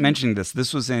 And they keep mentioning this.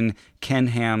 This was in Ken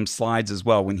Ham's slides as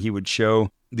well, when he would show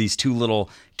these two little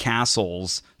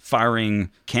castles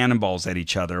firing cannonballs at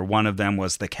each other. One of them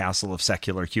was the castle of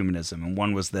secular humanism, and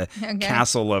one was the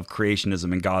castle of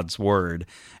creationism and God's word.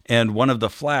 And one of the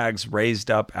flags raised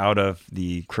up out of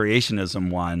the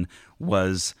creationism one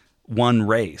was one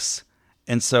race.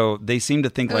 And so they seem to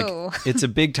think like it's a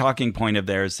big talking point of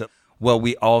theirs that, well,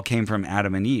 we all came from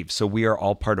Adam and Eve, so we are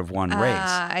all part of one race.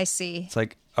 I see. It's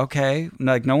like, okay,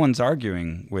 like no one's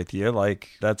arguing with you. Like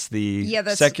that's the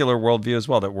secular worldview as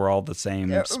well, that we're all the same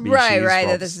species. Right.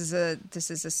 That this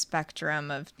is a spectrum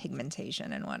of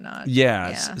pigmentation and whatnot.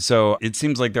 Yes. Yeah. So it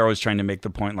seems like they're always trying to make the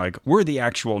point like we're the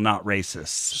actual not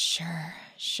racists.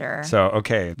 Sure. So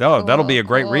okay, that'll be a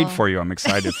great read for you. I'm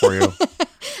excited for you.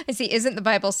 I see. Isn't the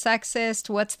Bible sexist?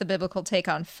 What's the biblical take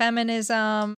on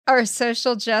feminism? Are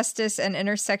social justice and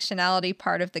intersectionality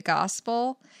part of the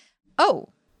gospel? Oh,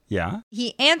 Yeah.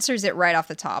 he answers it right off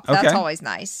the top. Okay. That's always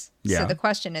nice. Yeah. So the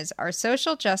question is, are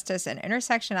social justice and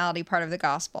intersectionality part of the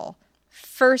gospel?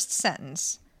 First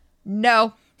sentence.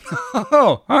 No.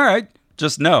 Oh, all right.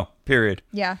 Just no, period.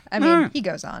 Yeah. I mean, he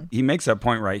goes on. He makes that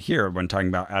point right here when talking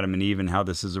about Adam and Eve and how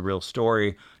this is a real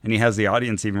story. And he has the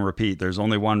audience even repeat, there's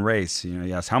only one race. You know,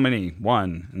 he asks, how many?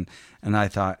 One. And I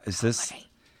thought, is this...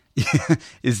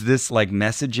 Is this like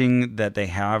messaging that they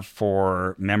have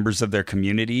for members of their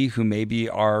community who maybe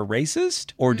are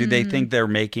racist? Or do they think they're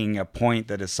making a point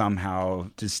that is somehow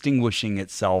distinguishing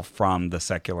itself from the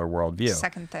secular worldview?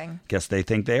 Second thing. Guess they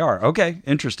think they are. Okay,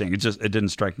 interesting. It didn't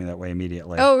strike me that way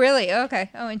immediately. Oh, really? Okay.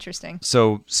 Oh, interesting.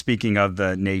 So speaking of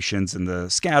the nations and the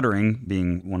scattering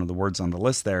being one of the words on the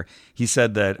list there, he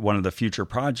said that one of the future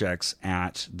projects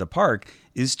at the park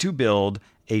is to build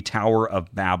a Tower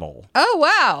of Babel. Oh,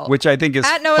 wow. Which I think is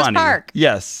at Noah's funny. Park.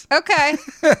 Yes. Okay.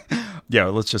 Yeah,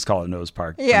 let's just call it Noah's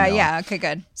Park. Yeah. Okay,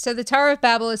 good. So the Tower of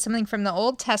Babel is something from the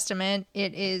Old Testament.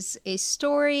 It is a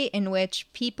story in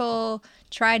which people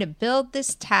try to build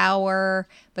this tower,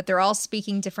 but they're all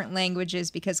speaking different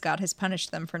languages because God has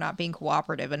punished them for not being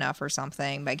cooperative enough or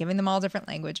something by giving them all different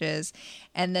languages.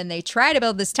 And then they try to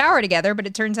build this tower together, but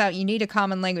it turns out you need a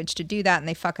common language to do that, and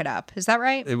they fuck it up. Is that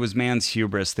right? It was man's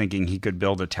hubris thinking he could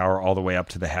build a tower all the way up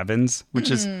to the heavens,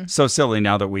 which is so silly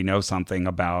now that we know something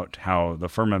about how the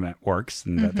firmament works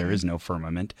and that there is no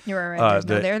firmament. You're right. There's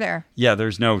no there there. Yeah,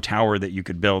 there's no tower that you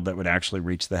could build that would actually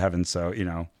reach the heavens. So, you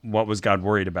know, what was God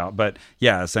worried about? But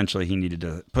yeah, essentially he needed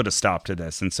to put a stop to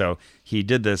this. And so he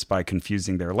did this by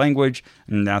confusing their language.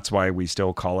 And that's why we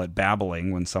still call it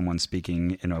babbling when someone's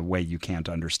speaking in a way you can't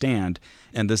understand.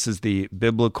 And this is the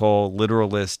biblical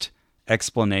literalist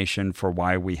explanation for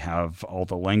why we have all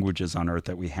the languages on earth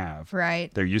that we have.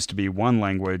 Right. There used to be one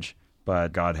language,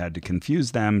 but God had to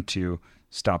confuse them to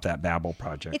stop that Babel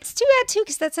project. It's too bad, too,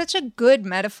 because that's such a good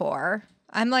metaphor.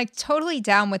 I'm like totally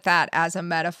down with that as a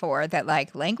metaphor that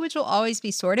like language will always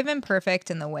be sort of imperfect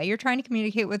in the way you're trying to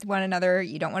communicate with one another.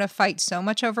 You don't want to fight so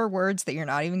much over words that you're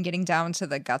not even getting down to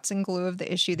the guts and glue of the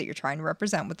issue that you're trying to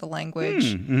represent with the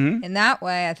language. In that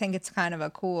way, I think it's kind of a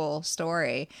cool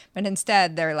story. But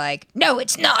instead, they're like, no,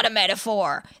 it's not a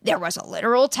metaphor. There was a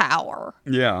literal tower.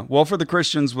 Yeah. Well, for the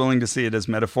Christians willing to see it as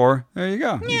metaphor, there you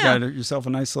go. You got yourself a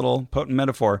nice little potent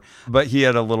metaphor. But he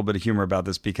had a little bit of humor about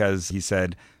this because he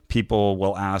said, people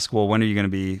will ask, well, when are you going to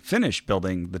be finished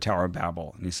building the Tower of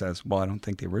Babel? And he says, well, I don't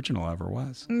think the original ever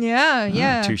was.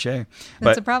 Yeah. Touche.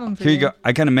 That's a problem for here you. Go.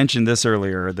 I kind of mentioned this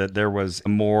earlier, that there was a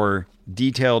more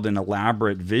detailed and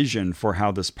elaborate vision for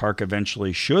how this park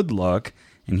eventually should look.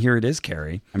 And here it is,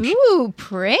 Carrie. Ooh,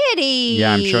 pretty.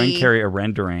 Yeah, I'm showing Carrie a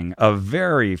rendering of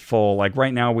very full, like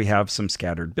right now we have some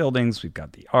scattered buildings. We've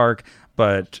got the Ark,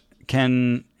 but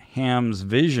Ken Ham's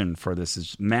vision for this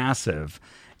is massive.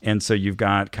 And so you've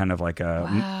got kind of like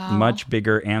a much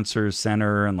bigger answer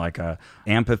center and like a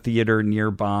amphitheater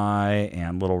nearby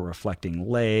and little reflecting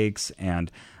lakes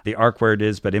and the Ark where it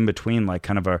is, but in between like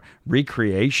kind of a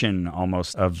recreation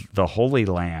almost of the Holy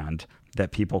Land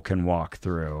that people can walk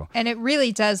through. And it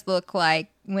really does look like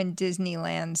when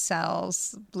Disneyland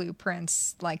sells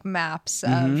blueprints, like maps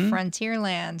of frontier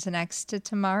lands next to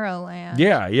Tomorrowland.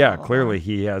 Yeah. Clearly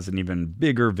he has an even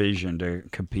bigger vision to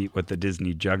compete with the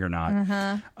Disney juggernaut.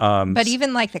 But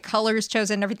even like the colors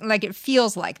chosen and everything, like it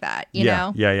feels like that, you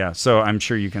know? Yeah. So I'm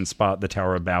sure you can spot the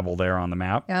Tower of Babel there on the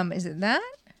map. Is it that?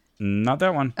 Not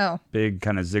that one. Oh. Big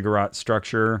kind of ziggurat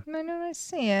structure. I don't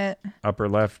see it. Upper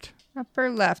left. Upper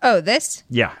left. Oh, this?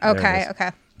 Yeah. Okay.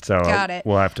 So got it.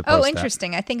 We'll have to post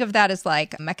interesting. I think of that as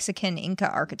like Mexican Inca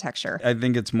architecture. I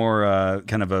think it's more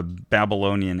kind of a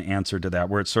Babylonian answer to that,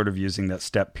 where it's sort of using that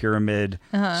step pyramid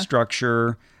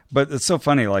structure. But it's so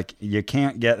funny, like you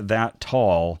can't get that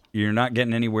tall. You're not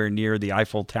getting anywhere near the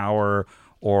Eiffel Tower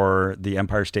or the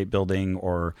Empire State Building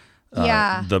or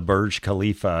the Burj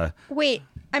Khalifa. Wait,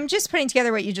 I'm just putting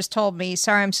together what you just told me.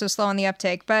 Sorry, I'm so slow on the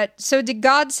uptake. But so did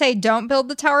God say don't build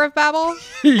the Tower of Babel?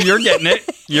 You're getting it.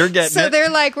 So they're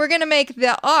like, we're going to make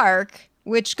the Ark,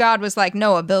 which God was like,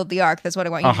 Noah, build the Ark. That's what I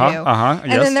want you to do.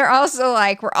 And then they're also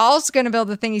like, we're also going to build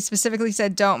the thing he specifically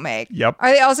said don't make. Yep.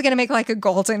 Are they also going to make like a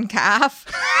golden calf?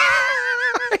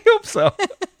 I hope so.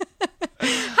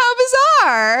 How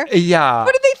bizarre. Yeah.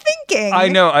 What are they thinking? I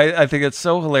know. I think it's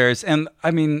so hilarious. And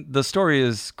I mean, the story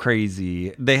is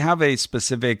crazy. They have a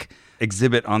specific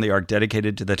exhibit on the Ark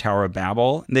dedicated to the Tower of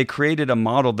Babel. They created a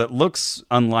model that looks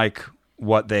unlike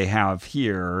what they have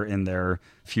here in their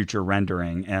future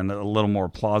rendering and a little more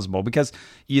plausible, because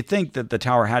you think that the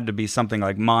tower had to be something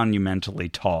like monumentally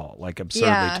tall, like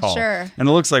absurdly tall. Sure. And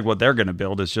it looks like what they're going to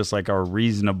build is just like a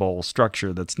reasonable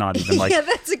structure that's not even like... Yeah,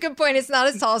 that's a good point. It's not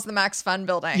as tall as the Max Fun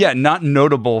building. Yeah, not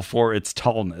notable for its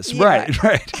tallness. Yeah.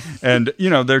 Right. And,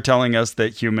 they're telling us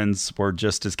that humans were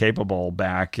just as capable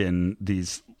back in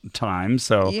these times.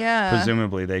 So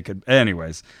presumably they could...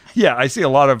 Anyways, yeah, I see a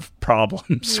lot of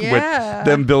problems with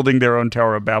them building their own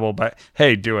Tower of Babel, but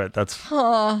hey, do it. That's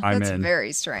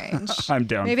very strange. I'm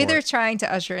down Maybe for they're it. trying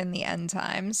to usher in the end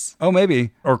times. Oh,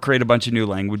 maybe. Or create a bunch of new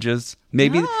languages.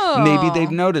 Maybe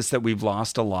they've noticed that we've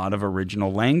lost a lot of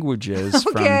original languages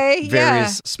from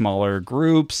various smaller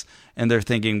groups, and they're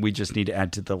thinking we just need to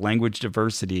add to the language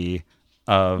diversity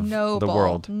of the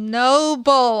world.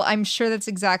 Noble. I'm sure that's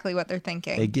exactly what they're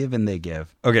thinking. They give and they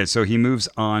give. Okay, so he moves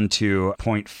on to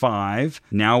point 5.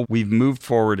 Now we've moved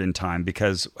forward in time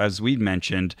because, as we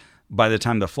mentioned, by the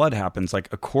time the flood happens,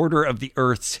 like a quarter of the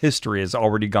Earth's history has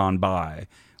already gone by,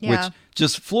 which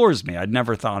just floors me. I'd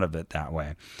never thought of it that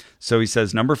way. So he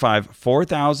says, number 5,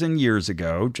 4,000 years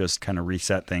ago, just kind of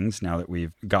reset things now that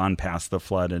we've gone past the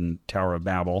flood and Tower of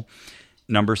Babel.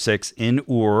 Number 6, in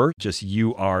Ur, just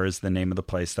Ur is the name of the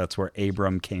place. That's where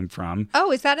Abram came from. Oh,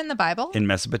 is that in the Bible? In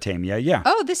Mesopotamia, yeah.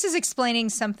 Oh, this is explaining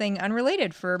something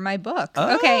unrelated for my book.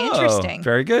 Okay, interesting.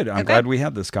 Very good. I'm glad we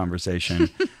had this conversation.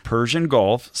 Persian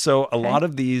Gulf. So a lot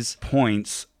of these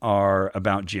points are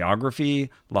about geography.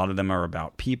 A lot of them are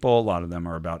about people. A lot of them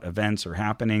are about events or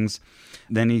happenings.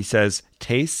 Then he says,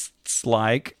 tastes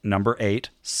like, number 8,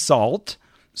 salt.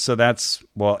 So that's,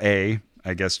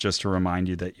 I guess just to remind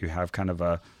you that you have kind of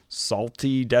a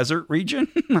salty desert region,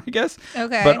 I guess.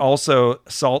 Okay. But also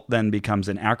SALT then becomes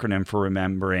an acronym for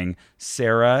remembering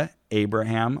Sarah,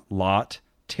 Abraham, Lot,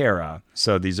 Terah.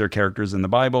 So these are characters in the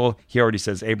Bible. He already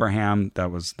says Abraham.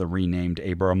 That was the renamed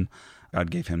Abram. God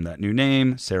gave him that new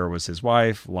name. Sarah was his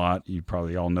wife. Lot, you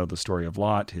probably all know the story of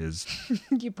Lot.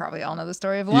 You probably all know the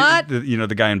story of Lot.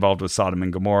 The guy involved with Sodom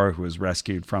and Gomorrah who was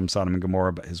rescued from Sodom and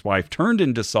Gomorrah, but his wife turned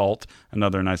into salt.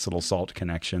 Another nice little salt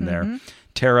connection there.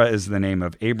 Terah is the name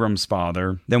of Abram's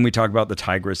father. Then we talk about the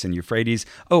Tigris and Euphrates.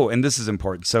 Oh, and this is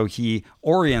important. So he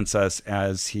orients us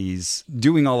as he's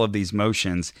doing all of these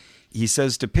motions. He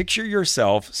says to picture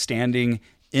yourself standing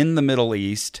in the Middle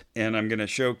East, and I'm going to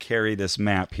show Carrie this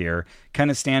map here, kind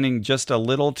of standing just a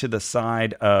little to the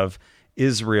side of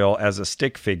Israel as a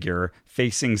stick figure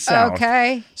facing south.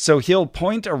 Okay. So he'll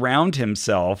point around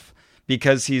himself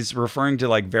because he's referring to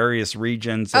like various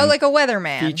regions. And like a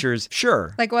weatherman. Features.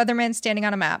 Sure. Like a weatherman standing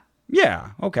on a map. Yeah.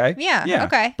 Okay. Yeah.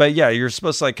 Okay. But yeah, you're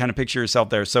supposed to like kind of picture yourself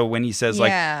there. So when he says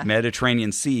like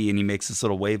Mediterranean Sea and he makes this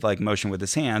little wave-like motion with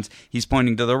his hands, he's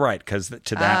pointing to the right because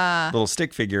to that little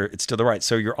stick figure, it's to the right.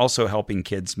 So you're also helping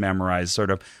kids memorize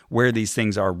sort of where these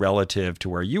things are relative to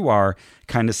where you are,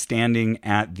 kind of standing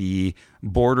at the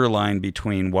borderline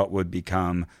between what would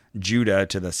become Judah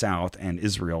to the south and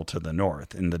Israel to the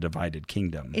north in the divided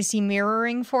kingdom. Is he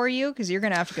mirroring for you? Because you're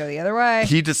going to have to go the other way.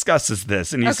 He discusses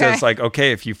this and he says like,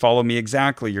 okay, if you follow me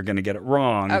exactly, you're going to get it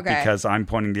wrong because I'm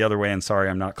pointing the other way and sorry,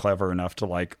 I'm not clever enough to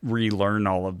like relearn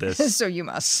all of this. So you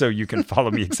must. So you can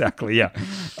follow me exactly.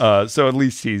 Yeah. So at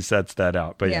least he sets that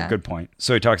out. But yeah, good point.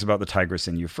 So he talks about the Tigris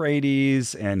and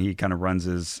Euphrates and he kind of runs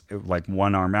his like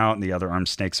one arm out and the other arm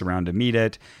snakes around to meet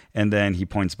it. And then he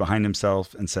points behind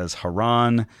himself and says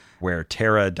Haran, where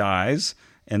Terah dies.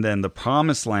 And then the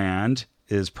promised land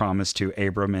is promised to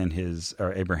Abraham and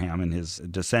his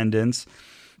descendants.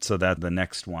 So that's the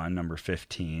next one, number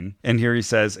 15. And here he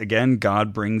says, again,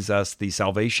 God brings us the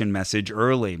salvation message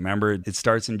early. Remember, it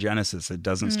starts in Genesis. It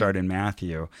doesn't start in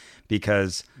Matthew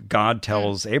because God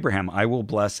tells Abraham, I will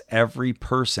bless every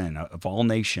person of all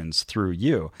nations through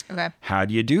you. Okay. How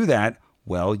do you do that?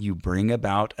 Well, you bring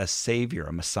about a savior,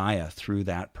 a Messiah through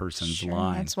that person's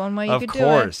line. That's one way you could do it. Of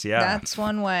course, yeah. That's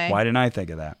one way. Why didn't I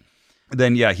think of that?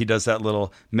 Then, he does that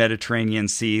little Mediterranean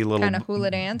Sea, little kind of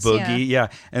hula dance, boogie. Yeah.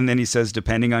 And then he says,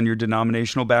 depending on your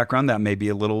denominational background, that may be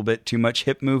a little bit too much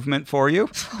hip movement for you.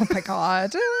 Oh, my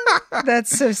God. That's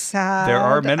so sad. There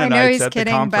are Mennonites at the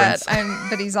conference.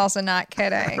 But he's also not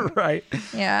kidding. Right.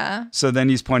 Yeah. So then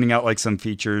he's pointing out like some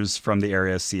features from the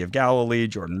area, Sea of Galilee,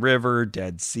 Jordan River,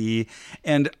 Dead Sea.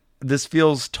 And this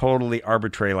feels totally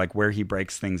arbitrary, like where he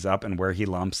breaks things up and where he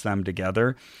lumps them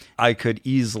together. I could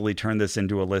easily turn this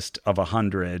into a list of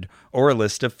 100 or a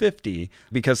list of 50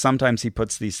 because sometimes he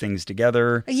puts these things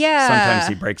together. Yeah. Sometimes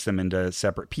he breaks them into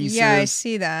separate pieces. Yeah, I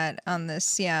see that on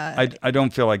this. Yeah. I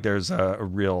don't feel like there's a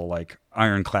real like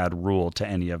ironclad rule to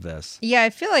any of this. Yeah, I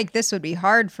feel like this would be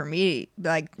hard for me.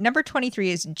 Like, number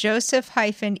 23 is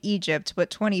Joseph-Egypt, but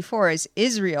 24 is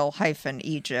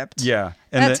Israel-Egypt. Yeah.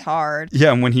 That's hard.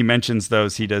 Yeah, and when he mentions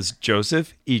those, he does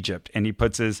Joseph, Egypt, and he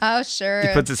puts his sure.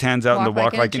 He puts his hands out and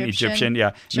walk like an Egyptian.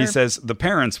 Yeah. Sure. And he says the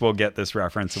parents will get this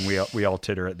reference, and we all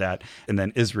titter at that. And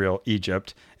then Israel,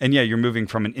 Egypt. And yeah, you're moving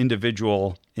from an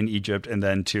individual in Egypt and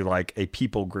then to like a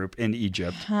people group in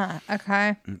Egypt. Huh,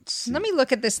 okay. Let me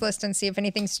look at this list and see if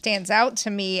anything stands out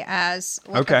to me as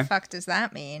what the fuck does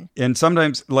that mean? And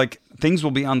sometimes like things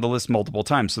will be on the list multiple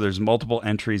times. So there's multiple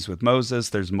entries with Moses,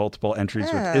 there's multiple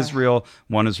entries with Israel.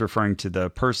 One is referring to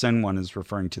the person, one is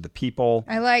referring to the people.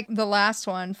 I like the last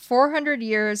one. 400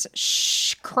 years,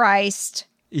 Christ.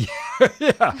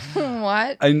 Yeah.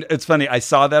 What? And it's funny. I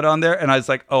saw that on there and I was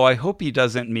like, oh, I hope he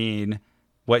doesn't mean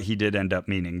what he did end up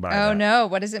meaning by that. Oh, no.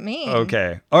 What does it mean?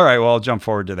 Okay. All right. Well, I'll jump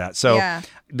forward to that. So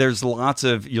there's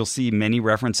you'll see many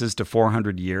references to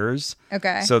 400 years.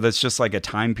 Okay. So that's just like a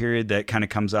time period that kind of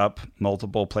comes up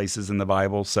multiple places in the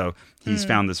Bible. So he's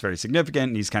found this very significant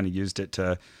and he's kind of used it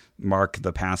to mark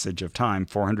the passage of time.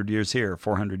 400 years here,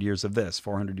 400 years of this,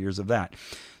 400 years of that.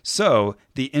 So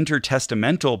the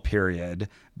intertestamental period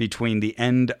between the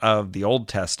end of the Old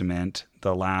Testament,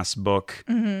 the last book,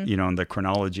 in the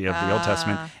chronology of the Old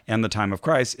Testament, and the time of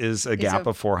Christ is a gap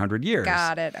of 400 years.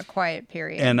 Got it. A quiet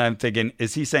period. And I'm thinking,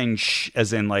 is he saying shh,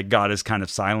 as in like God is kind of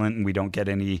silent and we don't get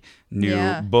any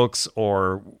new books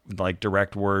or like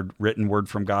direct written word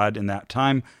from God in that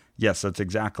time? Yes, that's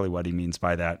exactly what he means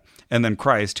by that. And then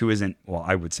Christ, who isn't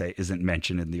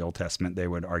mentioned in the Old Testament. They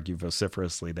would argue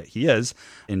vociferously that he is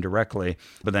indirectly.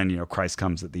 But then, Christ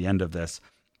comes at the end of this.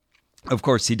 Of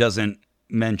course, he doesn't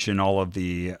mention all of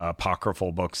the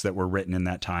apocryphal books that were written in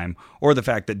that time, or the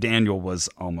fact that Daniel was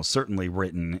almost certainly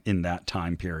written in that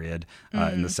time period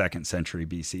in the 2nd century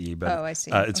BCE. But I see.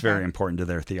 It's very important to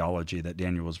their theology that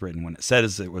Daniel was written when it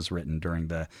says it was written during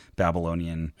the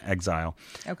Babylonian exile.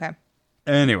 Okay.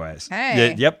 Anyways,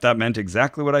 yep, that meant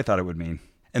exactly what I thought it would mean.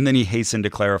 And then he hastened to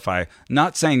clarify,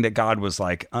 not saying that God was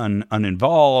like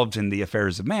uninvolved in the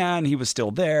affairs of man. He was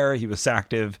still there. He was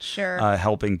active,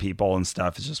 helping people and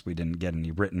stuff. It's just we didn't get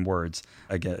any written words,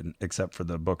 again, except for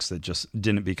the books that just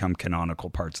didn't become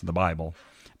canonical parts of the Bible.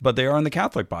 But they are in the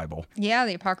Catholic Bible. Yeah,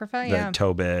 the Apocrypha, the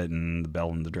Tobit and the Bell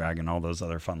and the Dragon, all those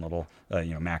other fun little,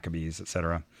 Maccabees,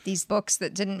 etc. These books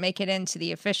that didn't make it into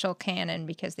the official canon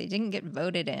because they didn't get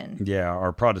voted in. Yeah,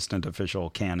 our Protestant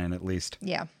official canon, at least.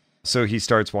 Yeah. So he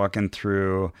starts walking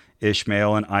through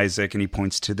Ishmael and Isaac, and he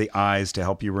points to the eyes to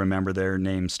help you remember their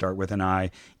names start with an I.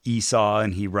 Esau,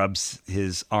 and he rubs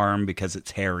his arm because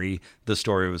it's hairy. The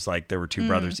story was like there were two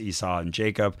brothers, Esau and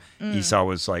Jacob. Esau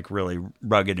was like really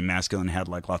rugged and masculine, had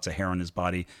like lots of hair on his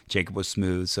body. Jacob was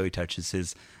smooth, so he touches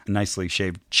his nicely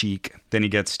shaved cheek. Then he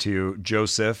gets to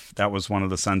Joseph. That was one of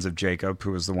the sons of Jacob,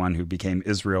 who was the one who became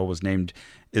Israel, was named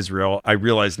Israel. I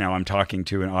realize now I'm talking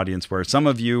to an audience where some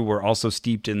of you were also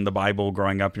steeped in the Bible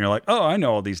growing up, and you're like, oh, I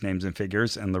know all these names and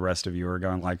figures, and the rest of you are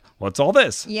going like, what's all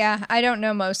this? Yeah, I don't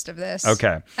know most of this.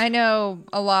 Okay. I know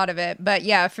a lot of it, but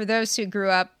yeah, for those who grew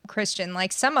up Christian,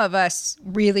 like some of us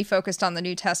really focused on the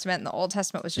New Testament, and the Old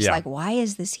Testament was just like, why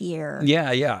is this here?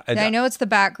 Yeah. I know it's the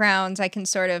background. I can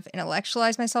sort of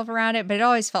intellectualize myself around it, but it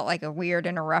always felt like a weird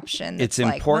interruption. It's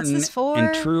like, important what's this for?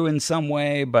 and true in some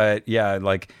way, but yeah,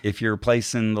 like if you're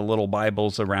placing the little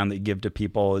Bibles around that you give to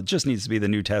people, it just needs to be the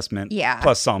New Testament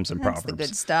plus Psalms and That's Proverbs. The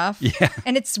good stuff. Yeah.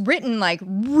 And it's written like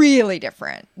really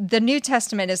different. The New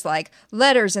Testament is like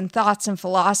letters and thoughts and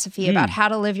philosophy about how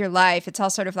to live your life. It's all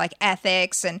sort of like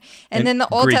ethics and then the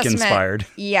Old Greek Testament. inspired.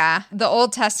 Yeah. The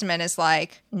Old Testament is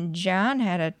like John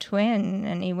had a twin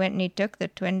and he went and he took the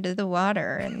twin to the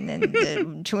water and then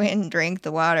the twin drank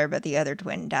the water, but the other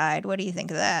twin died. What do you think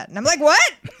of that? And I'm like, what?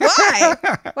 Why?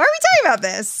 Why are we talking about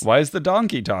this? Why is the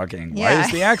donkey talking? Yeah. Why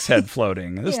is the axe head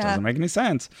floating? This doesn't make any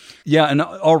sense. Yeah, and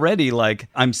already like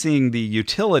I'm seeing the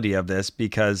utility of this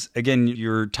because again,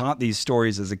 you're taught these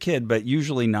stories as a kid, but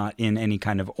usually not in any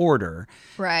kind of order.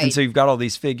 Right. And so you've got all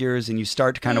these figures and you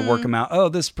start to kind of work them out. Oh,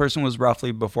 this person was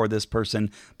roughly before this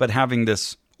person, but having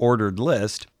this ordered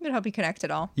list. It would help you connect it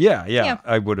all. Yeah.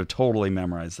 I would have totally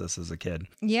memorized this as a kid.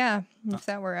 Yeah. If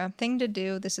that were a thing to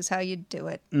do, this is how you'd do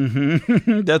it.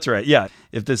 Mm-hmm. That's right. Yeah.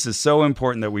 If this is so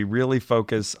important that we really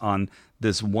focus on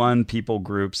this one people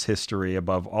group's history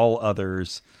above all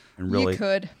others and really. You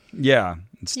could. Yeah.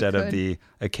 Instead of the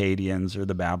Akkadians or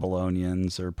the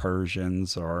Babylonians or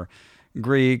Persians or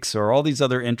Greeks or all these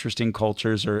other interesting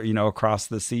cultures or, across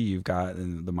the sea, you've got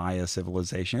the Maya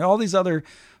civilization, all these other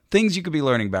things you could be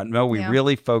learning about. No, we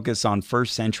really focus on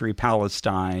first century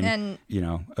Palestine and,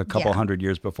 a couple hundred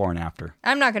years before and after.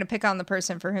 I'm not going to pick on the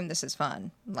person for whom this is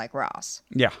fun, like Ross.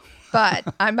 Yeah. But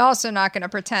I'm also not going to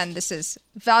pretend this is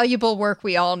valuable work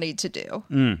we all need to do.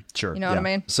 Sure. You know what I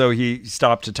mean? So he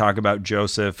stopped to talk about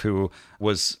Joseph, who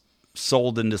was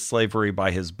sold into slavery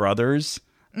by his brothers.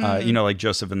 Like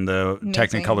Joseph in the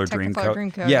Technicolor Dream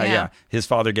coat. Yeah. His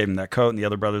father gave him that coat, and the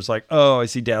other brother's like, oh, I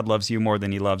see Dad loves you more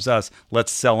than he loves us.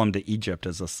 Let's sell him to Egypt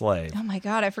as a slave. Oh my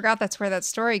God, I forgot that's where that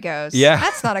story goes. Yeah.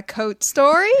 That's not a coat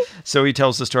story. So he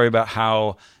tells the story about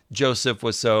how Joseph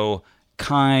was so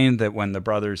kind that when the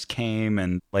brothers came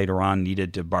and later on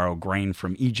needed to borrow grain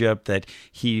from Egypt, that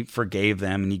he forgave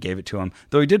them and he gave it to them.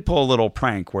 Though he did pull a little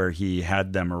prank where he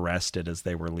had them arrested as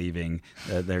they were leaving,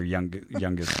 their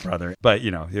youngest brother. But,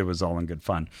 it was all in good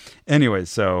fun. Anyway,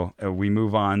 so we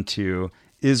move on to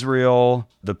Israel,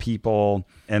 the people,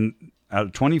 and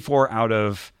 24 out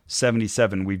of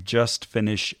 77, we've just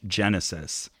finished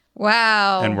Genesis.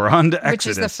 Wow. And we're on to Exodus. Which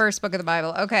is the first book of the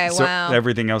Bible. Okay, so wow.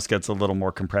 Everything else gets a little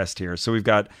more compressed here. So we've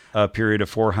got a period of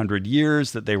 400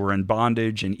 years that they were in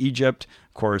bondage in Egypt.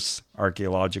 Of course,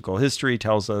 archaeological history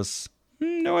tells us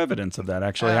no evidence of that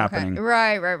actually happening.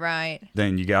 Right.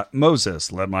 Then you got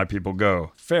Moses, let my people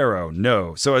go. Pharaoh,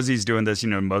 no. So as he's doing this,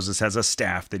 Moses has a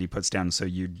staff that he puts down. So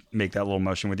you make that little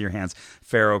motion with your hands.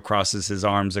 Pharaoh crosses his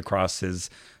arms across his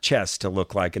chest to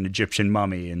look like an Egyptian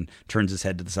mummy and turns his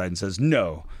head to the side and says,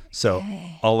 no. So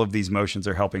all of these motions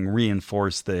are helping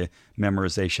reinforce the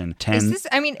memorization.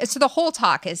 So the whole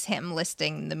talk is him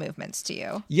listing the movements to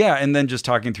you? Yeah, and then just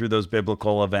talking through those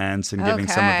biblical events and giving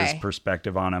some of his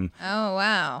perspective on them. Oh,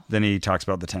 wow. Then he talks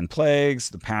about the 10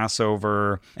 plagues, the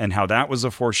Passover, and how that was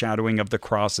a foreshadowing of the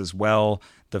cross as well.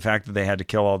 The fact that they had to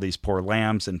kill all these poor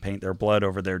lambs and paint their blood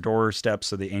over their doorsteps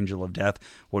so the angel of death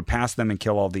would pass them and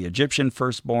kill all the Egyptian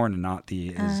firstborn and not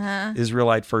the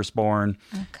Israelite firstborn.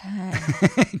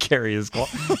 Okay. Carrie is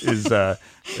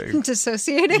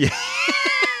dissociated. Yeah.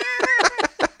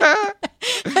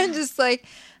 I'm just like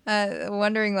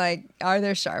wondering, are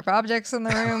there sharp objects in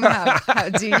the room? How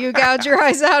do you gouge your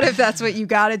eyes out if that's what you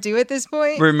got to do at this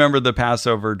point? Remember, the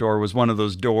Passover door was one of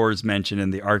those doors mentioned in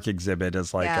the Ark exhibit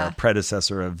as a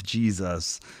predecessor of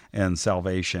Jesus and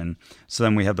salvation. So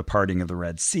then we have the parting of the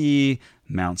Red Sea,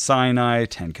 Mount Sinai,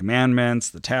 10 Commandments,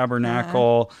 the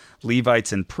Tabernacle,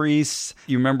 Levites and priests.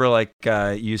 You remember,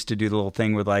 you used to do the little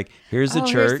thing with here's the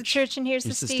church. Here's the church and here's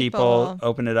the steeple.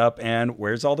 Open it up and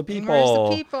where's all the people? And where's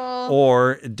the people?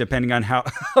 Or depending on how,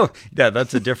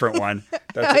 that's a different one.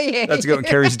 That's good.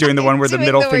 Carrie's doing the one where the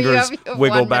middle fingers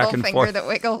wiggle back and forth. That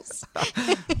wiggles.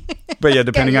 But yeah,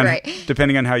 depending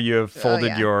on how you have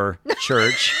folded your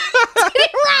church. Did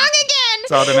it wrong again.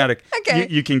 It's automatic. Okay.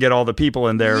 You can get all the people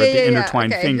in there with the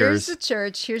intertwined fingers. Here's the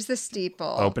church. Here's the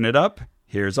steeple. Open it up.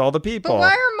 Here's all the people. But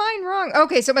why are mine wrong?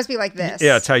 Okay, so it must be like this.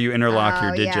 Yeah, it's how you interlock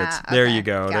your digits. Yeah. There you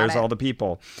go. There's all the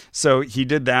people. So he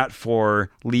did that for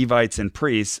Levites and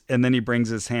priests, and then he brings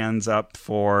his hands up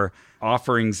for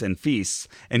offerings and feasts.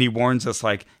 And he warns us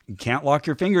you can't lock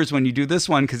your fingers when you do this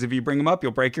one, because if you bring them up,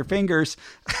 you'll break your fingers.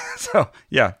 So,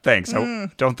 yeah, thanks.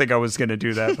 I don't think I was going to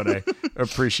do that, but I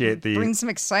appreciate Bring some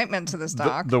excitement to this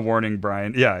talk. The warning,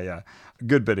 Brian. Yeah.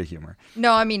 Good bit of humor.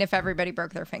 No, I mean, if everybody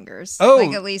broke their fingers.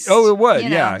 At least. Oh, it would.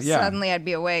 Yeah. Suddenly I'd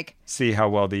be awake. See how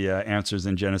well the Answers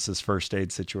in Genesis first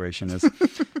aid situation is.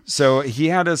 So he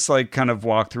had us kind of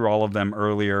walk through all of them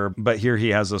earlier, but here he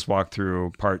has us walk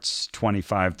through parts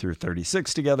 25 through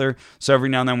 36 together. So every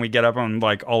now and then we get up and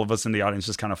all of us in the audience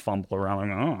just kind of fumble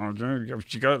around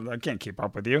I can't keep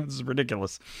up with you. This is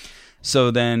ridiculous.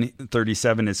 So then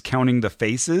 37 is counting the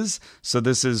faces. So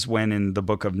this is when in the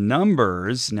book of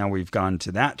Numbers, now we've gone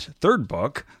to that third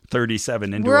book,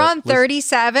 37. We're on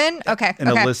 37? Okay. In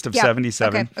a list of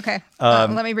 77. Okay.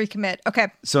 Let me recommit. Okay.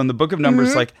 So in the book of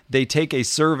Numbers, they take a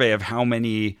survey of how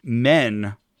many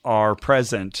men are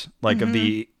present, of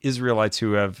the Israelites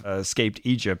who have escaped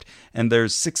Egypt, and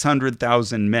there's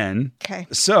 600,000 men. Okay.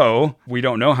 So we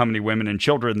don't know how many women and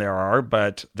children there are,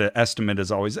 but the estimate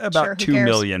is always about 2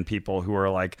 million people who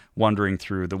are wandering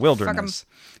through the wilderness.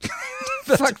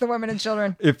 Fuck the women and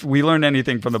children. If we learn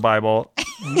anything from the Bible,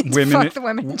 fuck the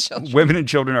women and children. Women and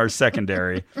children are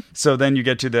secondary. So then you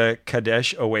get to the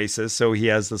Kadesh oasis. So he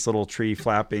has this little tree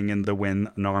flapping in the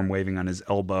wind, an arm waving on his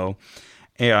elbow.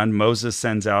 And Moses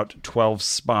sends out 12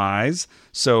 spies.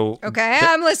 So Okay,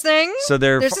 I'm listening. So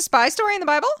there's a spy story in the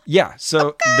Bible? Yeah,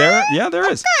 so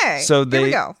there is. Okay, So here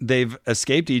we go. they've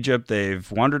escaped Egypt,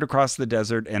 they've wandered across the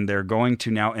desert, and they're going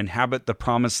to now inhabit the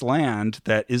promised land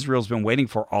that Israel's been waiting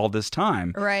for all this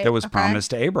time. Right, That was okay.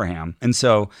 promised to Abraham. And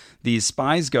so these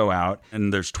spies go out,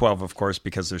 and there's 12, of course,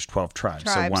 because there's 12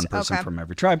 tribes. So one person okay. from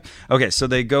every tribe. Okay, so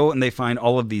they go and they find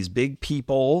all of these big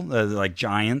people, like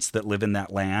giants that live in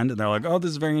that land, and they're like, oh,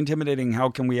 this is very intimidating. How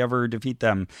can we ever defeat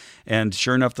them? And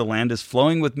sure enough, the land is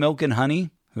flowing with milk and honey.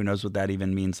 Who knows what that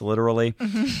even means literally?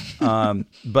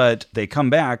 But they come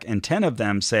back, and 10 of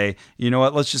them say, you know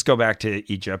what, let's just go back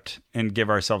to Egypt and give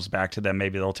ourselves back to them.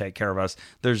 Maybe they'll take care of us.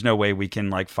 There's no way we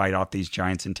can fight off these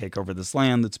giants and take over this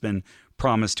land that's been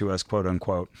promised to us, quote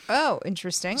unquote. Oh,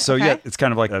 interesting. So okay. yeah, it's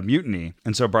kind of like a mutiny.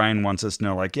 And so Brian wants us to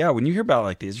know, when you hear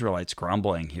about the Israelites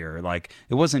grumbling here,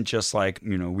 it wasn't just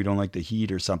we don't like the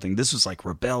heat or something. This was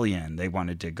rebellion. They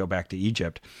wanted to go back to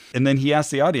Egypt. And then he asked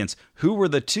the audience, who were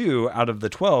the 2 out of the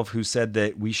 12 who said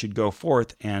that we should go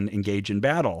forth and engage in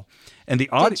battle? And the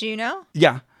audience... Did you know?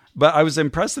 Yeah. But I was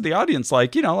impressed at the audience,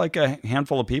 a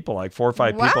handful of people, 4 or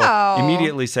 5 people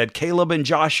immediately said Caleb and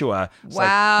Joshua. It's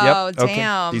wow, yep,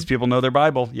 damn. Okay. These people know their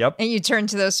Bible. Yep. And you turned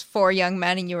to those 4 young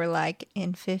men and you were like,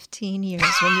 in 15 years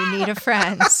when you need a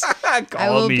friend, I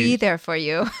will be there for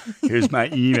you. Here's my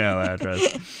email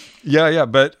address. Yeah,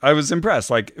 but I was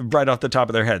impressed, right off the top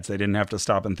of their heads. They didn't have to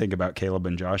stop and think about Caleb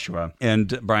and Joshua.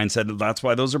 And Brian said, that's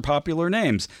why those are popular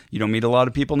names. You don't meet a lot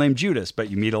of people named Judas, but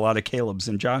you meet a lot of Calebs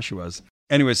and Joshuas.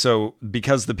 Anyway, so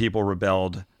because the people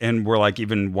rebelled and were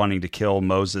even wanting to kill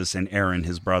Moses and Aaron,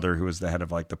 his brother, who was the head of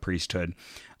the priesthood,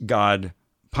 God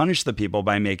punished the people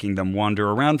by making them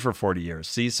wander around for 40 years.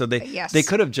 See, so they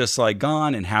could have just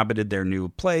gone, inhabited their new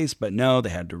place, but no, they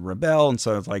had to rebel. And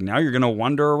so it's now you're going to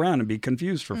wander around and be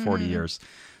confused for 40 years.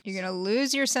 You're going to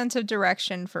lose your sense of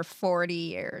direction for 40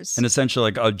 years. And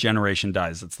essentially, a generation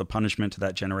dies. It's the punishment to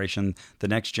that generation. The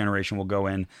next generation will go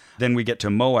in. Then we get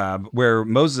to Moab, where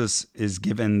Moses is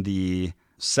given the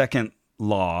second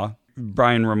law.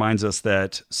 Brian reminds us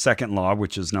that second law,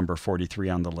 which is number 43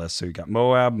 on the list. So you got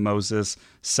Moab, Moses,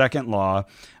 second law.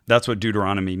 That's what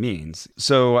Deuteronomy means.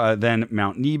 So then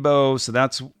Mount Nebo. So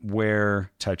that's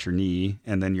where touch your knee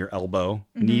and then your elbow.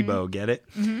 Mm-hmm. Nebo, get it?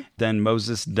 Mm-hmm. Then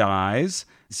Moses dies.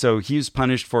 So he was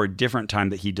punished for a different time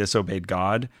that he disobeyed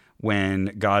God,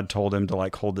 when God told him to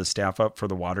hold the staff up for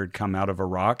the water to come out of a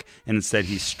rock. And instead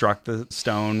he struck the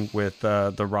stone with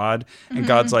the rod. And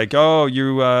God's oh,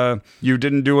 you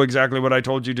didn't do exactly what I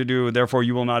told you to do. Therefore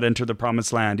you will not enter the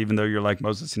promised land, even though you're like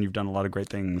Moses and you've done a lot of great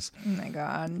things. Oh my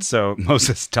God. So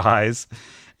Moses dies.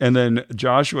 And then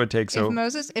Joshua takes over.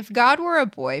 If God were a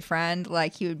boyfriend,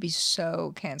 he would be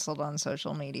so canceled on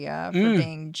social media for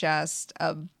being just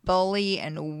a bully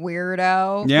and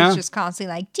weirdo. Yeah. Who's just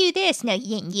constantly do this. No,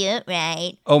 you didn't do it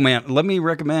right. Oh, man. Let me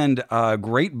recommend a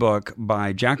great book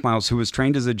by Jack Miles, who was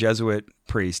trained as a Jesuit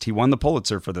priest. He won the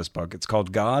Pulitzer for this book. It's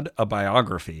called God, a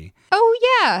Biography. Oh,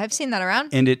 yeah. I've seen that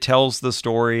around. And it tells the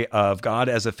story of God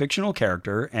as a fictional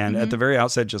character. And at the very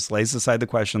outset, just lays aside the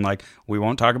question, we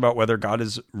won't talk about whether God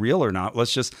is real or not.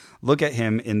 Let's just look at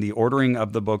him in the ordering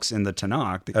of the books in the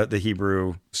Tanakh, the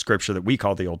Hebrew scripture that we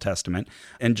call the Old Testament,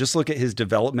 and just look at his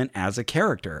development as a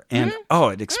character. And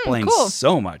it explains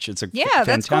so much. It's a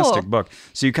fantastic book.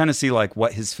 So you kind of see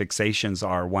what his fixations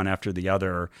are one after the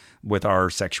other with our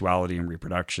sexuality and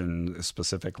reproduction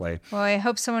specifically. Well, I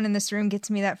hope someone in this room gets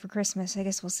me that for Christmas. I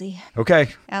guess we'll see. Okay.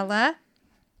 Ella?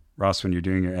 Ross, when you're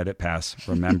doing your edit pass,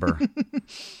 remember,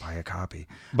 buy a copy.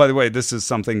 By the way, this is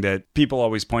something that people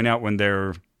always point out when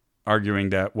they're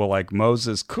arguing that,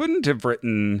 Moses couldn't have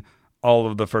written all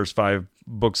of the first 5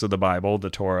 books of the Bible, the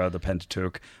Torah, the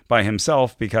Pentateuch, by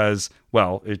himself because,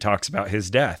 it talks about his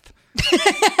death.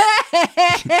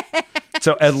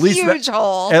 So at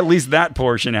least that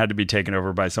portion had to be taken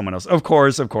over by someone else. Of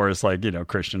course,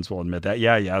 Christians will admit that.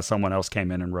 Yeah, someone else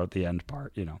came in and wrote the end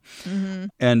part, Mm-hmm.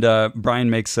 And Brian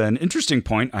makes an interesting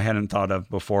point I hadn't thought of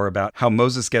before about how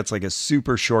Moses gets a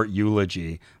super short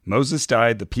eulogy. Moses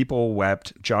died, the people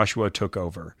wept, Joshua took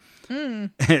over.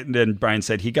 And then Brian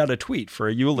said he got a tweet for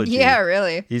a eulogy. Yeah,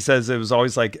 really. He says it was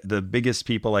always the biggest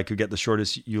people who get the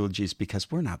shortest eulogies because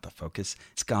we're not the focus.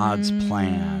 It's God's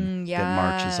plan that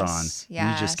marches on.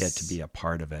 Yes. We just get to be a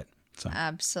part of it. So,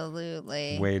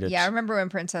 absolutely. I remember when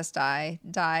Princess Di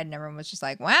died and everyone was just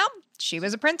well, she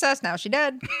was a princess. Now she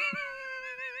dead.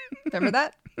 Remember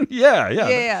that?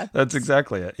 Yeah. That's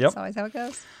exactly it. Yep. That's always how it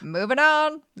goes. Moving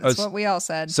on. That's what we all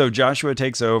said. So Joshua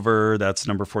takes over. That's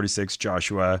number 46,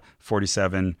 Joshua.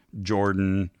 47,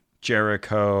 Jordan,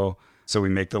 Jericho. So we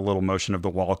make the little motion of the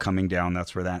wall coming down.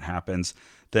 That's where that happens.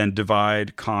 Then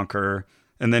divide, conquer.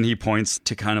 And then he points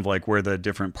to kind of like where the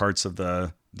different parts of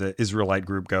the Israelite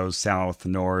group goes, south,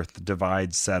 north,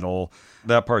 divide, settle.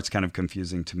 That part's kind of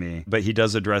confusing to me. But he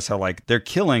does address how like they're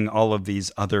killing all of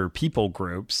these other people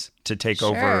groups to take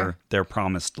over their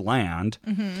promised land.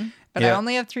 Mm-hmm. But I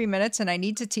only have 3 minutes and I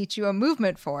need to teach you a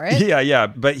movement for it. Yeah.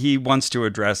 But he wants to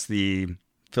address the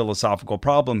philosophical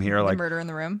problem here. The murder in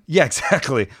the room. Yeah,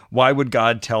 exactly. Why would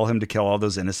God tell him to kill all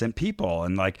those innocent people?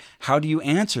 And like, how do you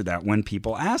answer that when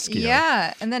people ask you?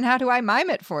 Yeah. And then how do I mime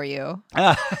it for you?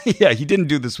 Yeah, he didn't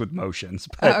do this with motions.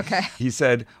 But okay. He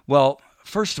said, well,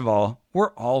 first of all,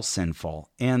 we're all sinful.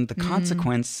 And the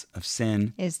consequence of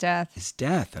sin is death.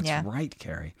 That's right,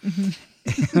 Carrie.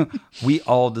 We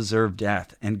all deserve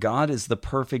death. And God is the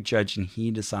perfect judge, and he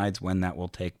decides when that will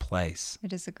take place. I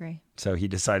disagree. So he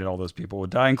decided all those people would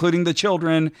die, including the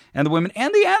children and the women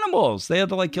and the animals. They had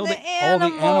to like kill all the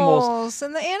animals.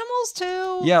 And the animals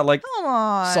too. Yeah, like come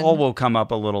on. Saul will come up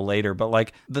a little later, but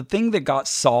like the thing that got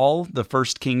Saul, the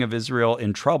first king of Israel,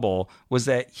 in trouble was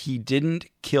that he didn't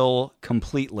kill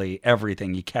completely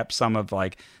everything. He kept some of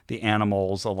like the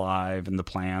animals alive and the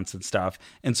plants and stuff.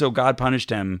 And so God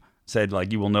punished him, said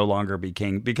like, you will no longer be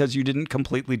king because you didn't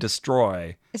completely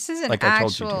destroy. This is an like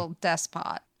actual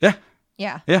despot.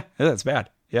 Yeah, that's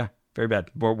bad. Yeah, very bad.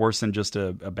 Worse than just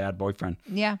a bad boyfriend.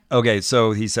 Yeah. Okay,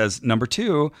 so he says, number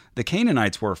 2, the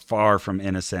Canaanites were far from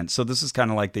innocent. So this is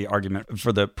kind of like the argument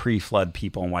for the pre-flood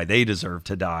people and why they deserve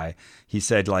to die. He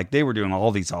said, like, they were doing all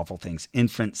these awful things.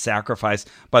 Infant sacrifice.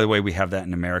 By the way, we have that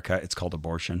in America. It's called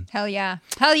abortion. Hell yeah.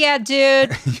 Hell yeah,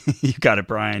 dude. You got it,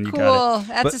 Brian. You cool. got it.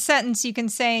 That's a sentence you can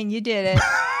say and you did it.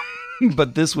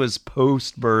 But this was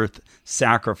post-birth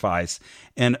sacrifice,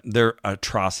 and they're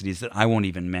atrocities that I won't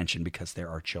even mention because there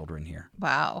are children here.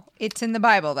 Wow. It's in the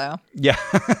Bible, though. Yeah,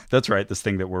 that's right. This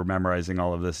thing that we're memorizing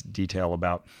all of this detail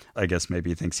about. I guess maybe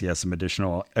he thinks he has some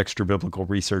additional extra-biblical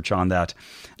research on that.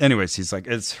 Anyways, he's like,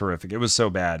 it's horrific. It was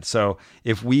so bad. So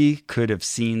if we could have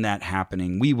seen that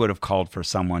happening, we would have called for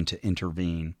someone to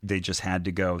intervene. They just had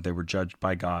to go. They were judged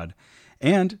by God.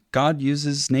 And God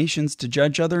uses nations to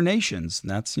judge other nations.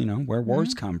 That's, where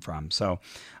wars come from. So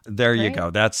there you go.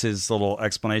 That's his little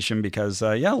explanation because,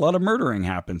 a lot of murdering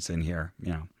happens in here.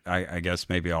 I guess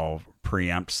maybe I'll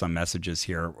preempt some messages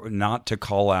here, not to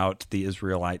call out the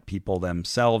Israelite people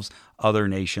themselves. Other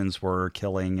nations were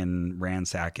killing and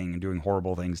ransacking and doing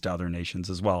horrible things to other nations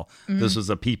as well. Mm-hmm. This was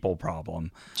a people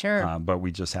problem. Sure. But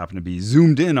we just happen to be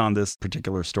zoomed in on this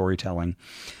particular storytelling.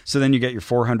 So then you get your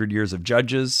 400 years of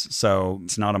judges. So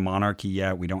it's not a monarchy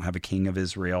yet. We don't have a king of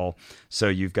Israel. So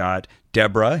you've got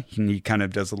Deborah. He kind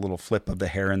of does a little flip of the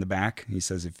hair in the back. He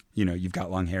says, if you've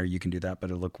got long hair, you can do that, but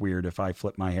it'll look weird if I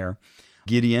flip my hair.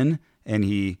 Gideon, and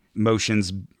he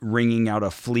motions wringing out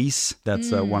a fleece.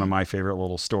 That's one of my favorite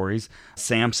little stories.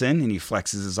 Samson, and he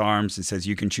flexes his arms and says,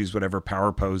 you can choose whatever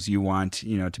power pose you want,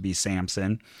 to be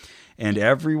Samson. And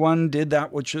everyone did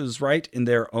that which was right in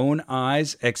their own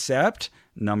eyes, except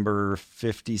number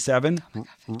 57. Oh my God,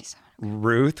 57.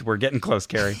 Ruth. We're getting close,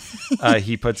 Carrie.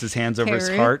 He puts his hands over his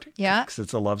heart. Yeah. Because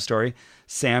it's a love story.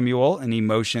 Samuel, and he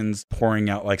motions pouring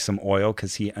out like some oil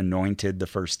because he anointed the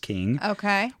first king.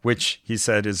 Okay. Which he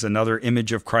said is another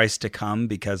image of Christ to come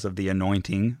because of the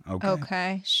anointing.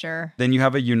 Okay, sure. Then you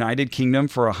have a united kingdom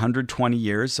for 120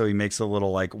 years. So he makes a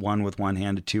little like 1 with one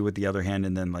hand, a 2 with the other hand,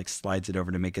 and then like slides it over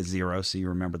to make a 0. So you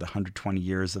remember the 120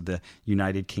 years of the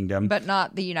United Kingdom. But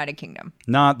not the United Kingdom.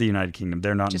 Not the United Kingdom.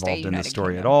 They're not Just involved in the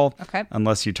story Kingdom. at all. Okay.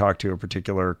 Unless you talk to a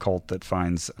particular cult that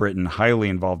finds Britain highly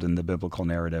involved in the biblical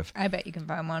narrative. I bet you can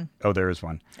find one. Oh, there is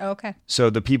one. Oh, okay. So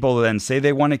the people then say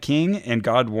they want a king, and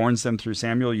God warns them through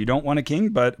Samuel, you don't want a king,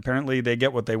 but apparently they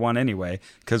get what they want anyway,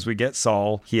 because we get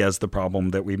Saul. He has the problem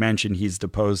that we mentioned. He's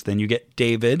deposed. Then you get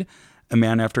David, a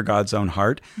man after God's own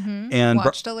heart. Mm-hmm. And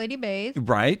watched a lady bathe.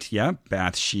 Right, yeah.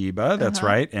 Bathsheba, that's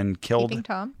right. And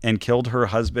killed her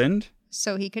husband.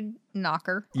 So he could knock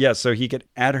her. Yeah, so he could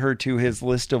add her to his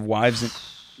list of wives.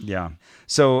 Yeah.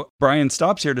 So Brian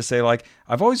stops here to say, like,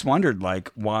 I've always wondered, like,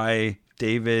 why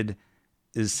David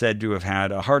is said to have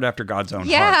had a heart after God's own heart.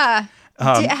 Yeah.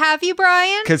 Have you,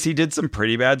 Brian? Because he did some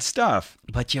pretty bad stuff.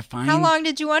 But you find... How long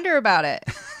did you wonder about it?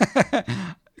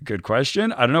 Good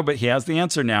question. I don't know, but he has the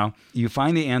answer now. You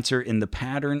find the answer in the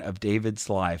pattern of David's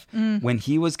life. When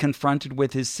he was confronted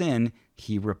with his sin,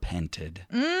 he repented.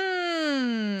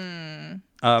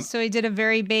 So he did a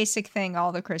very basic thing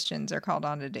all the Christians are called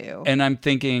on to do. And I'm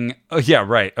thinking, oh, yeah,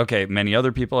 right. Okay, many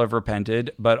other people have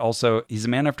repented, but also he's a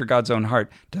man after God's own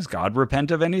heart. Does God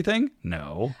repent of anything?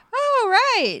 No. Oh,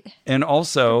 right. And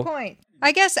also... Good point.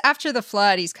 I guess after the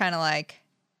flood, he's kind of like,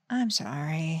 I'm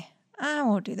sorry. I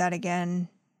won't do that again.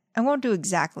 I won't do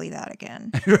exactly that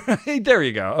again. There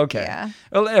you go. Okay. Yeah.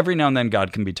 Well, every now and then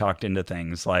God can be talked into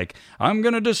things like, I'm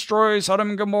going to destroy Sodom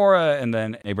and Gomorrah. And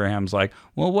then Abraham's like,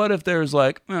 well, what if there's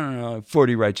like, I don't know,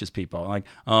 40 righteous people? Like,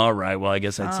 all right, well, I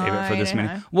guess I'd save it for this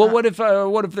many. Well, what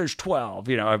if there's 12?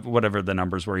 You know, whatever the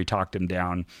numbers were, he talked him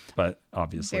down. But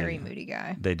obviously, very moody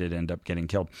guy. They did end up getting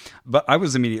killed. But I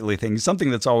was immediately thinking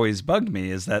something that's always bugged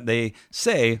me is that they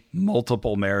say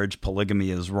multiple marriage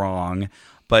polygamy is wrong.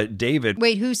 But David...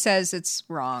 Wait, who says it's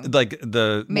wrong? Like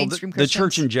the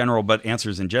church in general, but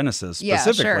Answers in Genesis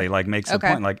specifically, like makes a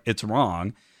point, like it's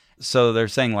wrong. So they're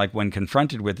saying like when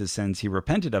confronted with his sins, he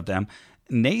repented of them.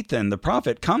 Nathan, the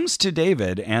prophet, comes to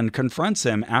David and confronts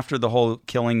him after the whole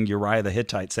killing Uriah the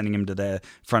Hittite, sending him to the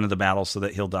front of the battle so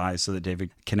that he'll die, so that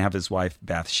David can have his wife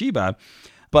Bathsheba.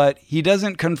 But he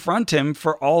doesn't confront him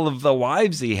for all of the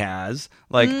wives he has.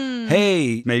 Like,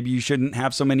 hey, maybe you shouldn't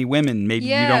have so many women. Maybe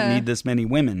you don't need this many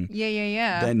women.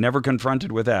 Yeah. They never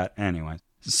confronted with that. Anyway,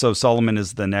 so Solomon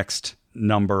is the next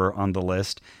number on the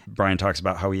list. Brian talks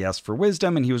about how he asked for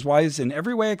wisdom, and he was wise in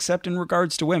every way except in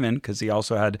regards to women, because he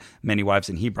also had many wives,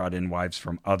 and he brought in wives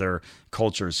from other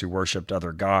cultures who worshipped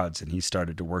other gods, and he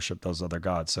started to worship those other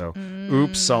gods. So,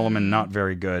 oops, Solomon, not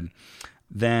very good.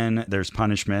 Then there's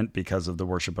punishment because of the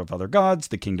worship of other gods.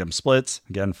 The kingdom splits.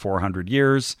 Again, 400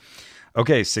 years.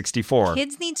 Okay, 64.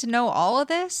 Kids need to know all of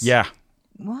this? Yeah.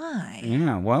 Why?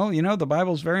 Yeah, well, you know, the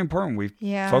Bible's very important. We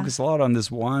focus a lot on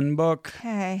this one book.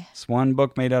 Okay. It's one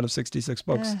book made out of 66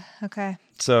 books. Okay.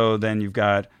 So then you've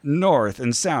got north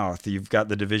and south. You've got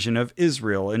the division of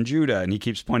Israel and Judah. And he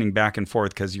keeps pointing back and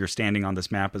forth because you're standing on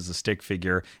this map as a stick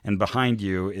figure. And behind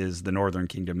you is the northern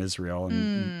kingdom, Israel.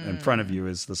 And in front of you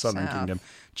is the southern kingdom,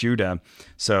 Judah.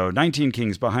 So 19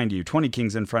 kings behind you, 20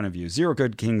 kings in front of you, 0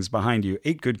 good kings behind you,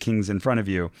 8 good kings in front of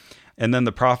you. And then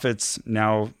the prophets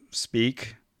now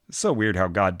speak. It's so weird how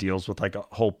God deals with like a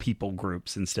whole people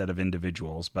groups instead of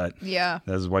individuals, but this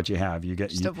is what you have. You get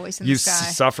just a voice in the sky.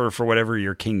 Suffer for whatever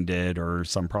your king did or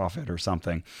some prophet or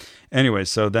something. Anyway,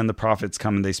 so then the prophets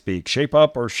come and they speak, shape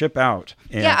up or ship out.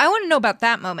 And I want to know about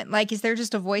that moment. Like, is there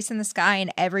just a voice in the sky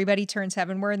and everybody turns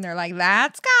heavenward and they're like,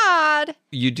 that's God?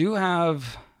 You do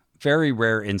have very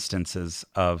rare instances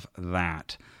of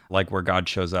that, like where God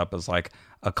shows up as like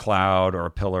a cloud or a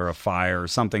pillar of fire or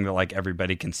something that like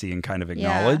everybody can see and kind of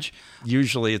acknowledge.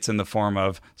 Usually it's in the form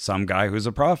of some guy who's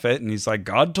a prophet and he's like,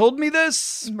 God told me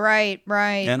this. Right.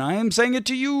 And I am saying it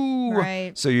to you.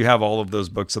 Right. So you have all of those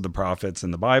books of the prophets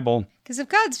in the Bible. Because if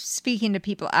God's speaking to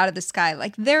people out of the sky,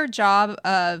 like their job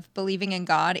of believing in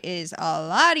God is a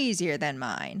lot easier than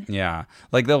mine. Yeah.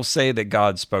 Like they'll say that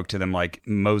God spoke to them, like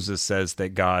Moses says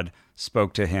that God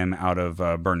spoke to him out of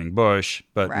a burning bush,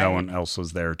 but no one else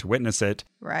was there to witness it.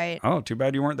 Right. Oh, too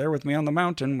bad you weren't there with me on the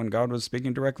mountain when God was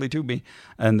speaking directly to me.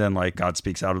 And then like God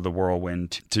speaks out of the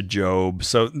whirlwind to Job.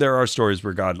 So there are stories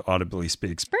where God audibly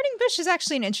speaks. Burning bush is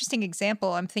actually an interesting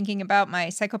example. I'm thinking about my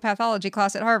psychopathology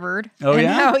class at Harvard. Oh,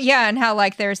 and how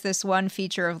like there's this one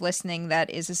feature of listening that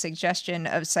is a suggestion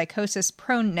of psychosis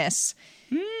proneness.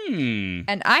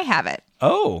 And I have it.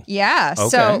 Oh. Yeah. Okay.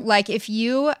 So like if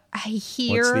you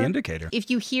hear... What's the indicator? If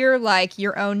you hear like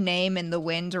your own name in the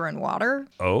wind or in water.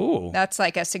 Oh. That's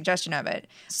like a suggestion of it.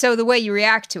 So the way you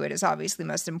react to it is obviously the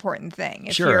most important thing.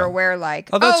 If Sure. you're aware like,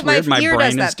 that's weird. My ear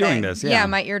brain does is that doing thing. this. Yeah,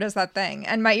 my ear does that thing.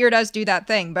 And my ear does do that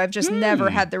thing. But I've just never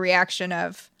had the reaction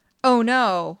of, oh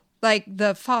no, like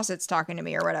the faucet's talking to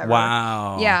me or whatever.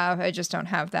 Wow. Yeah, I just don't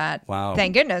have that. Wow.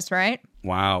 Thank goodness, right?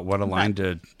 Wow. What a line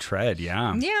to tread.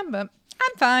 Yeah. Yeah, but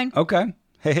I'm fine. Okay.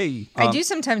 Hey. I do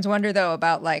sometimes wonder, though,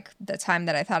 about, like, the time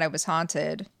that I thought I was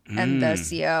haunted and the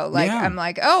CO. Like, I'm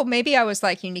like, oh, maybe I was,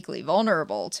 like, uniquely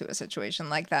vulnerable to a situation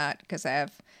like that because I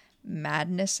have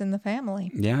madness in the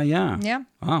family. Yeah. Yeah.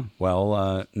 Oh,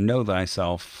 well, know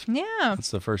thyself. Yeah.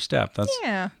 That's the first step. That's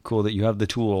cool that you have the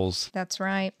tools. That's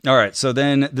right. All right. So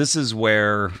then this is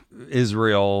where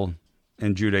Israel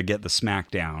and Judah get the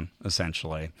smackdown,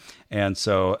 essentially. And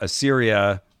so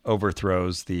Assyria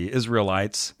overthrows the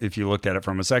Israelites. If you looked at it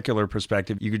from a secular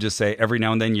perspective, you could just say every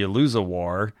now and then you lose a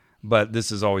war, but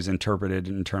this is always interpreted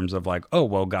in terms of like, oh,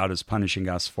 well, God is punishing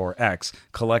us for X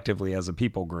collectively as a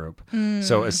people group.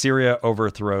 So Assyria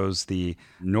overthrows the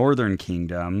northern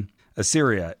kingdom.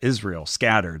 Assyria, Israel,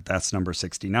 scattered. That's number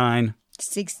 69.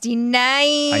 69.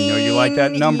 I know you like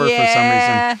that number for some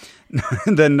reason.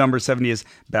 Then number 70 is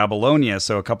Babylonia.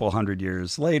 So a couple hundred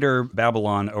years later,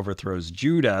 Babylon overthrows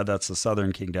Judah. That's the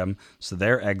southern kingdom. So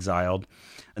they're exiled.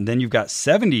 And then you've got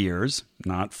 70 years,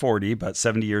 not 40, but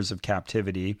 70 years of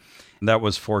captivity. That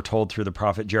was foretold through the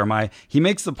prophet Jeremiah. He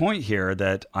makes the point here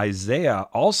that Isaiah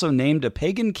also named a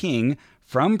pagan king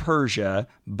from Persia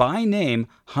by name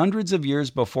hundreds of years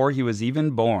before he was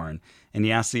even born. And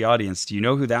he asked the audience, do you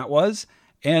know who that was?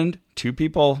 And 2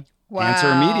 people answer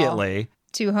immediately.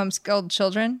 2 homeschooled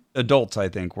children? Adults, I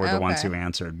think, were the ones who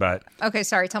answered. But okay,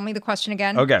 sorry. Tell me the question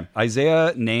again. Okay.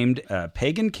 Isaiah named a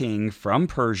pagan king from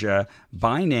Persia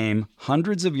by name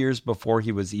hundreds of years before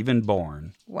he was even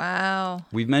born. Wow.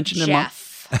 We've mentioned him.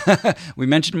 We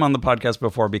mentioned him on the podcast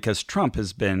before because Trump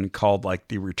has been called like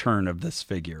the return of this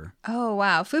figure. Oh,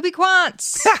 wow. Phoebe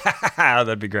Quantz.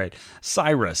 That'd be great.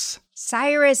 Cyrus,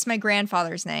 my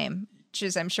grandfather's name, which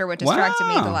is, I'm sure, what distracted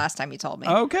me the last time you told me.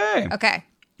 Okay.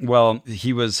 Well,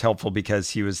 he was helpful because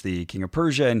he was the king of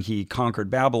Persia and he conquered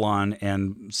Babylon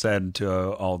and said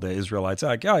to all the Israelites,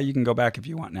 like, yeah, you can go back if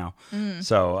you want now.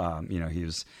 So, he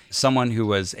was someone who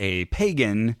was a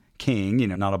pagan king,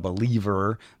 not a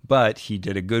believer, but he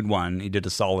did a good one. He did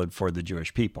a solid for the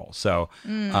Jewish people. So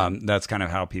that's kind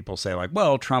of how people say, like,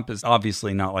 well, Trump is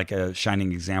obviously not like a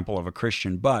shining example of a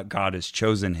Christian, but God has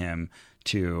chosen him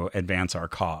to advance our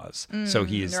cause. So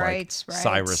he's like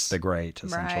Cyrus the Great,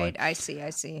 essentially. Right, I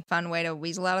see. Fun way to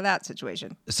weasel out of that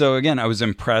situation. So again, I was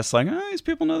impressed, like, these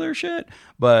people know their shit.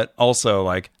 But also,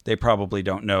 like, they probably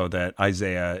don't know that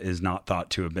Isaiah is not thought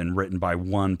to have been written by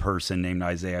one person named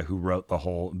Isaiah who wrote the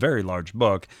whole very large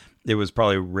book. It was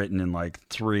probably written in like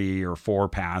 3 or 4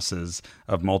 passes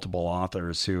of multiple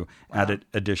authors who added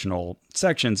additional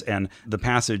sections. And the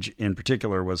passage in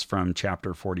particular was from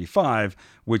chapter 45,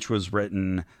 which was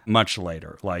written much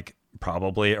later, like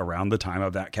probably around the time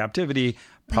of that captivity,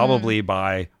 probably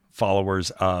by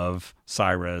followers of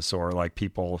Cyrus or like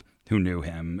people who knew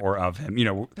him or of him.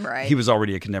 He was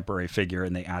already a contemporary figure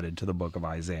and they added to the book of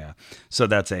Isaiah. So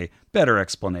that's a better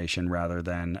explanation rather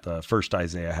than the first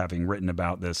Isaiah having written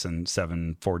about this in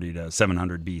 740 to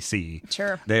 700 BC.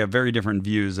 Sure. They have very different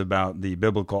views about the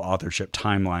biblical authorship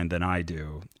timeline than I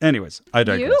do. Anyways, I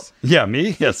digress. You? Yeah,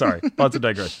 me? Yeah, sorry. Lots of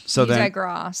digress. So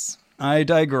I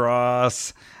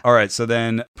digress. All right, so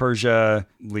then Persia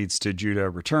leads to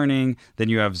Judah returning. Then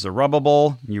you have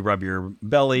Zerubbabel. You rub your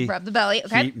belly. Rub the belly,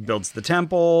 okay. He builds the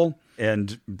temple.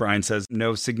 And Brian says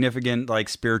no significant like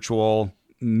spiritual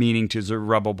meaning to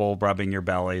Zerubbabel rubbing your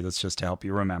belly. That's just to help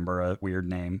you remember a weird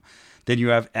name. Then you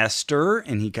have Esther,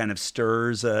 and he kind of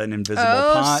stirs an invisible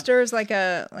pot. Stirs like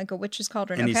a witch's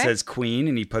cauldron. And he says queen,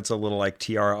 and he puts a little like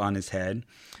tiara on his head.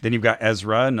 Then you've got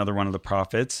Ezra, another one of the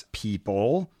prophets,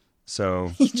 people. So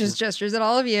he just gestures at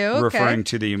all of you. Referring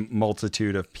to the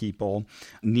multitude of people.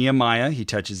 Nehemiah, he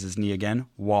touches his knee again.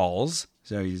 Walls.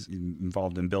 So he's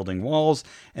involved in building walls.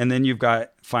 And then you've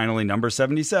got finally number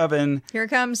 77. Here it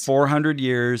comes. 400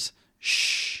 years.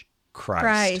 Shh.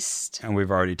 Christ. And we've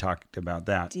already talked about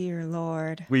that. Dear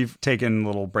Lord. We've taken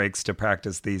little breaks to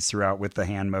practice these throughout with the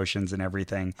hand motions and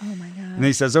everything. Oh my God. And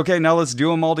he says, okay, now let's do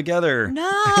them all together.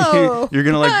 No. You're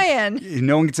going to Brian.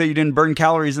 No one can say you didn't burn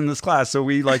calories in this class. So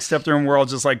we like step through and we're all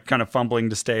just like kind of fumbling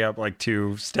to stay up like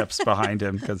 2 steps behind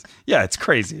him. Because it's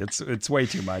crazy. It's way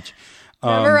too much.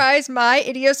 Memorize my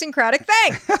idiosyncratic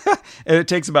thing. And it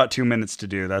takes about 2 minutes to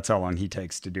do. That's how long he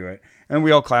takes to do it. And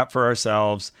we all clap for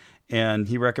ourselves. And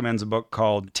he recommends a book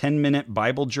called 10-Minute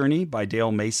Bible Journey by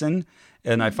Dale Mason.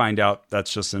 And I find out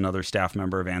that's just another staff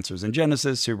member of Answers in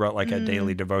Genesis who wrote like a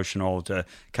daily devotional to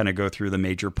kind of go through the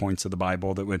major points of the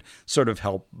Bible that would sort of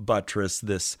help buttress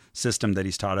this system that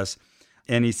he's taught us.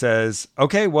 And he says,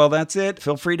 okay, well, that's it.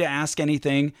 Feel free to ask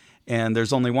anything. And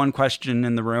there's only one question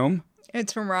in the room.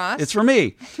 It's from Ross. It's from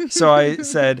me. So I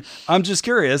said, I'm just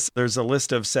curious. There's a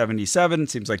list of 77.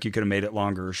 Seems like you could have made it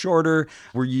longer or shorter.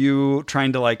 Were you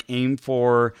trying to like aim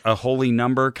for a holy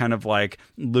number, kind of like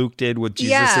Luke did with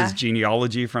Jesus'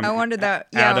 genealogy from Adam? I wondered that.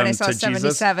 Yeah, when I saw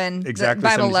 77. Exactly. The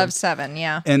Bible 77. loves 7.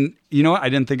 Yeah. And you know what? I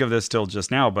didn't think of this till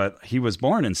just now, but he was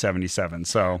born in 77.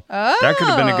 So that could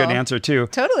have been a good answer too.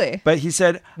 Totally. But he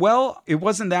said, well, it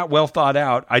wasn't that well thought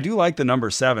out. I do like the number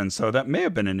 7. So that may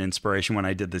have been an inspiration when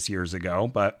I did this years ago.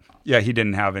 But yeah, he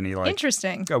didn't have any like...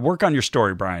 Interesting. Work on your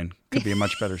story, Brian. Could be a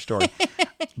much better story.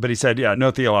 But he said, yeah,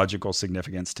 no theological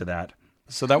significance to that.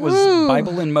 So that was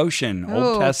Bible in Motion,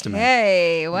 Old Testament.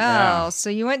 Okay, well, so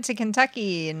you went to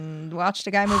Kentucky and watched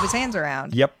a guy move his hands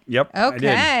around. Yep.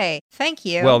 Okay, thank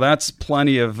you. Well, that's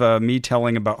plenty of me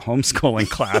telling about homeschooling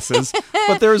classes,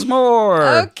 but there's more.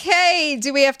 Okay,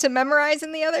 do we have to memorize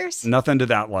in the others? Nothing to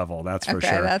that level, that's for sure.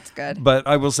 Okay, that's good. But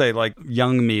I will say, like,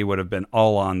 young me would have been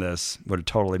all on this, would have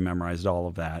totally memorized all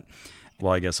of that.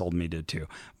 Well, I guess old me did too.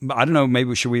 But I don't know,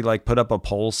 maybe should we like put up a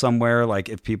poll somewhere, like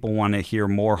if people want to hear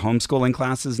more homeschooling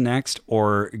classes next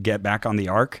or get back on the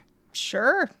Ark?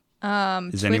 Sure.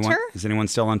 Twitter? Is anyone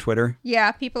still on Twitter?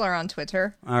 Yeah, people are on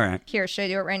Twitter. All right. Here, should I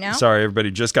do it right now? Sorry,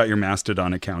 everybody just got your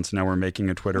Mastodon accounts. Now we're making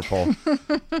a Twitter poll.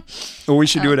 Well, we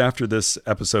should do it after this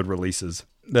episode releases.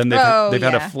 Then they've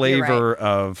had a flavor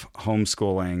of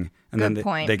homeschooling, and then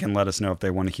they can let us know if they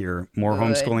want to hear more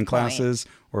homeschooling classes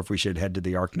or if we should head to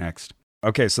the Ark next.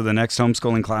 Okay, so the next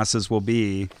homeschooling classes will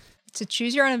be... To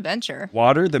choose your own adventure.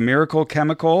 Water, the miracle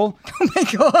chemical. Oh my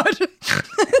God.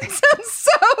 It sounds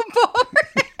so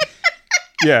boring.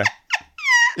 Yeah,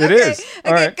 it is.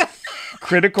 All right.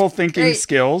 Critical thinking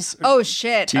skills. Oh,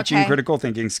 shit. Teaching critical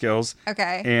thinking skills.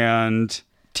 Okay. And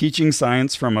teaching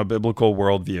science from a biblical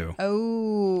worldview.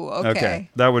 Oh, okay.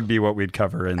 That would be what we'd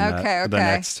cover in the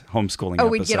next homeschooling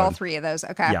episode. We'd get all three of those.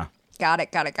 Okay. Yeah. Got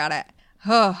it.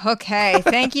 Oh, okay.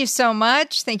 Thank you so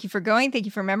much. Thank you for going. Thank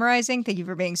you for memorizing. Thank you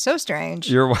for being so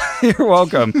strange. You're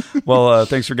welcome. Well,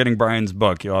 thanks for getting Brian's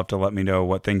book. You'll have to let me know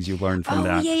what things you learned from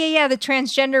that. Yeah. The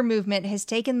transgender movement has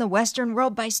taken the Western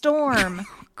world by storm.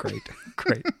 Great.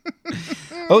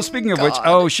 Oh, speaking of which,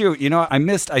 I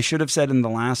should have said in the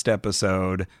last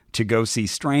episode to go see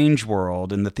Strange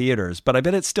World in the theaters, but I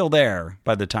bet it's still there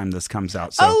by the time this comes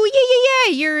out. So. Oh, yeah.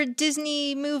 Your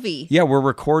Disney movie. Yeah, we're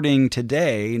recording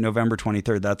today, November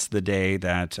 23rd. That's the day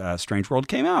that Strange World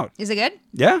came out. Is it good?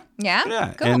 Yeah.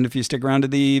 Yeah? Cool. And if you stick around to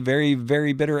the very,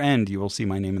 very bitter end, you will see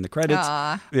my name in the credits.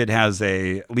 It has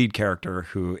a lead character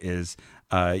who is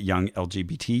young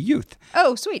LGBT youth.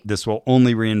 Oh, sweet. This will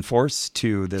only reinforce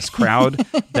to this crowd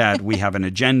that we have an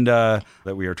agenda,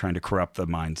 that we are trying to corrupt the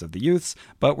minds of the youths,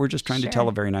 but we're just trying to tell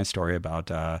a very nice story about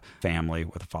a family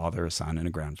with a father, a son, and a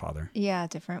grandfather. Yeah,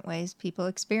 different ways people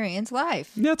experience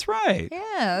life. That's right.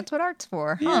 Yeah, that's what art's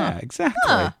for. Yeah,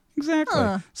 exactly.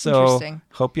 Exactly. So,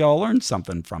 hope y'all learned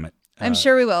something from it. I'm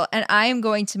sure we will. And I am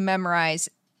going to memorize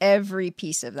every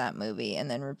piece of that movie and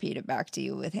then repeat it back to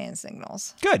you with hand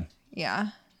signals. Good. Yeah.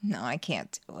 No, I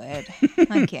can't do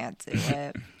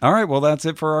it. All right. Well, that's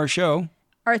it for our show.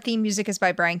 Our theme music is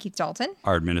by Brian Keith Dalton.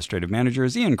 Our administrative manager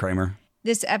is Ian Kramer.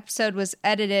 This episode was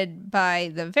edited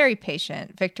by the very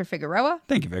patient Victor Figueroa.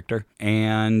 Thank you, Victor.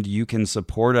 And you can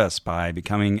support us by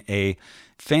becoming a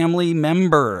family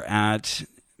member at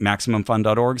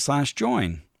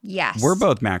MaximumFun.org/join. Yes. We're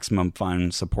both Maximum Fun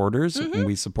supporters, and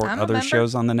we support other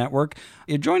shows on the network.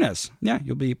 You join us. Yeah,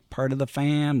 you'll be part of the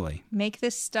family. Make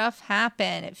this stuff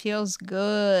happen. It feels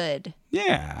good.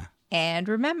 Yeah. And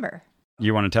remember.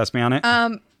 You want to test me on it?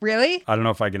 Really? I don't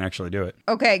know if I can actually do it.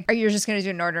 Okay. Are you just going to do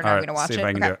it in order and I'm going to watch see it? If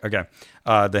I can do it. Okay.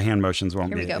 The hand motions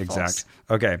won't be exact. Folks.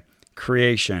 Okay.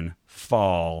 Creation,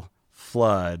 fall,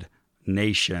 flood,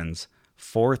 nations.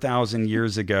 4,000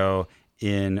 years ago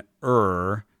in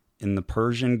in the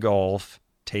Persian Gulf,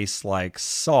 tastes like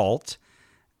salt.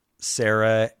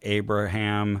 Sarah,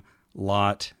 Abraham,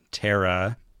 Lot,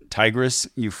 Terah. Tigris,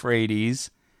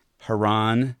 Euphrates.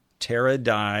 Haran, Terah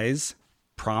dies.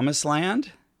 Promised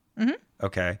Land? Mm-hmm.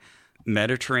 Okay.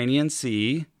 Mediterranean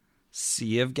Sea.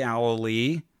 Sea of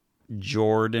Galilee.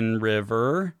 Jordan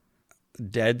River.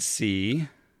 Dead Sea.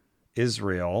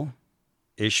 Israel.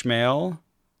 Ishmael.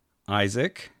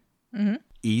 Isaac. Mm-hmm.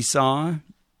 Esau.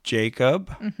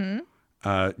 Jacob,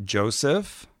 mm-hmm.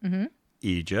 Joseph, mm-hmm.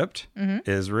 Egypt, mm-hmm.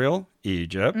 Israel,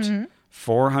 Egypt, mm-hmm.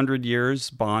 400 years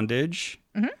bondage,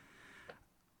 mm-hmm.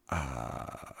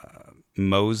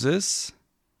 Moses,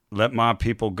 let my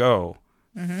people go,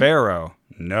 mm-hmm. Pharaoh,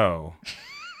 no,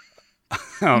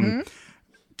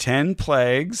 10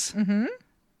 plagues, mm-hmm.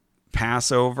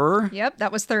 Passover. Yep,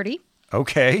 that was 30.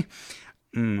 Okay.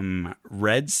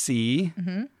 Red Sea,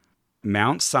 mm-hmm.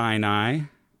 Mount Sinai,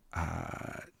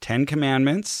 10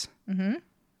 Commandments, mm-hmm.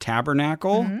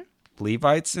 Tabernacle, mm-hmm.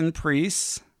 Levites and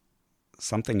priests,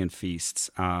 something in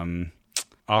feasts,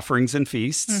 offerings and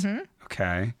feasts. Mm-hmm.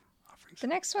 Okay. The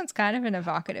next one's kind of an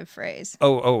evocative phrase.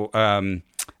 Counting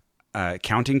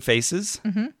faces.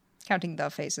 Mm-hmm. Counting the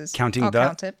faces. Counting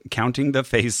the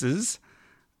faces.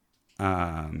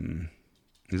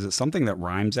 Is it something that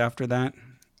rhymes after that?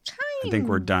 I think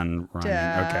we're done rhyming.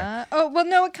 Okay. Oh, well,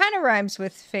 no, it kind of rhymes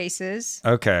with faces.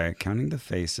 Okay. Counting the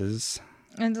faces.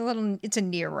 And it's a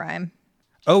near rhyme.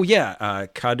 Oh, yeah.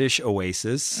 Kaddish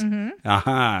Oasis. Mm-hmm.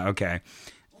 Aha. Okay.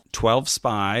 12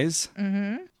 Spies.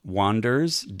 Mm-hmm.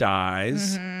 Wanders,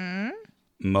 Dies. Mm-hmm.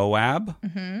 Moab.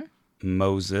 Mm-hmm.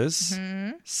 Moses.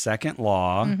 Mm-hmm. Second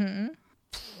Law. Mm-hmm.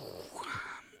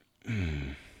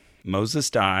 Moses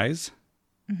dies.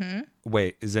 Mm-hmm.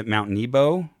 Wait, is it Mount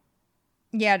Nebo?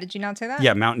 Yeah, did you not say that?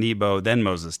 Yeah, Mount Nebo, then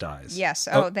Moses dies. Yes.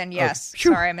 Then yes.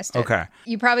 Phew. Sorry, I missed it. Okay.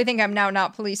 You probably think I'm now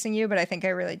not policing you, but I think I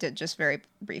really did just very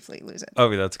briefly lose it. Oh,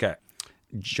 that's okay.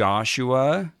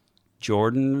 Joshua,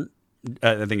 Jordan,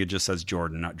 I think it just says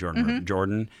Jordan, not Jordan. Mm-hmm. River.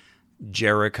 Jordan,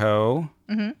 Jericho,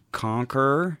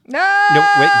 conquer. No,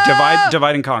 wait,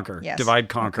 divide and conquer. Yes. Divide,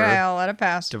 conquer. Okay, I'll let it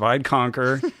pass. Divide,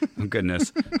 conquer. Oh,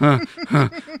 goodness. Oh,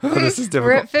 this is difficult.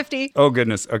 We're at 50. Oh,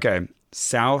 goodness. Okay.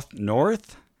 South,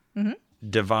 north.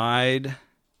 Divide,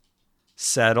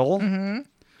 settle.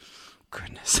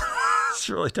 Goodness. It's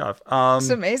really tough. It's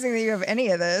amazing that you have any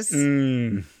of this.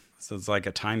 So it's like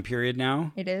a time period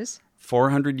now. It is.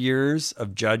 400 years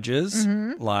of judges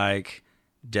like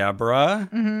Deborah,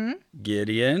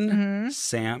 Gideon,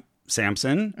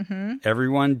 Samson.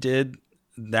 Everyone did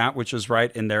that which was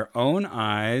right in their own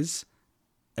eyes,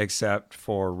 except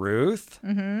for Ruth,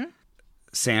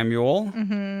 Samuel.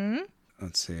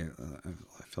 Let's see.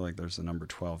 I feel like there's a number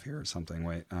 12 here or something.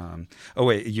 Wait.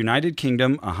 United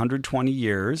Kingdom, 120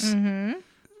 years.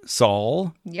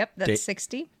 Saul. Yep, that's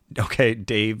 60. Okay,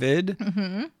 David.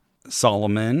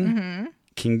 Solomon.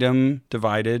 Kingdom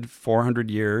divided,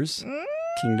 400 years.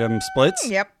 Kingdom splits.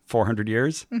 Yep. 400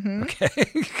 years. Okay.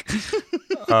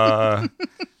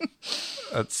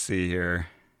 Let's see here.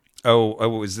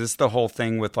 Oh, is this the whole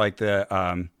thing with like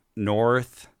the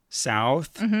north,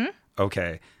 south?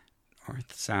 Okay.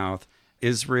 North, south.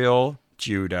 Israel,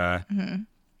 Judah.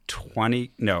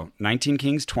 19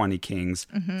 kings, 20 kings.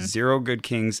 0 good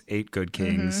kings, 8 good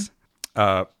kings.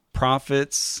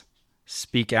 Prophets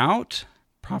speak out.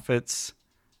 Prophet.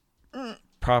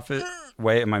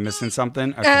 Wait, am I missing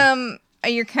something? Okay.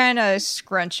 You're kind of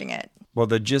scrunching it. Well,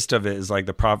 the gist of it is like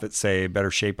the prophets say, better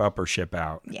shape up or ship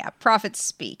out. Yeah, prophets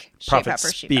speak.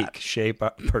 Prophets shape up or shape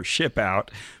up or ship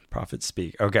out. Prophets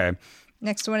speak. Okay.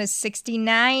 Next one is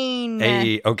 69.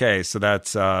 Hey, okay, so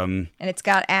that's... and it's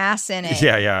got ass in it.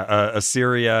 Yeah.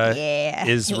 Assyria, Yeah.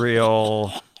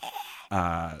 Israel,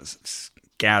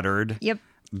 scattered. Yep.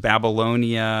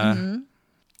 Babylonia,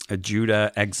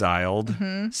 Judah exiled,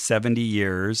 70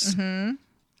 years.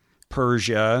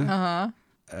 Persia,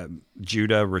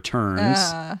 Judah returns.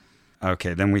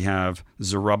 Okay, then we have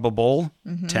Zerubbabel,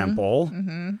 temple.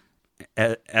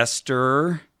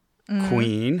 Esther,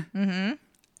 queen.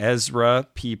 Ezra,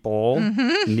 people.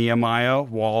 Nehemiah,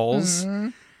 walls.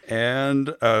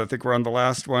 And I think we're on the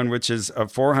last one, which is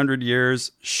 400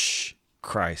 years.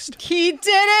 Christ. He did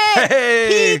it! Hey!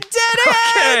 He did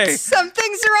it! Okay.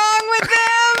 Something's wrong with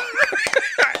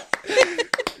him!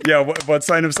 Yeah, what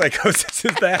sign of psychosis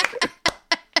is that?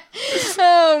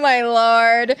 Oh, my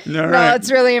Lord. No, No,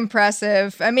 it's really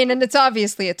impressive. I mean, and it's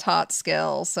obviously a taught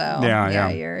skill, so Yeah.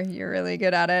 you're really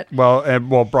good at it.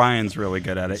 Well, Brian's really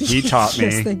good at it. He taught me.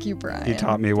 Yes, thank you, Brian. He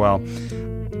taught me well.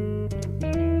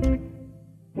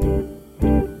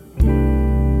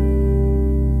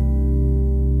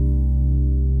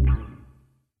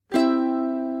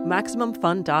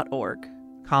 MaximumFun.org.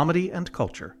 Comedy and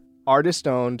culture. Artist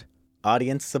owned.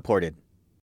 Audience supported.